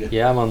find you?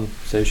 Yeah, I'm on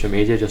social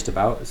media just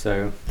about,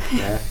 so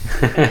yeah.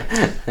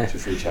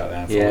 Just reach out there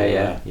and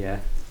follow Yeah.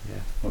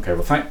 Okay,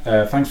 well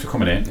thanks for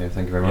coming in. Yeah,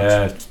 thank you very much.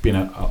 Yeah, it's been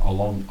a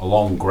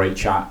long, great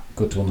chat.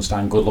 Good to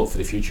understand. Good luck for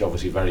the future.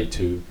 Obviously, very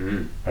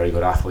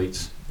good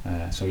athletes.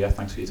 So yeah,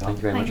 thanks for your time. Thank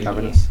you very much for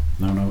having us.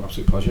 No,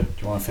 absolute pleasure.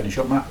 Do you want to finish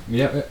up, Matt?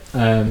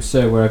 Yeah.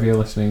 So wherever you're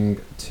listening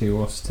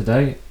to us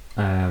today,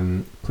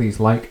 please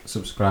like,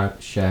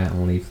 subscribe, share,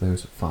 and leave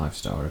those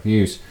 5-star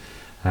reviews.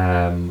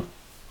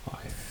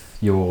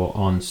 you're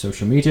on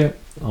social media.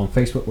 On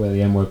Facebook, we're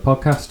the M Word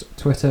Podcast.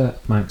 Twitter,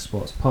 Manx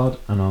Sports Pod.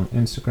 And on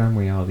Instagram,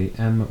 we are the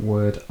M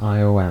Word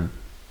IOM.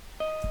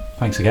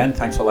 Thanks again.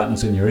 Thanks for letting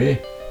us in your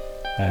ear.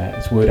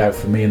 It's word out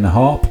from me and the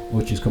harp,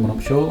 which is coming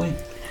up shortly.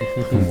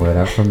 And word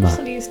out from that.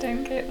 Please don't.